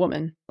also as a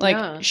woman.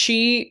 Like,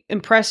 she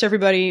impressed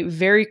everybody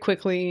very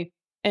quickly,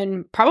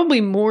 and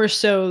probably more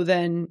so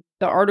than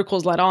the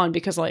articles let on,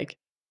 because like,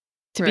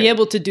 to be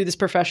able to do this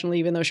professionally,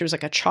 even though she was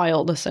like a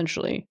child,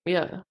 essentially,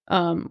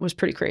 was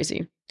pretty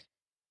crazy.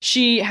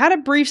 She had a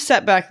brief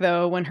setback,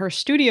 though, when her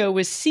studio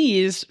was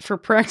seized for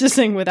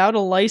practicing without a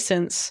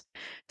license.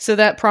 So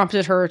that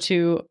prompted her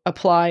to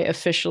apply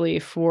officially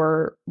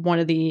for one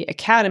of the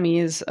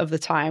academies of the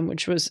time,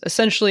 which was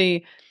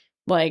essentially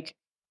like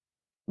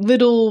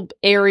little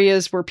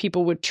areas where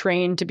people would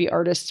train to be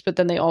artists, but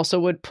then they also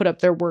would put up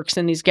their works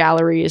in these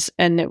galleries,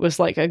 and it was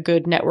like a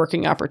good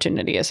networking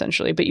opportunity,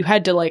 essentially. But you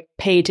had to like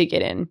pay to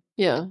get in.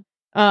 Yeah.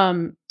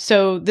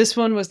 So this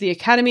one was the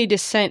Académie de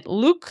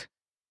Saint-Luc,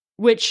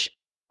 which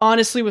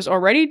honestly was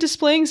already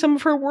displaying some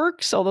of her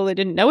works, although they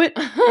didn't know it.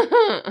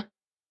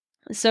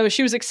 So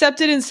she was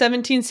accepted in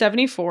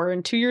 1774,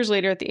 and 2 years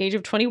later, at the age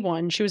of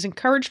 21, she was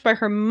encouraged by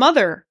her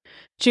mother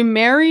to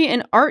marry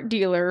an art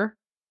dealer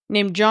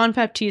named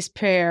Jean-Baptiste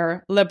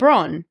Pierre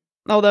Lebrun,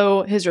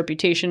 although his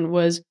reputation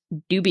was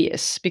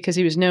dubious because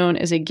he was known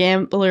as a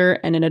gambler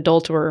and an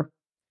adulterer.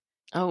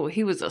 Oh,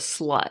 he was a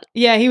slut.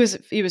 Yeah, he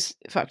was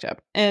fucked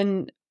up.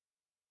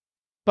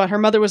 But her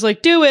mother was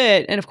like, do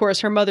it. And of course,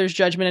 her mother's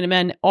judgment of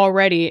men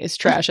already is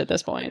trash at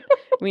this point.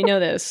 We know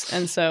this.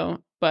 And so,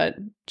 but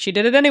she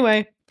did it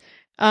anyway.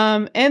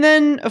 And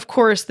then, of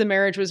course, the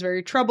marriage was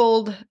very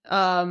troubled.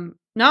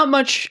 Not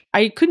much.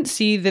 I couldn't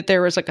see that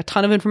there was like a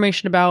ton of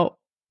information about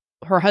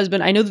her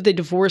husband. I know that they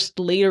divorced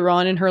later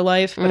on in her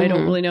life, but I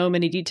don't really know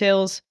many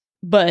details.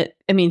 But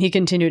I mean, he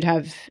continued to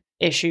have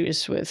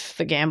issues with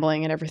the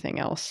gambling and everything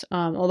else.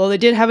 Although they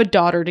did have a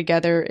daughter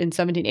together in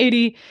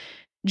 1780,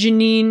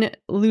 Janine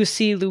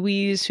Lucy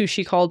Louise, who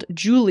she called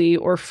Julie,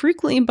 or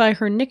frequently by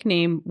her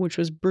nickname, which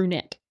was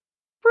Brunette.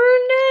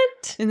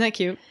 Brunette. Isn't that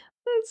cute?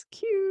 That's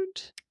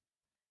cute.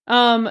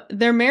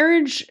 Their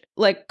marriage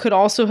could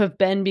also have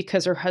been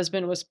because her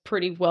husband was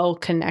pretty well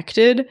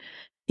connected.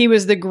 He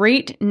was the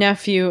great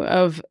nephew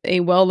of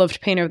a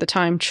well-loved painter of the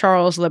time,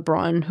 Charles Le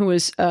Brun, who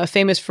was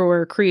famous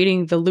for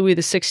creating the Louis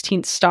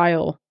XVI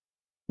style,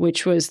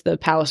 which was the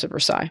Palace of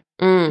Versailles.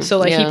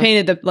 So he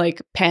painted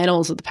the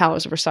panels of the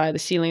Palace of Versailles, the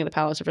ceiling of the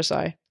Palace of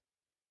Versailles.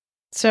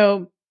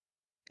 So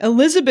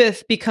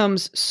Elizabeth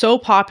becomes so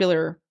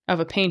popular of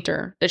a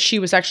painter that she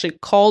was actually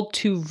called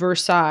to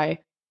Versailles.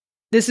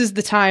 This is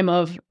the time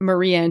of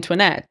Marie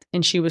Antoinette,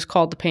 and she was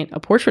called to paint a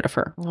portrait of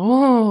her.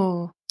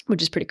 Oh.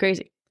 Which is pretty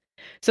crazy.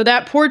 So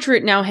that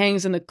portrait now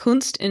hangs in the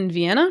Kunst in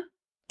Vienna.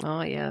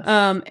 Oh, yes.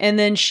 And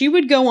then she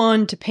would go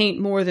on to paint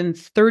more than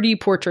 30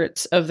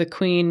 portraits of the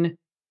Queen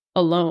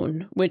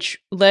alone, which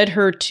led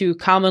her to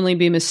commonly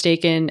be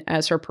mistaken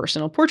as her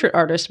personal portrait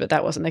artist, but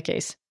that wasn't the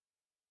case.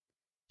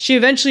 She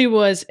eventually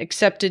was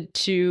accepted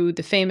to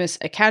the famous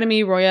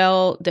Académie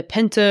Royale des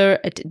Peinteurs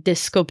et des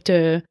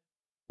Sculpteurs,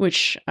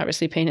 which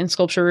obviously paint and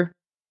sculpture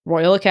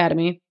Royal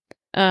Academy.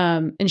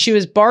 And she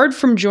was barred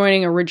from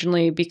joining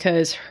originally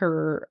because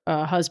her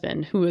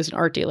husband, who was an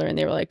art dealer, and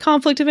they were like,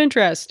 conflict of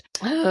interest.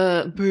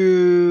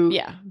 Boo.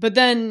 Yeah. But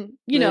then,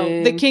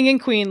 the king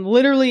and queen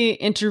literally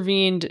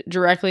intervened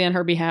directly on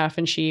her behalf,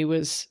 and she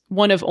was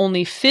one of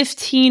only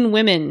 15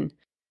 women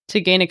to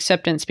gain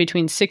acceptance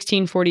between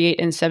 1648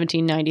 and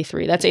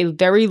 1793. That's a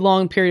very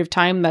long period of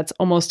time. That's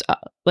almost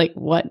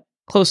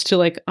close to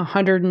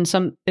 100 and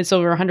some, it's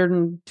over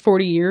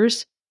 140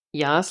 years.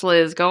 Yes,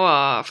 Liz, go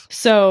off.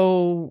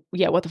 So,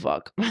 yeah, what the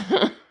fuck?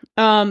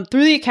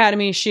 Through the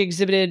Academy, she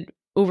exhibited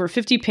over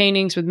 50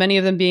 paintings, with many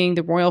of them being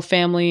the royal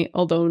family,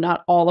 although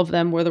not all of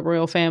them were the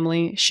royal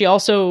family. She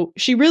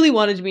really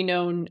wanted to be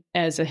known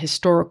as a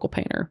historical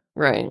painter.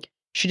 Right.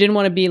 She didn't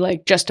want to be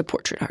just a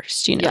portrait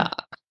artist, Yeah.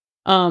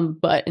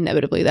 But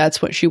inevitably,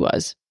 that's what she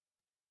was.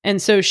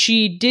 And so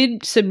she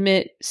did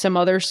submit some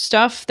other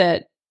stuff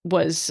that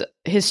was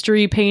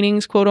history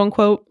paintings, quote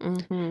unquote,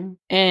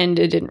 and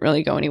it didn't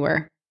really go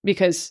anywhere.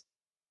 Because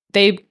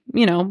they,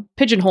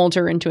 pigeonholed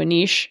her into a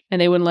niche and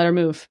they wouldn't let her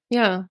move.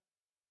 Yeah.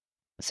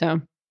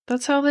 So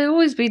that's how they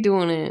always be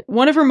doing it.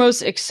 One of her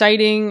most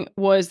exciting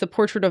was the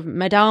portrait of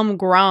Madame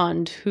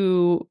Grande,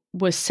 who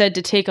was said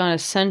to take on a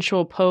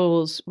sensual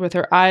pose with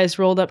her eyes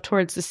rolled up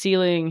towards the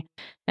ceiling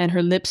and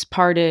her lips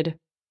parted,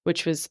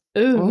 which was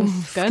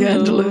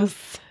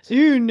scandalous.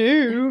 Ooh,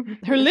 no.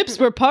 Her lips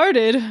were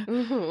parted.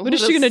 What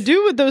is she going to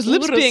do with those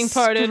lips being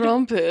parted?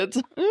 Strumpet.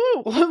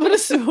 Ooh,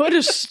 what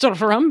a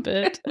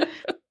strumpet.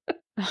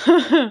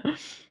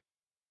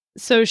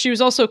 So she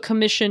was also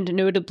commissioned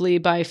notably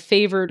by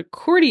favored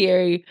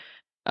courtier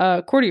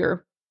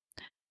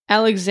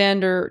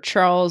Alexander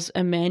Charles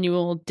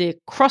Emmanuel de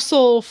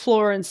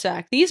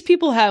Crussel-Florensac. These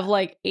people have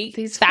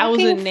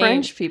 8,000 names.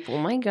 French people,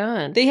 my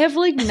God. They have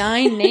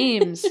 9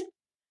 names.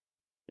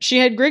 She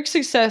had great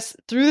success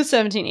through the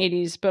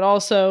 1780s, but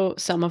also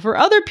some of her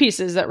other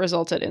pieces that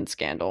resulted in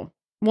scandal.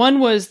 One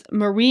was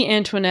Marie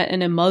Antoinette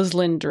in a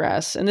muslin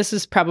dress, and this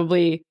is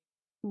probably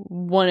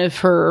one of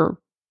her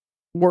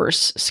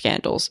worst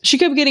scandals. She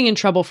kept getting in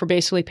trouble for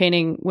basically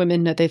painting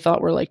women that they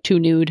thought were too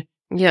nude.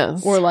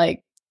 Yes. Or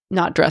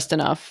not dressed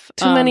enough.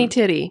 Too many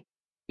titty.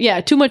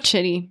 Yeah, too much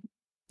titty.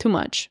 Too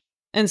much.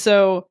 And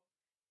so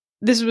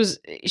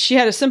she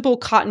had a simple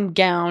cotton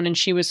gown and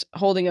she was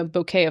holding a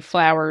bouquet of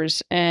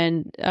flowers,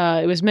 and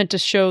it was meant to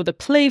show the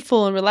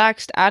playful and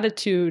relaxed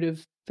attitude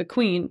of the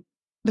queen.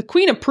 The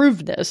queen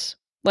approved this.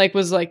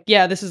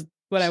 Yeah, this is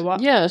what I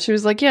want. Yeah, she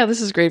was like, yeah,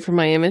 this is great for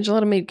my image.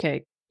 Let him eat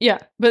cake. Yeah,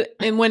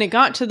 and when it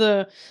got to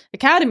the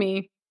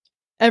Academy,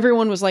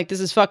 everyone was like, this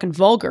is fucking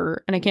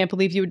vulgar, and I can't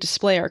believe you would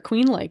display our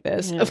queen like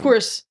this. Yeah. Of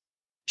course,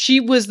 she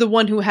was the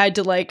one who had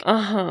to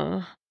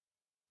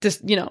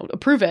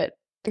approve it.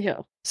 Yeah.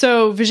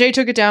 So Vigée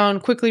took it down,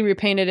 quickly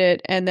repainted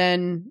it, and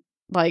then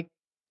but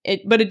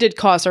it did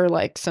cause her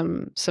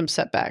some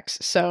setbacks.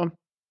 So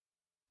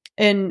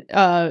in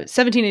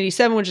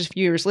 1787, which is a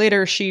few years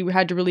later, she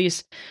had to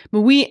release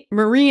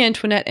Marie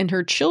Antoinette and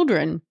her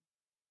children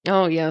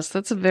Oh, yes.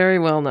 That's a very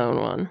well-known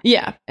one.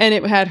 Yeah. And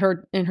it had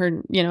her in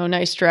her,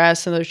 nice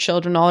dress and there's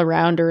children all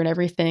around her and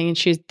everything. And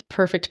she's the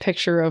perfect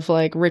picture of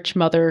like rich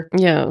mother.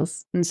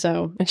 Yes. And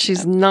so. And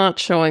she's not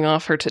showing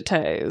off her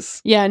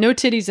titties. Yeah. No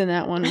titties in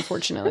that one,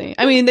 unfortunately.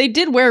 I mean, they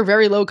did wear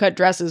very low-cut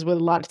dresses with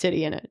a lot of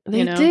titty in it.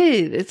 They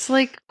did. It's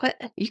like,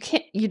 what?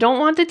 You don't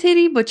want the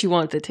titty, but you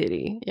want the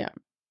titty. Yeah.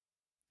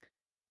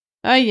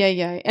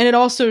 Yeah. And it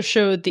also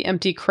showed the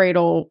empty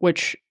cradle,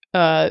 which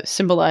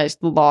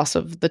symbolized the loss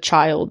of the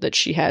child that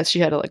she has. She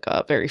had like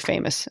a very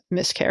famous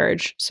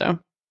miscarriage. So,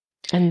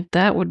 and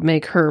that would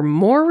make her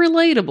more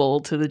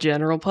relatable to the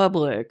general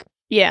public.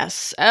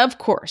 Yes, of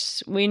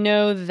course. We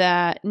know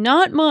that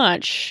not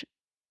much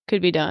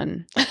could be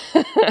done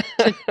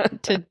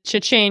to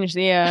change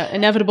the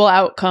inevitable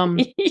outcome.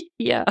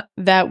 Yeah,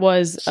 that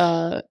was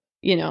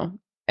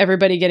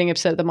everybody getting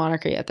upset at the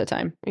monarchy at the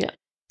time. Yeah.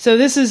 So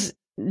this is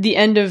the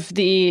end of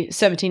the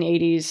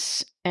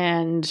 1780s,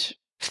 and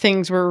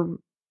things were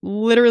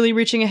literally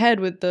reaching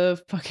ahead with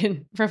the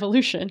fucking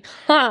revolution.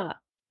 Ha!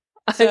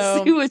 I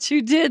see what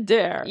you did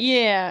there.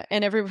 Yeah,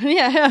 and everybody,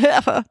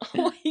 yeah.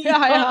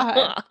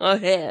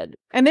 Ahead.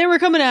 And they were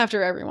coming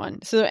after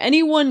everyone. So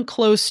anyone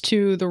close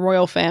to the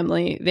royal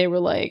family, they were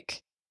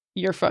like,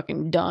 "You're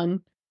fucking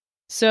done."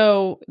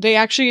 So they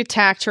actually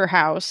attacked her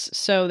house.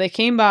 So they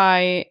came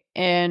by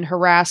and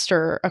harassed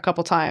her a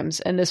couple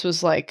times, and this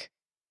was like,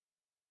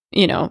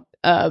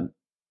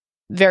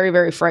 very,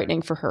 very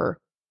frightening for her.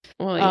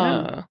 Well,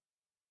 yeah.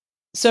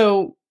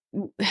 So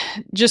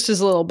just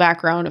as a little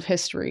background of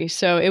history.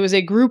 So it was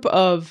a group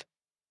of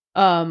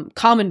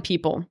common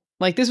people.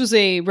 Like, this was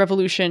a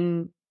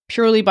revolution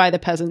purely by the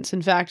peasants.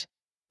 In fact,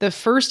 the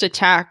first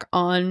attack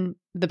on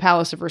the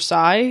Palace of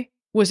Versailles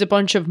was a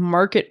bunch of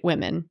market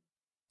women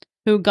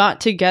who got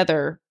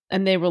together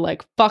and they were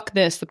like, fuck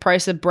this. The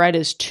price of bread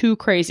is too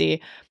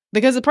crazy.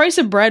 Because the price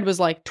of bread was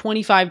like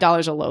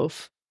 $25 a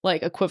loaf,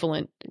 like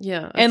equivalent.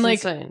 Yeah. That's and like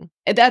insane.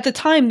 At the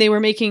time they were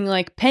making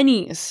like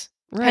pennies.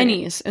 Right.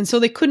 Pennies. And so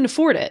they couldn't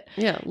afford it.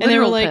 Yeah. And they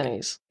were like,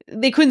 pennies.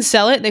 They couldn't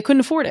sell it. They couldn't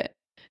afford it.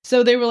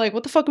 So they were like,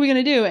 what the fuck are we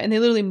going to do? And they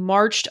literally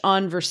marched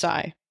on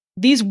Versailles.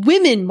 These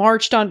women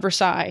marched on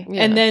Versailles.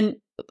 Yeah. And then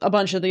a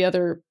bunch of the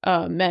other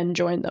men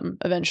joined them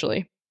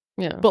eventually.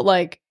 Yeah. But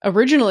like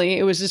originally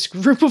it was this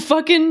group of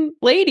fucking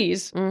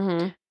ladies.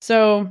 Mm-hmm.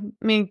 So,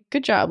 I mean,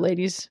 good job,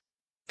 ladies.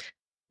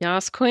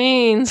 Yas,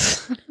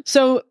 queens.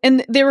 So,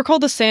 and they were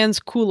called the sans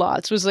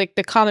culottes, was like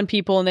the common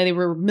people, and they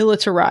were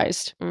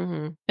militarized.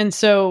 Mm-hmm. And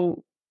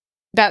so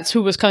that's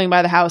who was coming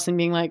by the house and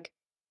being like,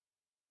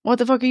 what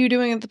the fuck are you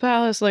doing at the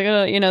palace? Like,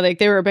 like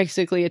they were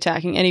basically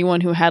attacking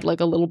anyone who had like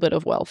a little bit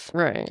of wealth.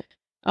 Right.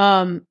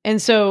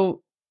 And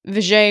so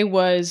Vigée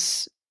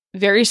was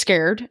very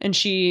scared, and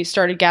she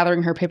started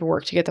gathering her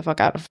paperwork to get the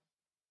fuck out of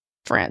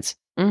France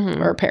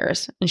or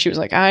Paris. And she was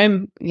like,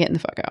 I'm getting the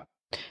fuck out.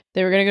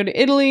 They were going to go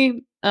to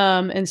Italy.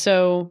 And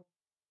so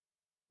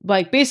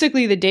like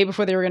basically the day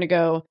before they were going to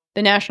go,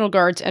 the National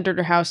Guards entered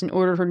her house and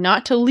ordered her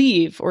not to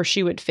leave or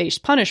she would face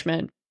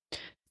punishment.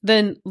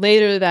 Then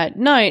later that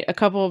night, a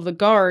couple of the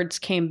guards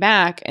came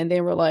back and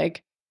they were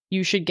like,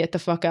 you should get the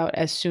fuck out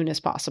as soon as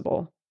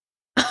possible.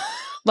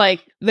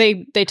 Like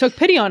they took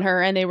pity on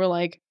her and they were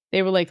like,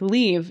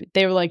 leave.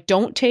 They were like,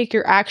 don't take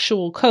your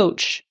actual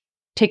coach,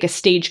 take a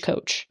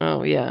stagecoach.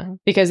 Oh yeah.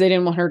 Because they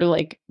didn't want her to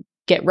like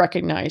get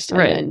recognized and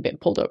then get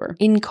pulled over.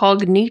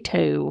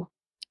 Incognito.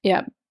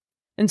 Yeah.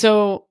 And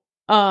so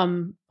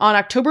on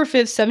October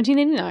 5th,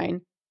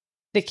 1789,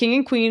 the king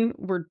and queen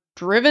were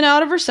driven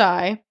out of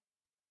Versailles.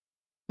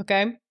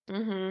 Okay.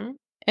 Mm-hmm.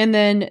 And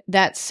then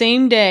that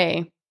same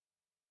day,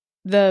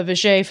 the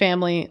Vigée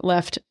family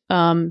left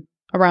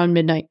around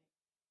midnight.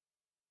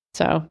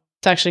 So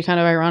it's actually kind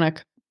of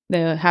ironic.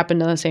 They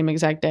happened on the same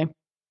exact day.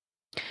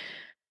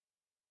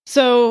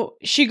 So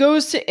she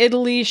goes to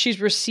Italy. She's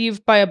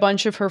received by a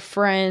bunch of her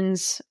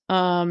friends.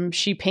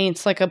 She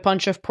paints like a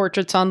bunch of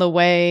portraits on the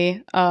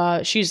way.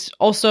 She's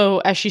also,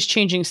 as she's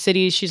changing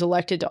cities, she's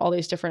elected to all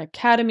these different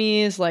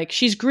academies. Like,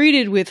 she's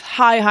greeted with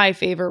high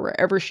favor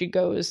wherever she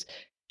goes.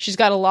 She's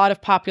got a lot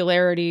of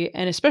popularity,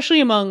 and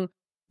especially among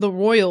the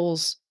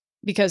royals,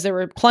 because there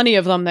were plenty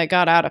of them that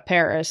got out of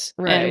Paris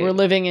and were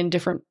living in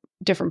different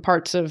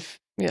parts of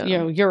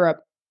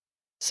Europe.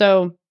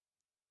 So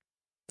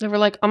they were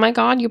like, oh my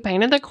god, you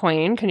painted the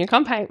queen. Can you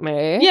come paint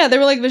me? Yeah, they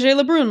were like, Vigée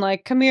Lebrun,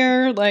 like, come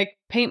here, like,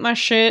 paint my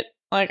shit.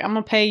 Like, I'm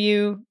gonna pay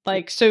you.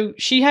 Like, so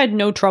she had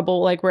no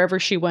trouble, like, wherever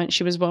she went,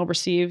 she was well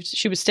received.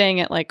 She was staying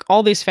at, like,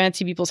 all these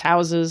fancy people's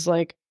houses,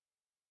 like,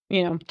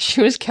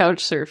 She was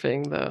couch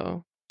surfing,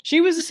 though. She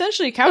was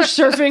essentially couch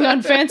surfing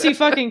on fancy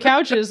fucking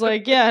couches.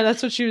 Like, yeah,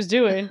 that's what she was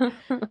doing.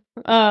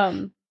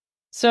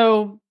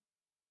 So,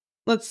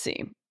 let's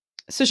see.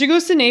 So she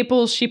goes to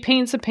Naples. She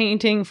paints a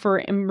painting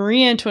for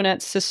Marie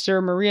Antoinette's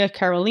sister, Maria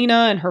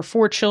Carolina, and her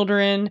 4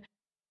 children.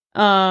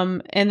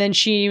 And then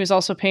she was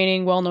also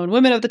painting well-known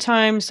women of the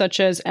time, such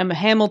as Emma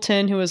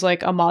Hamilton, who was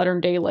like a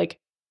modern day, like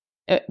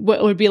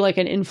what would be like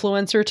an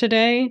influencer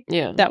today.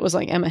 Yeah. That was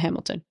like Emma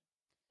Hamilton.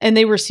 And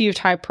they received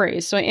high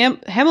praise. So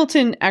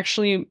Hamilton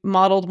actually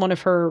modeled one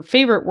of her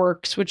favorite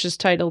works, which is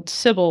titled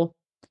Sybil.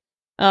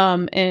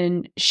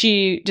 And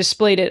she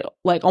displayed it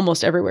like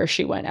almost everywhere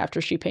she went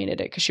after she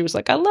painted it because she was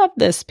like, I love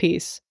this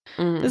piece.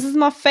 This is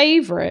my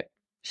favorite.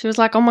 She was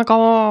like, oh my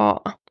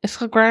God, it's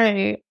so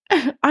great.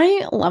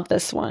 I love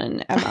this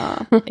one,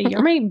 Emma.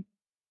 You're my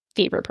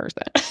favorite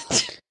person.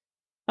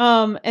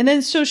 And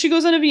then so she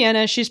goes on to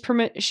Vienna.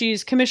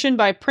 She's commissioned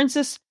by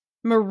Princess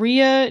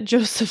Maria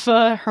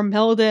Josepha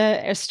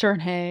Hermelda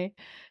Esternhay.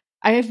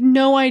 I have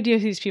no idea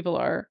who these people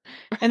are.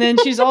 And then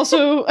she's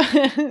also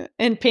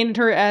and painted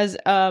her as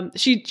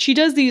she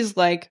does these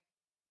like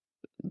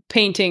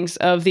paintings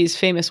of these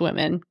famous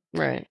women,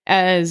 right,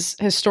 as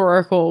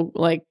historical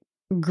like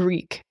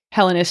Greek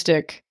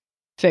Hellenistic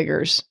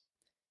figures.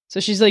 So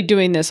she's like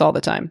doing this all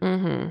the time.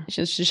 Mm-hmm.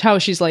 It's just how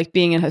she's like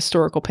being a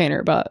historical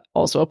painter, but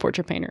also a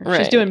portrait painter. Right.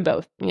 She's doing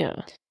both.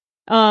 Yeah.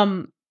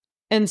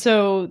 And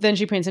so then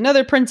she paints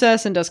another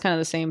princess and does kind of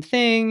the same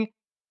thing.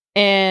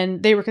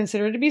 And they were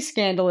considered to be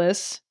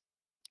scandalous,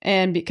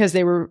 and because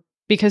they were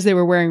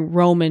wearing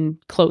Roman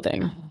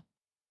clothing,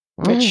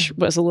 which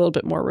was a little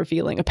bit more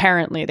revealing.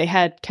 Apparently, they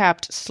had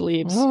capped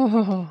sleeves,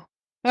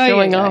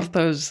 showing off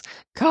those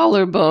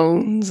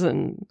collarbones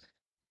and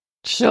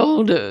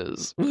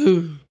shoulders.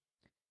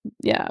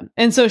 Yeah,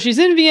 and so she's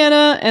in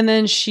Vienna, and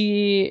then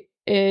she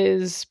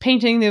is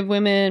painting the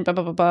women, blah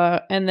blah blah blah,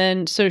 and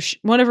then so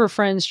one of her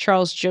friends,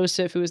 Charles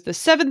Joseph, who was the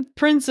 7th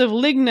Prince of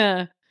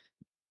Ligna.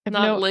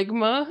 Not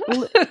Ligma?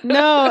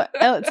 No,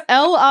 it's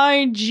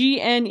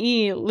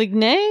Ligne.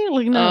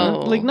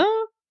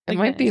 Ligna? It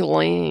might be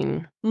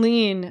Lane.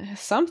 Lean,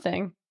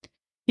 something.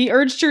 He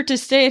urged her to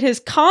stay at his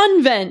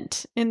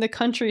convent in the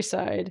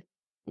countryside.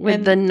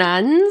 With the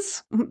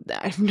nuns?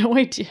 I have no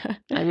idea.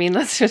 I mean,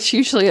 that's what's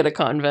usually at a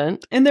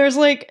convent. And there's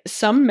like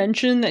some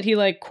mention that he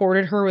like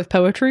courted her with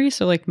poetry.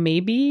 So like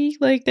maybe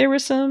like there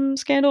was some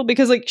scandal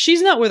because like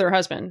she's not with her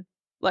husband,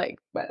 like,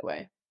 by the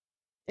way,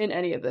 in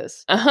any of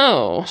this.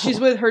 Oh. She's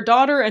with her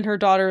daughter and her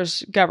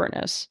daughter's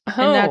governess. Oh.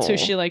 And that's who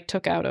she like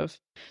took out of.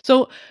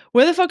 So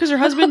where the fuck is her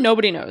husband?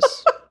 Nobody knows.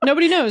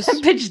 Nobody knows.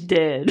 That bitch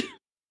dead.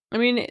 I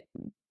mean,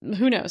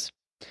 who knows?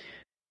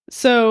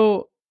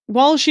 So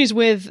while she's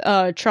with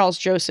Charles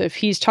Joseph,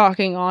 he's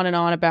talking on and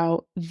on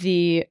about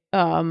the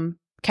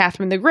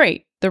Catherine the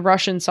Great, the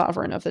Russian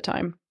sovereign of the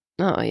time.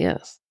 Oh,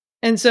 yes.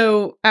 And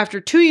so after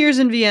 2 years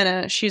in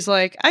Vienna, she's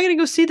like, I gotta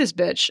go see this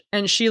bitch.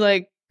 And she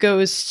like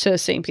goes to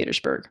St.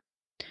 Petersburg.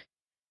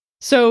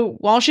 So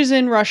while she's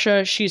in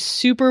Russia, she's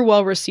super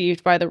well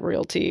received by the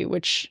royalty,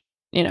 which,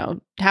 you know,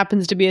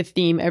 happens to be a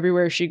theme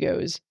everywhere she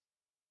goes.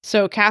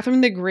 So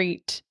Catherine the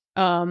Great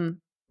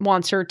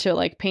wants her to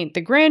like paint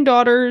the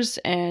granddaughters,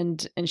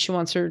 and she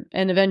wants her,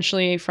 and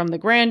eventually from the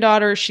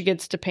granddaughter she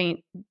gets to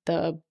paint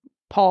the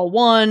Paul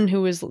I,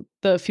 who is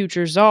the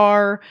future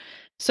czar.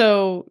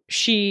 So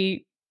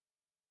she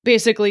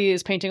basically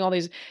is painting all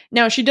these.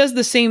 Now she does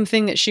the same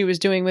thing that she was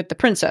doing with the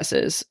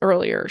princesses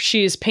earlier.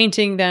 She's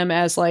painting them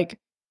as like,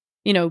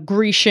 you know,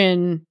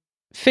 Grecian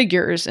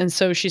figures, and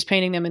so she's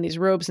painting them in these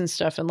robes and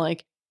stuff. And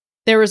like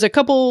there was a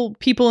couple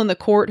people in the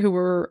court who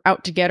were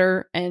out to get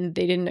her, and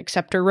they didn't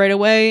accept her right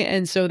away,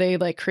 and so they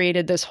like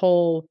created this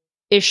whole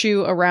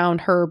issue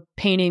around her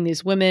painting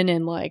these women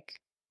in like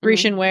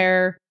Grecian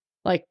wear,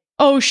 like,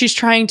 oh, she's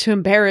trying to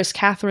embarrass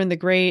Catherine the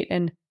Great.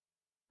 And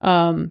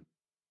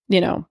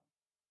you know,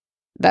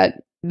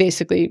 that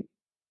basically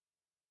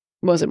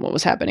wasn't what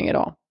was happening at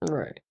all.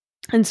 Right.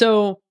 And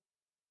so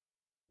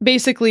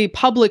basically,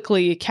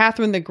 publicly,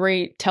 Catherine the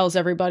Great tells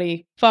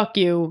everybody, fuck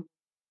you.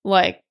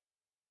 Like,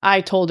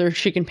 I told her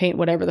she can paint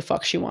whatever the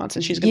fuck she wants,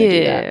 and she's going to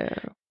do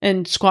that.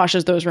 And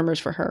squashes those rumors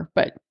for her.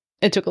 But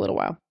it took a little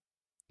while.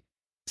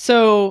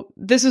 So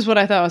this is what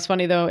I thought was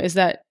funny, though, is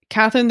that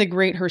Catherine the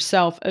Great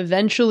herself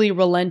eventually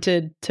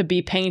relented to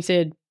be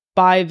painted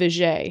by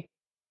Vigée.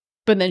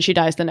 But then she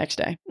dies the next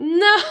day.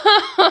 No!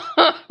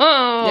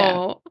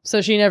 Yeah.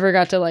 So she never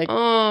got to, like...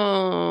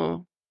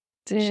 Oh.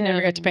 Damn. She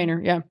never got to paint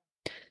her, yeah.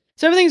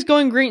 So everything's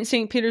going great in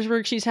St.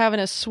 Petersburg. She's having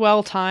a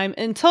swell time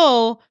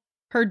until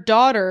her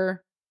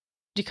daughter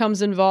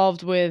becomes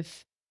involved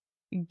with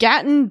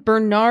Gatton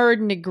Bernard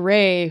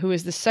Negret, who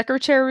is the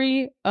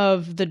secretary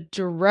of the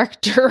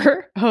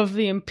director of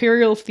the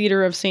Imperial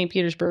Theater of St.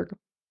 Petersburg.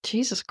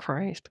 Jesus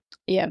Christ.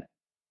 Yeah.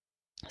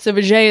 So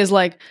Vigée is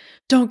like,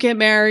 don't get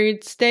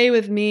married, stay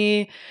with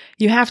me,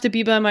 you have to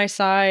be by my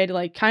side,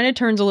 like kind of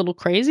turns a little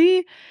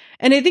crazy.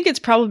 And I think it's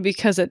probably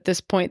because at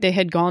this point they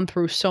had gone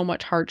through so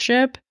much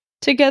hardship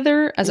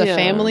together as a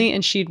family,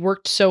 and she'd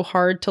worked so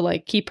hard to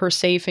like keep her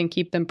safe and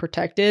keep them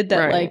protected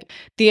that like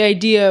the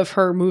idea of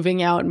her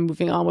moving out and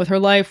moving on with her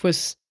life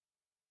was,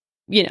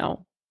 you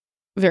know,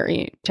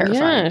 very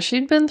terrifying. Yeah,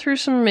 she'd been through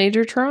some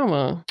major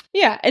trauma.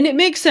 Yeah, and it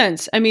makes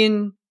sense. I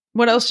mean,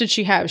 what else did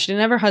she have? She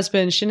didn't have her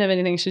husband, she didn't have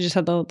anything, she just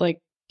had the like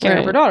care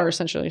of her daughter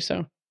essentially.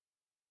 So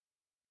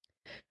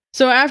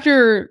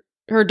after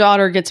her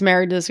daughter gets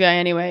married to this guy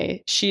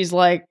anyway, she's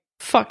like,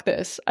 fuck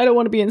this, I don't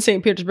want to be in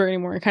St. Petersburg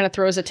anymore, and kind of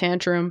throws a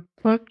tantrum.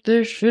 Fuck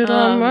this shit,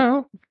 I'm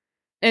out.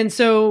 And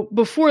so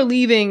before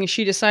leaving,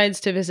 she decides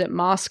to visit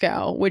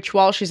Moscow, which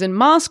while she's in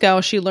Moscow,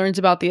 she learns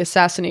about the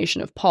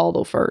assassination of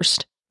Paul I.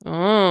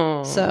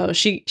 Oh. So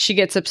she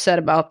gets upset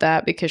about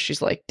that because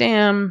she's like,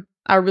 damn,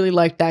 I really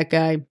like that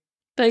guy.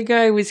 That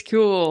guy was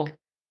cool.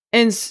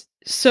 And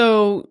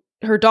so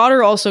her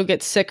daughter also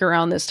gets sick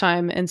around this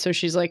time. And so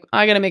she's like,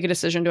 I got to make a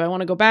decision. Do I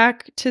want to go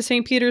back to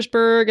St.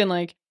 Petersburg and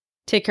like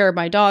take care of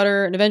my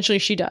daughter? And eventually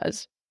she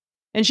does.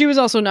 And she was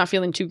also not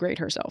feeling too great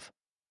herself.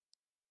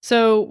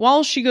 So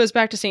while she goes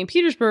back to St.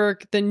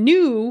 Petersburg, the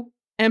new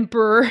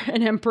emperor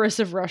and empress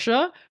of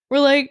Russia were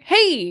like,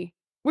 hey,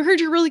 we heard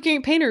you're a really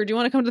great painter. Do you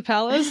want to come to the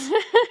palace?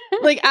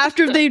 Like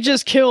after they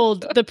just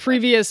killed the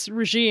previous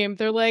regime,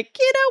 they're like,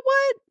 you know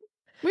what?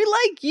 We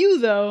like you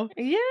though.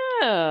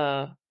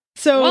 Yeah.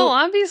 So well,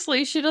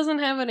 obviously she doesn't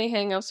have any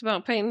hangups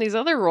about painting these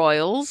other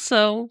royals,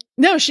 so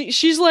no,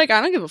 she's like,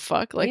 I don't give a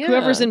fuck. Like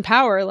whoever's in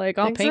power, like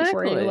I'll paint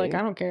for you. Like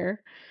I don't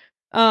care.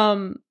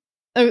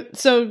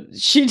 So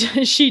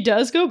she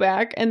does go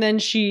back, and then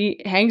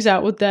she hangs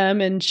out with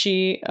them, and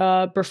she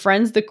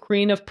befriends the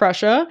Queen of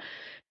Prussia,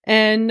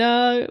 and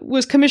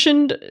was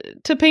commissioned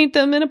to paint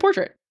them in a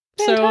portrait.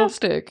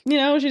 Fantastic.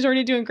 So, she's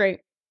already doing great.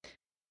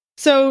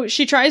 So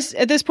she tries,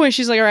 at this point,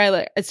 she's like, all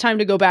right, it's time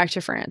to go back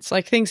to France.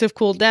 Like things have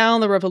cooled down.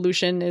 The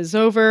revolution is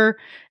over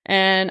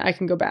and I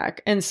can go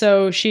back. And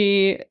so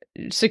she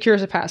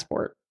secures a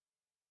passport.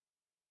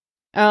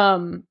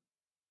 So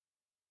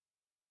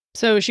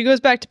she goes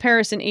back to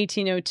Paris in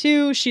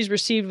 1802. She's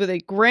received with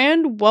a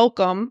grand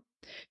welcome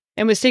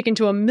and was taken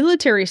to a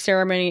military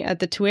ceremony at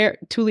the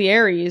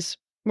Tuileries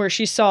where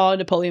she saw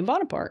Napoleon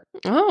Bonaparte.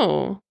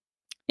 Oh.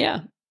 Yeah.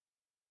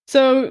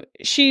 So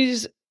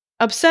she's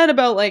upset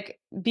about like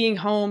being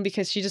home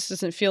because she just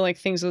doesn't feel like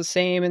things are the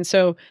same. And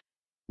so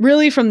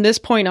really from this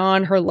point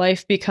on, her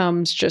life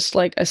becomes just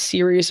like a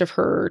series of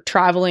her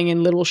traveling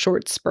in little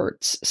short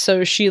spurts.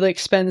 So she like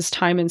spends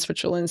time in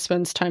Switzerland,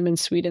 spends time in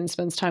Sweden,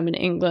 spends time in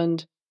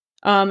England.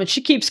 And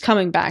she keeps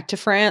coming back to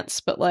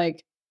France, but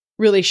like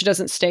really she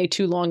doesn't stay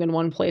too long in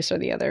one place or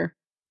the other.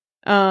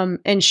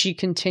 And she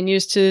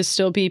continues to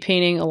still be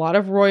painting a lot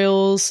of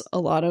royals, a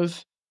lot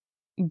of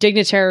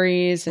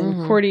dignitaries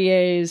and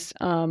courtiers,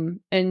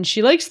 and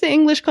she likes the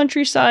English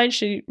countryside.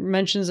 She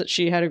mentions that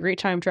she had a great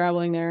time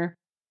traveling there.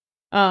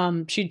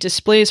 She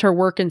displays her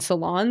work in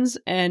salons,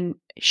 and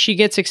she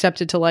gets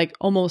accepted to like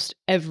almost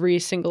every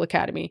single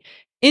academy.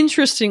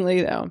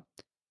 Interestingly, though,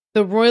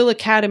 the Royal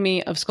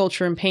Academy of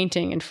Sculpture and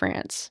Painting in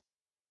France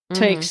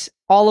takes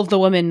all of the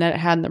women that it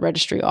had in the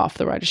registry off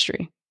the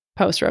registry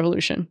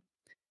post-revolution.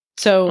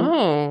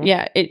 So,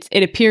 yeah,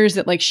 it appears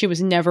that like she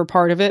was never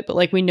part of it, but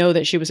like we know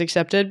that she was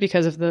accepted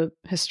because of the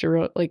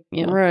historical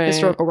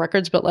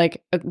records. But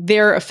like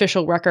their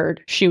official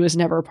record, she was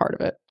never a part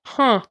of it.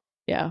 Huh?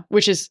 Yeah,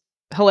 which is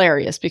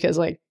hilarious because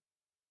like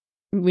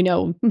we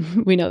know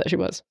that she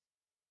was,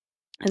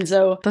 and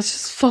so that's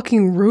just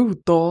fucking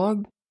rude,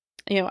 dog.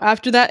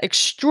 After that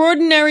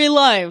extraordinary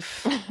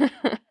life,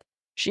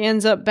 she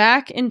ends up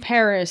back in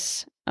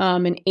Paris.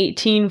 In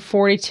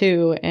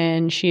 1842,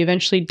 and she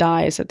eventually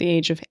dies at the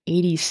age of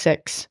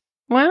 86.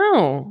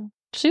 Wow.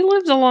 She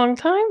lived a long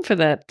time for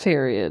that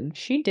period.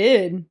 She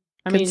did.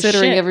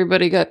 Considering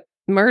everybody got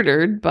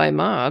murdered by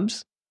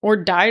mobs. Or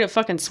died of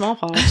fucking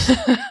smallpox.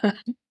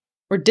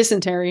 Or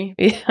dysentery.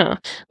 Yeah.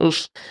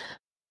 Oof.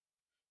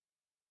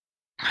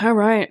 All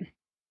right.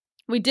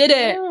 We did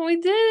it. Oh, we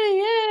did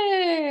it.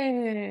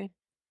 Yay.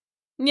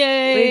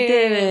 Yay! We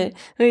did it.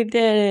 We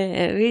did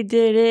it. We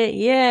did it.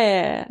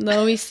 Yeah.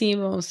 Lo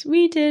hicimos.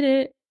 We did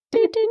it.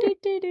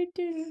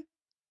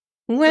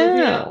 Wow.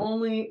 Sylvia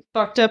only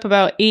fucked up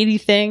about 80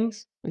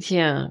 things.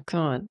 Yeah,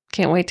 God.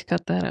 Can't wait to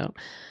cut that out.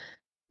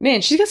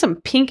 Man, she's got some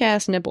pink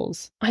ass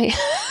nipples.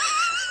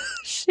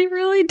 She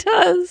really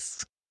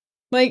does.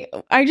 Like,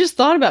 I just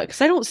thought about it because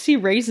I don't see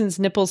Raisin's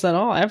nipples at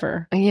all,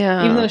 ever.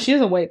 Yeah. Even though she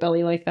has a white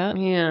belly like that.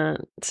 Yeah.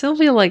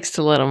 Sylvia likes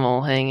to let them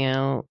all hang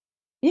out.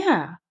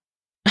 Yeah.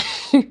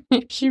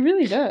 She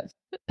really does.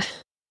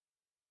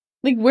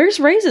 Like, where's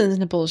Raisin's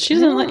nipples? She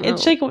doesn't like.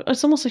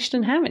 It's almost like she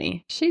didn't have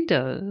any. She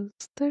does.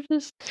 They're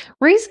just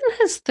Raisin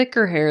has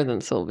thicker hair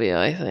than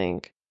Sylvia, I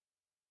think.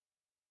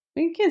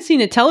 You can't see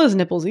Nutella's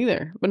nipples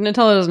either, but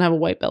Nutella doesn't have a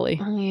white belly.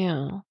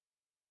 Yeah.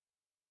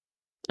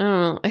 I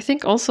don't know. I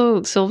think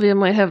also Sylvia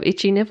might have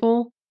itchy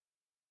nipple.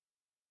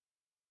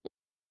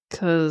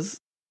 Because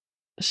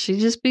she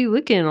just be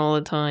licking all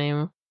the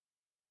time.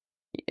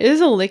 She is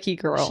a licky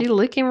girl. She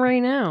licking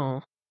right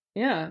now.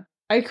 Yeah.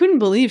 I couldn't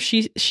believe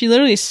she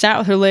literally sat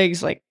with her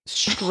legs like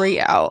straight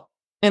out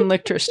and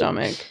licked her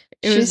stomach.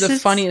 It was the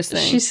funniest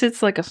thing. She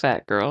sits like a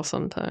fat girl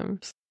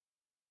sometimes.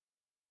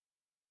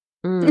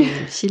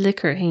 She lick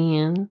her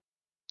hand.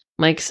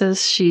 Mike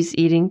says she's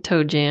eating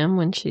toe jam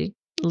when she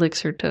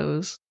licks her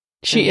toes.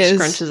 She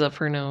scrunches up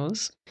her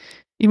nose.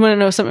 You want to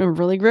know something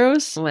really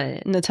gross?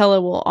 What?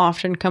 Nutella will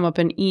often come up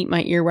and eat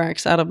my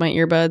earwax out of my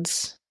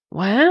earbuds.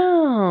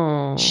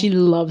 Wow. She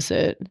loves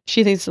it.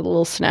 She thinks it's a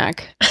little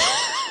snack.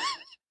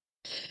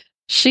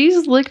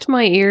 She's licked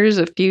my ears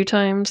a few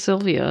times,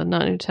 Sylvia,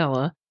 not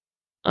Nutella.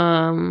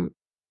 And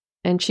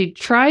she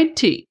tried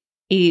to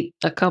eat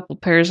a couple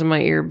pairs of my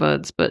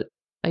earbuds, but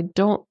I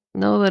don't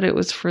know that it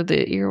was for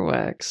the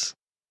earwax.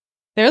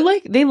 They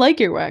like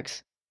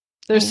earwax.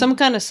 There's some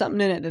kind of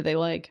something in it that they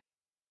like.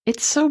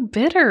 It's so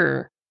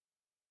bitter.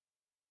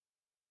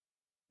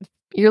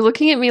 You're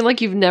looking at me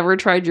like you've never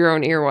tried your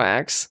own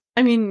earwax.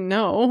 I mean,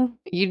 no.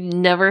 You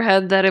never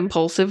had that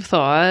impulsive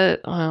thought.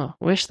 Oh,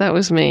 wish that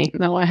was me.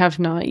 No, I have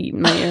not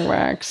eaten my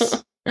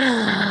earwax.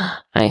 I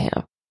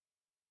have.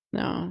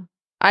 No.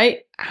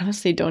 I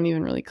honestly don't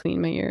even really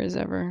clean my ears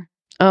ever.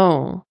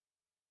 Oh.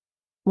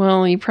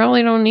 Well, you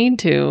probably don't need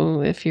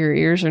to if your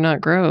ears are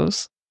not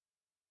gross.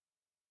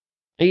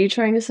 Are you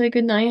trying to say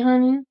goodnight,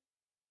 honey?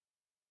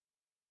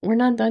 We're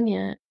not done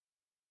yet.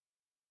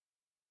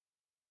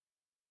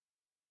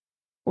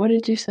 What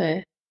did you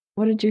say?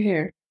 What did you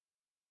hear?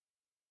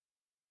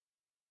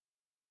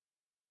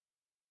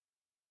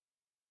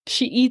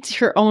 She eats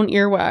her own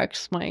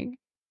earwax, Mike.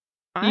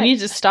 You need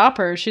to stop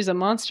her. She's a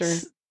monster.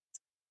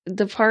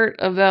 The part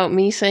about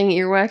me saying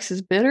earwax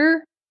is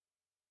bitter?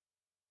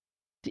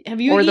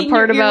 Have you eaten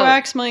your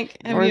earwax, Mike?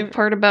 Or the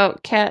part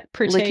about cat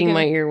licking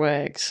my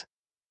earwax?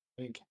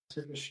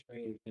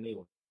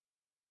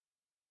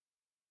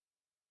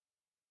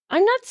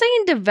 I'm not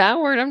saying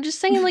devoured. I'm just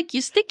saying, like,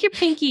 you stick your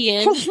pinky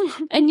in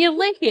and you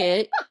lick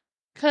it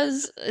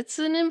because it's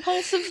an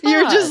impulsive thought.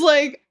 You're just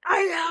like, I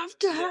have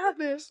to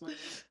have it.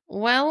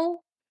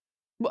 Well,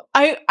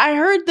 I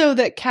heard, though,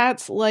 that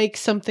cats like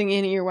something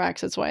in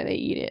earwax. That's why they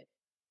eat it.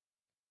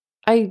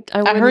 I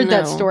heard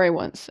that story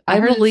once. I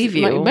believe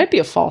you. It might be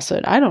a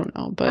falsehood. I don't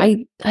know, but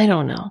I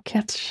don't know.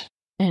 Cats.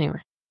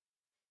 Anyway,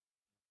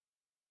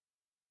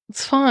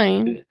 it's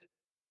fine.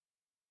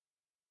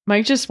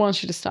 Mike just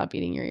wants you to stop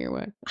eating your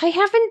earwax. I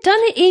haven't done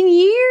it in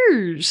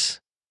years.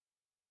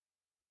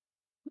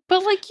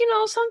 But, like,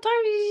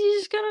 sometimes you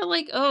just gotta,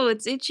 like, oh,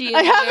 it's itchy in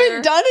there. I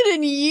haven't done it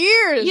in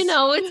years.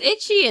 It's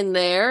itchy in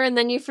there, and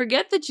then you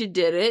forget that you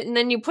did it, and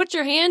then you put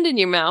your hand in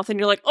your mouth, and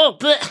you're like, oh,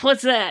 bleh,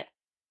 what's that?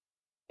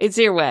 It's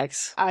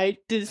earwax.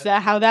 Is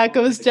that how that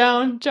goes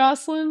down,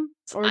 Jocelyn?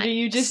 Or do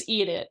you just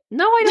eat it?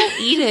 No, I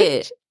don't eat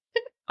it.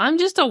 I'm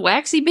just a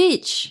waxy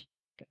bitch.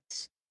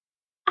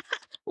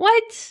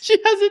 What?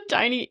 She has a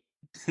tiny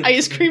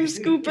ice cream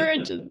scooper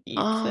and just eats it.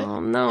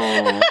 Oh,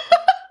 no.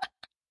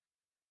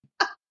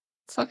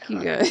 Fuck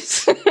you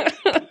guys.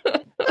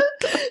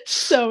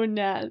 So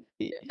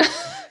nasty.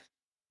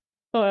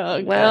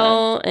 Oh,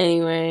 well,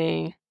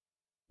 anyway.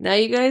 Now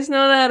you guys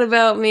know that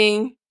about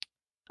me.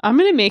 I'm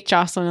going to make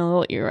Jocelyn a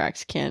little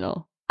earwax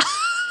candle.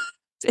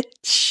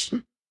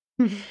 Bitch.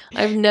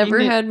 I've never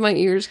had my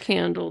ears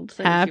candled.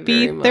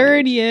 Happy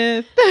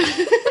 30th.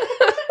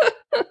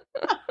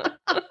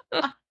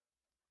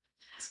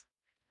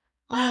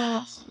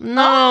 Oh,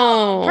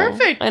 no.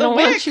 Perfect. I don't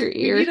want your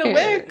ear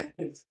hair.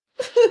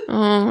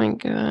 Oh my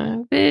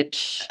god.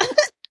 Bitch.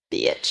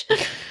 Bitch.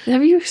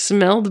 Have you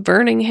smelled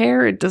burning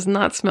hair? It does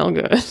not smell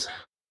good.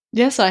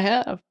 Yes, I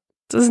have.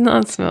 Does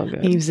not smell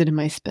good. I use it in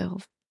my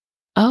spells.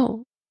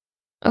 Oh.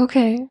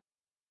 Okay.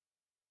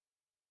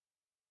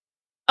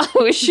 I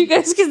wish you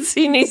guys could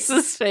see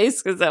Nisa's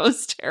face because that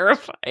was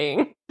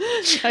terrifying.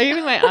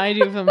 Even my eye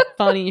do some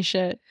funny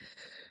shit.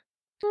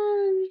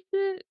 Oh,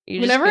 shit.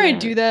 Whenever I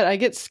do that, I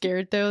get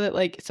scared though that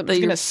like something's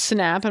gonna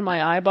snap in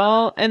my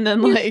eyeball and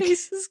then your like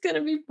face is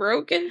gonna be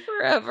broken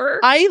forever.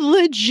 I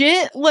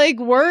legit like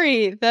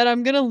worry that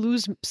I'm gonna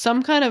lose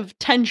some kind of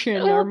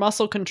tension or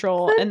muscle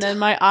control and then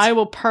my eye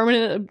will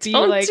permanently be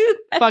like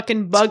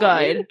fucking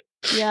bug-eyed.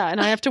 Yeah, and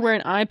I have to wear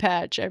an eye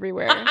patch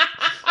everywhere.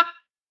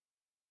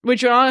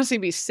 Which would honestly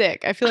be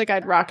sick. I feel like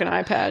I'd rock an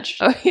eye patch.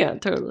 Oh yeah,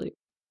 totally.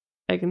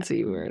 I can see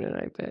you wearing an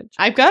eye patch.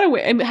 I've got to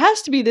wear it.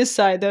 Has to be this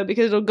side though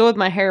because it'll go with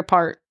my hair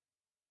part.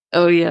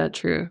 Oh yeah,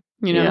 true.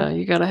 Yeah,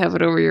 you gotta have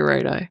it over your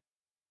right eye.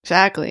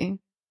 Exactly.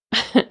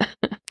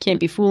 Can't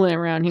be fooling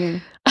around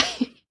here.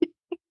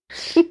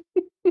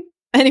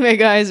 Anyway,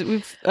 guys,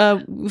 we've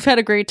had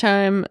a great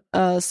time.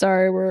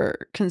 Sorry, we're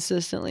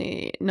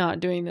consistently not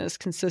doing this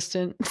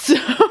consistent. So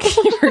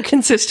we're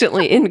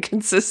consistently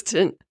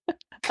inconsistent.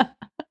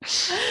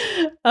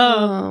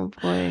 Oh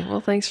boy. Well,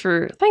 thanks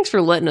for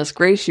letting us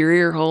grace your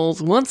ear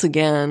holes once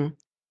again.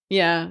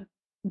 Yeah.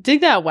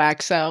 Dig that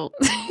wax out.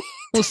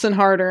 Listen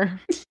harder.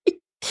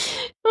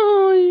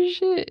 Oh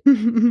shit.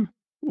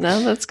 Now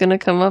that's gonna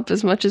come up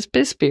as much as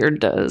piss beard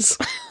does.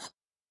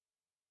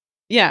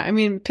 Yeah, I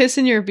mean piss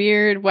in your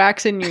beard,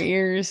 wax in your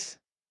ears.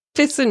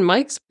 Piss in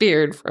Mike's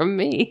beard from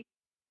me.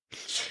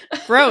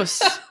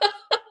 Gross.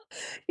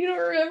 You don't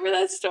remember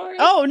that story?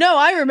 Oh no,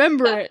 I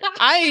remember it.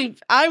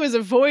 I was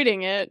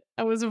avoiding it.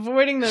 I was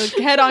avoiding the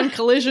head-on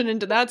collision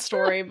into that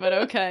story, but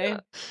okay.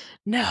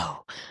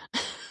 No.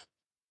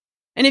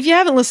 And if you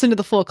haven't listened to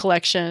the full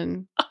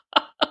collection,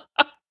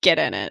 get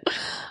in it.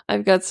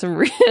 I've got some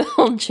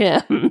real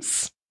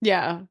gems.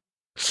 Yeah.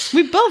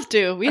 We both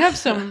do. We have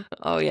some.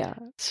 Oh yeah.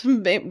 This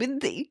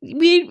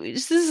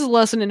is a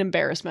lesson in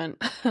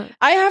embarrassment.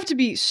 I have to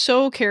be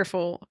so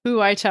careful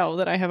who I tell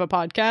that I have a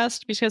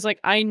podcast because, like,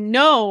 I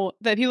know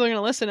that people are going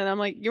to listen, and I'm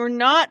like, you're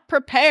not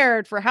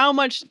prepared for how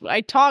much I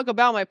talk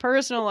about my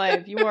personal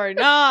life. You are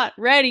not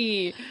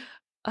ready.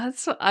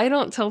 I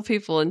don't tell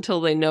people until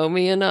they know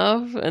me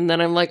enough, and then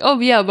I'm like, oh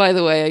yeah, by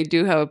the way, I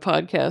do have a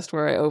podcast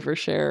where I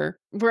overshare.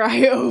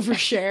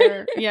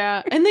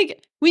 Yeah. And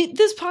like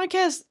this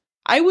podcast,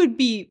 I would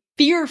be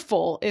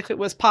fearful if it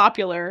was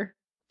popular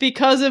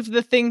because of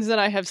the things that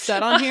I have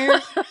said on here.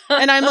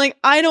 And I'm like,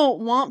 I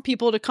don't want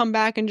people to come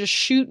back and just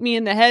shoot me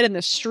in the head in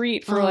the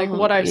street for like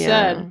what I've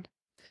said.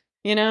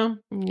 You know?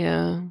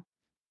 Yeah.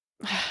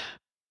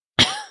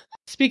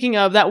 Speaking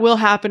of, that will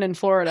happen in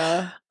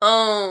Florida.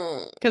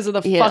 Oh. Because of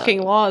the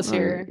fucking laws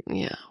here.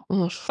 Yeah.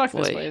 Fuck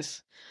this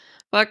place.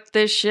 Fuck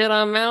this shit,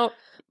 I'm out.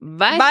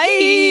 Bye.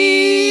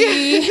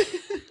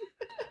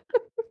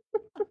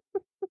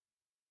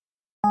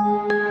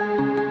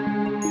 Bye.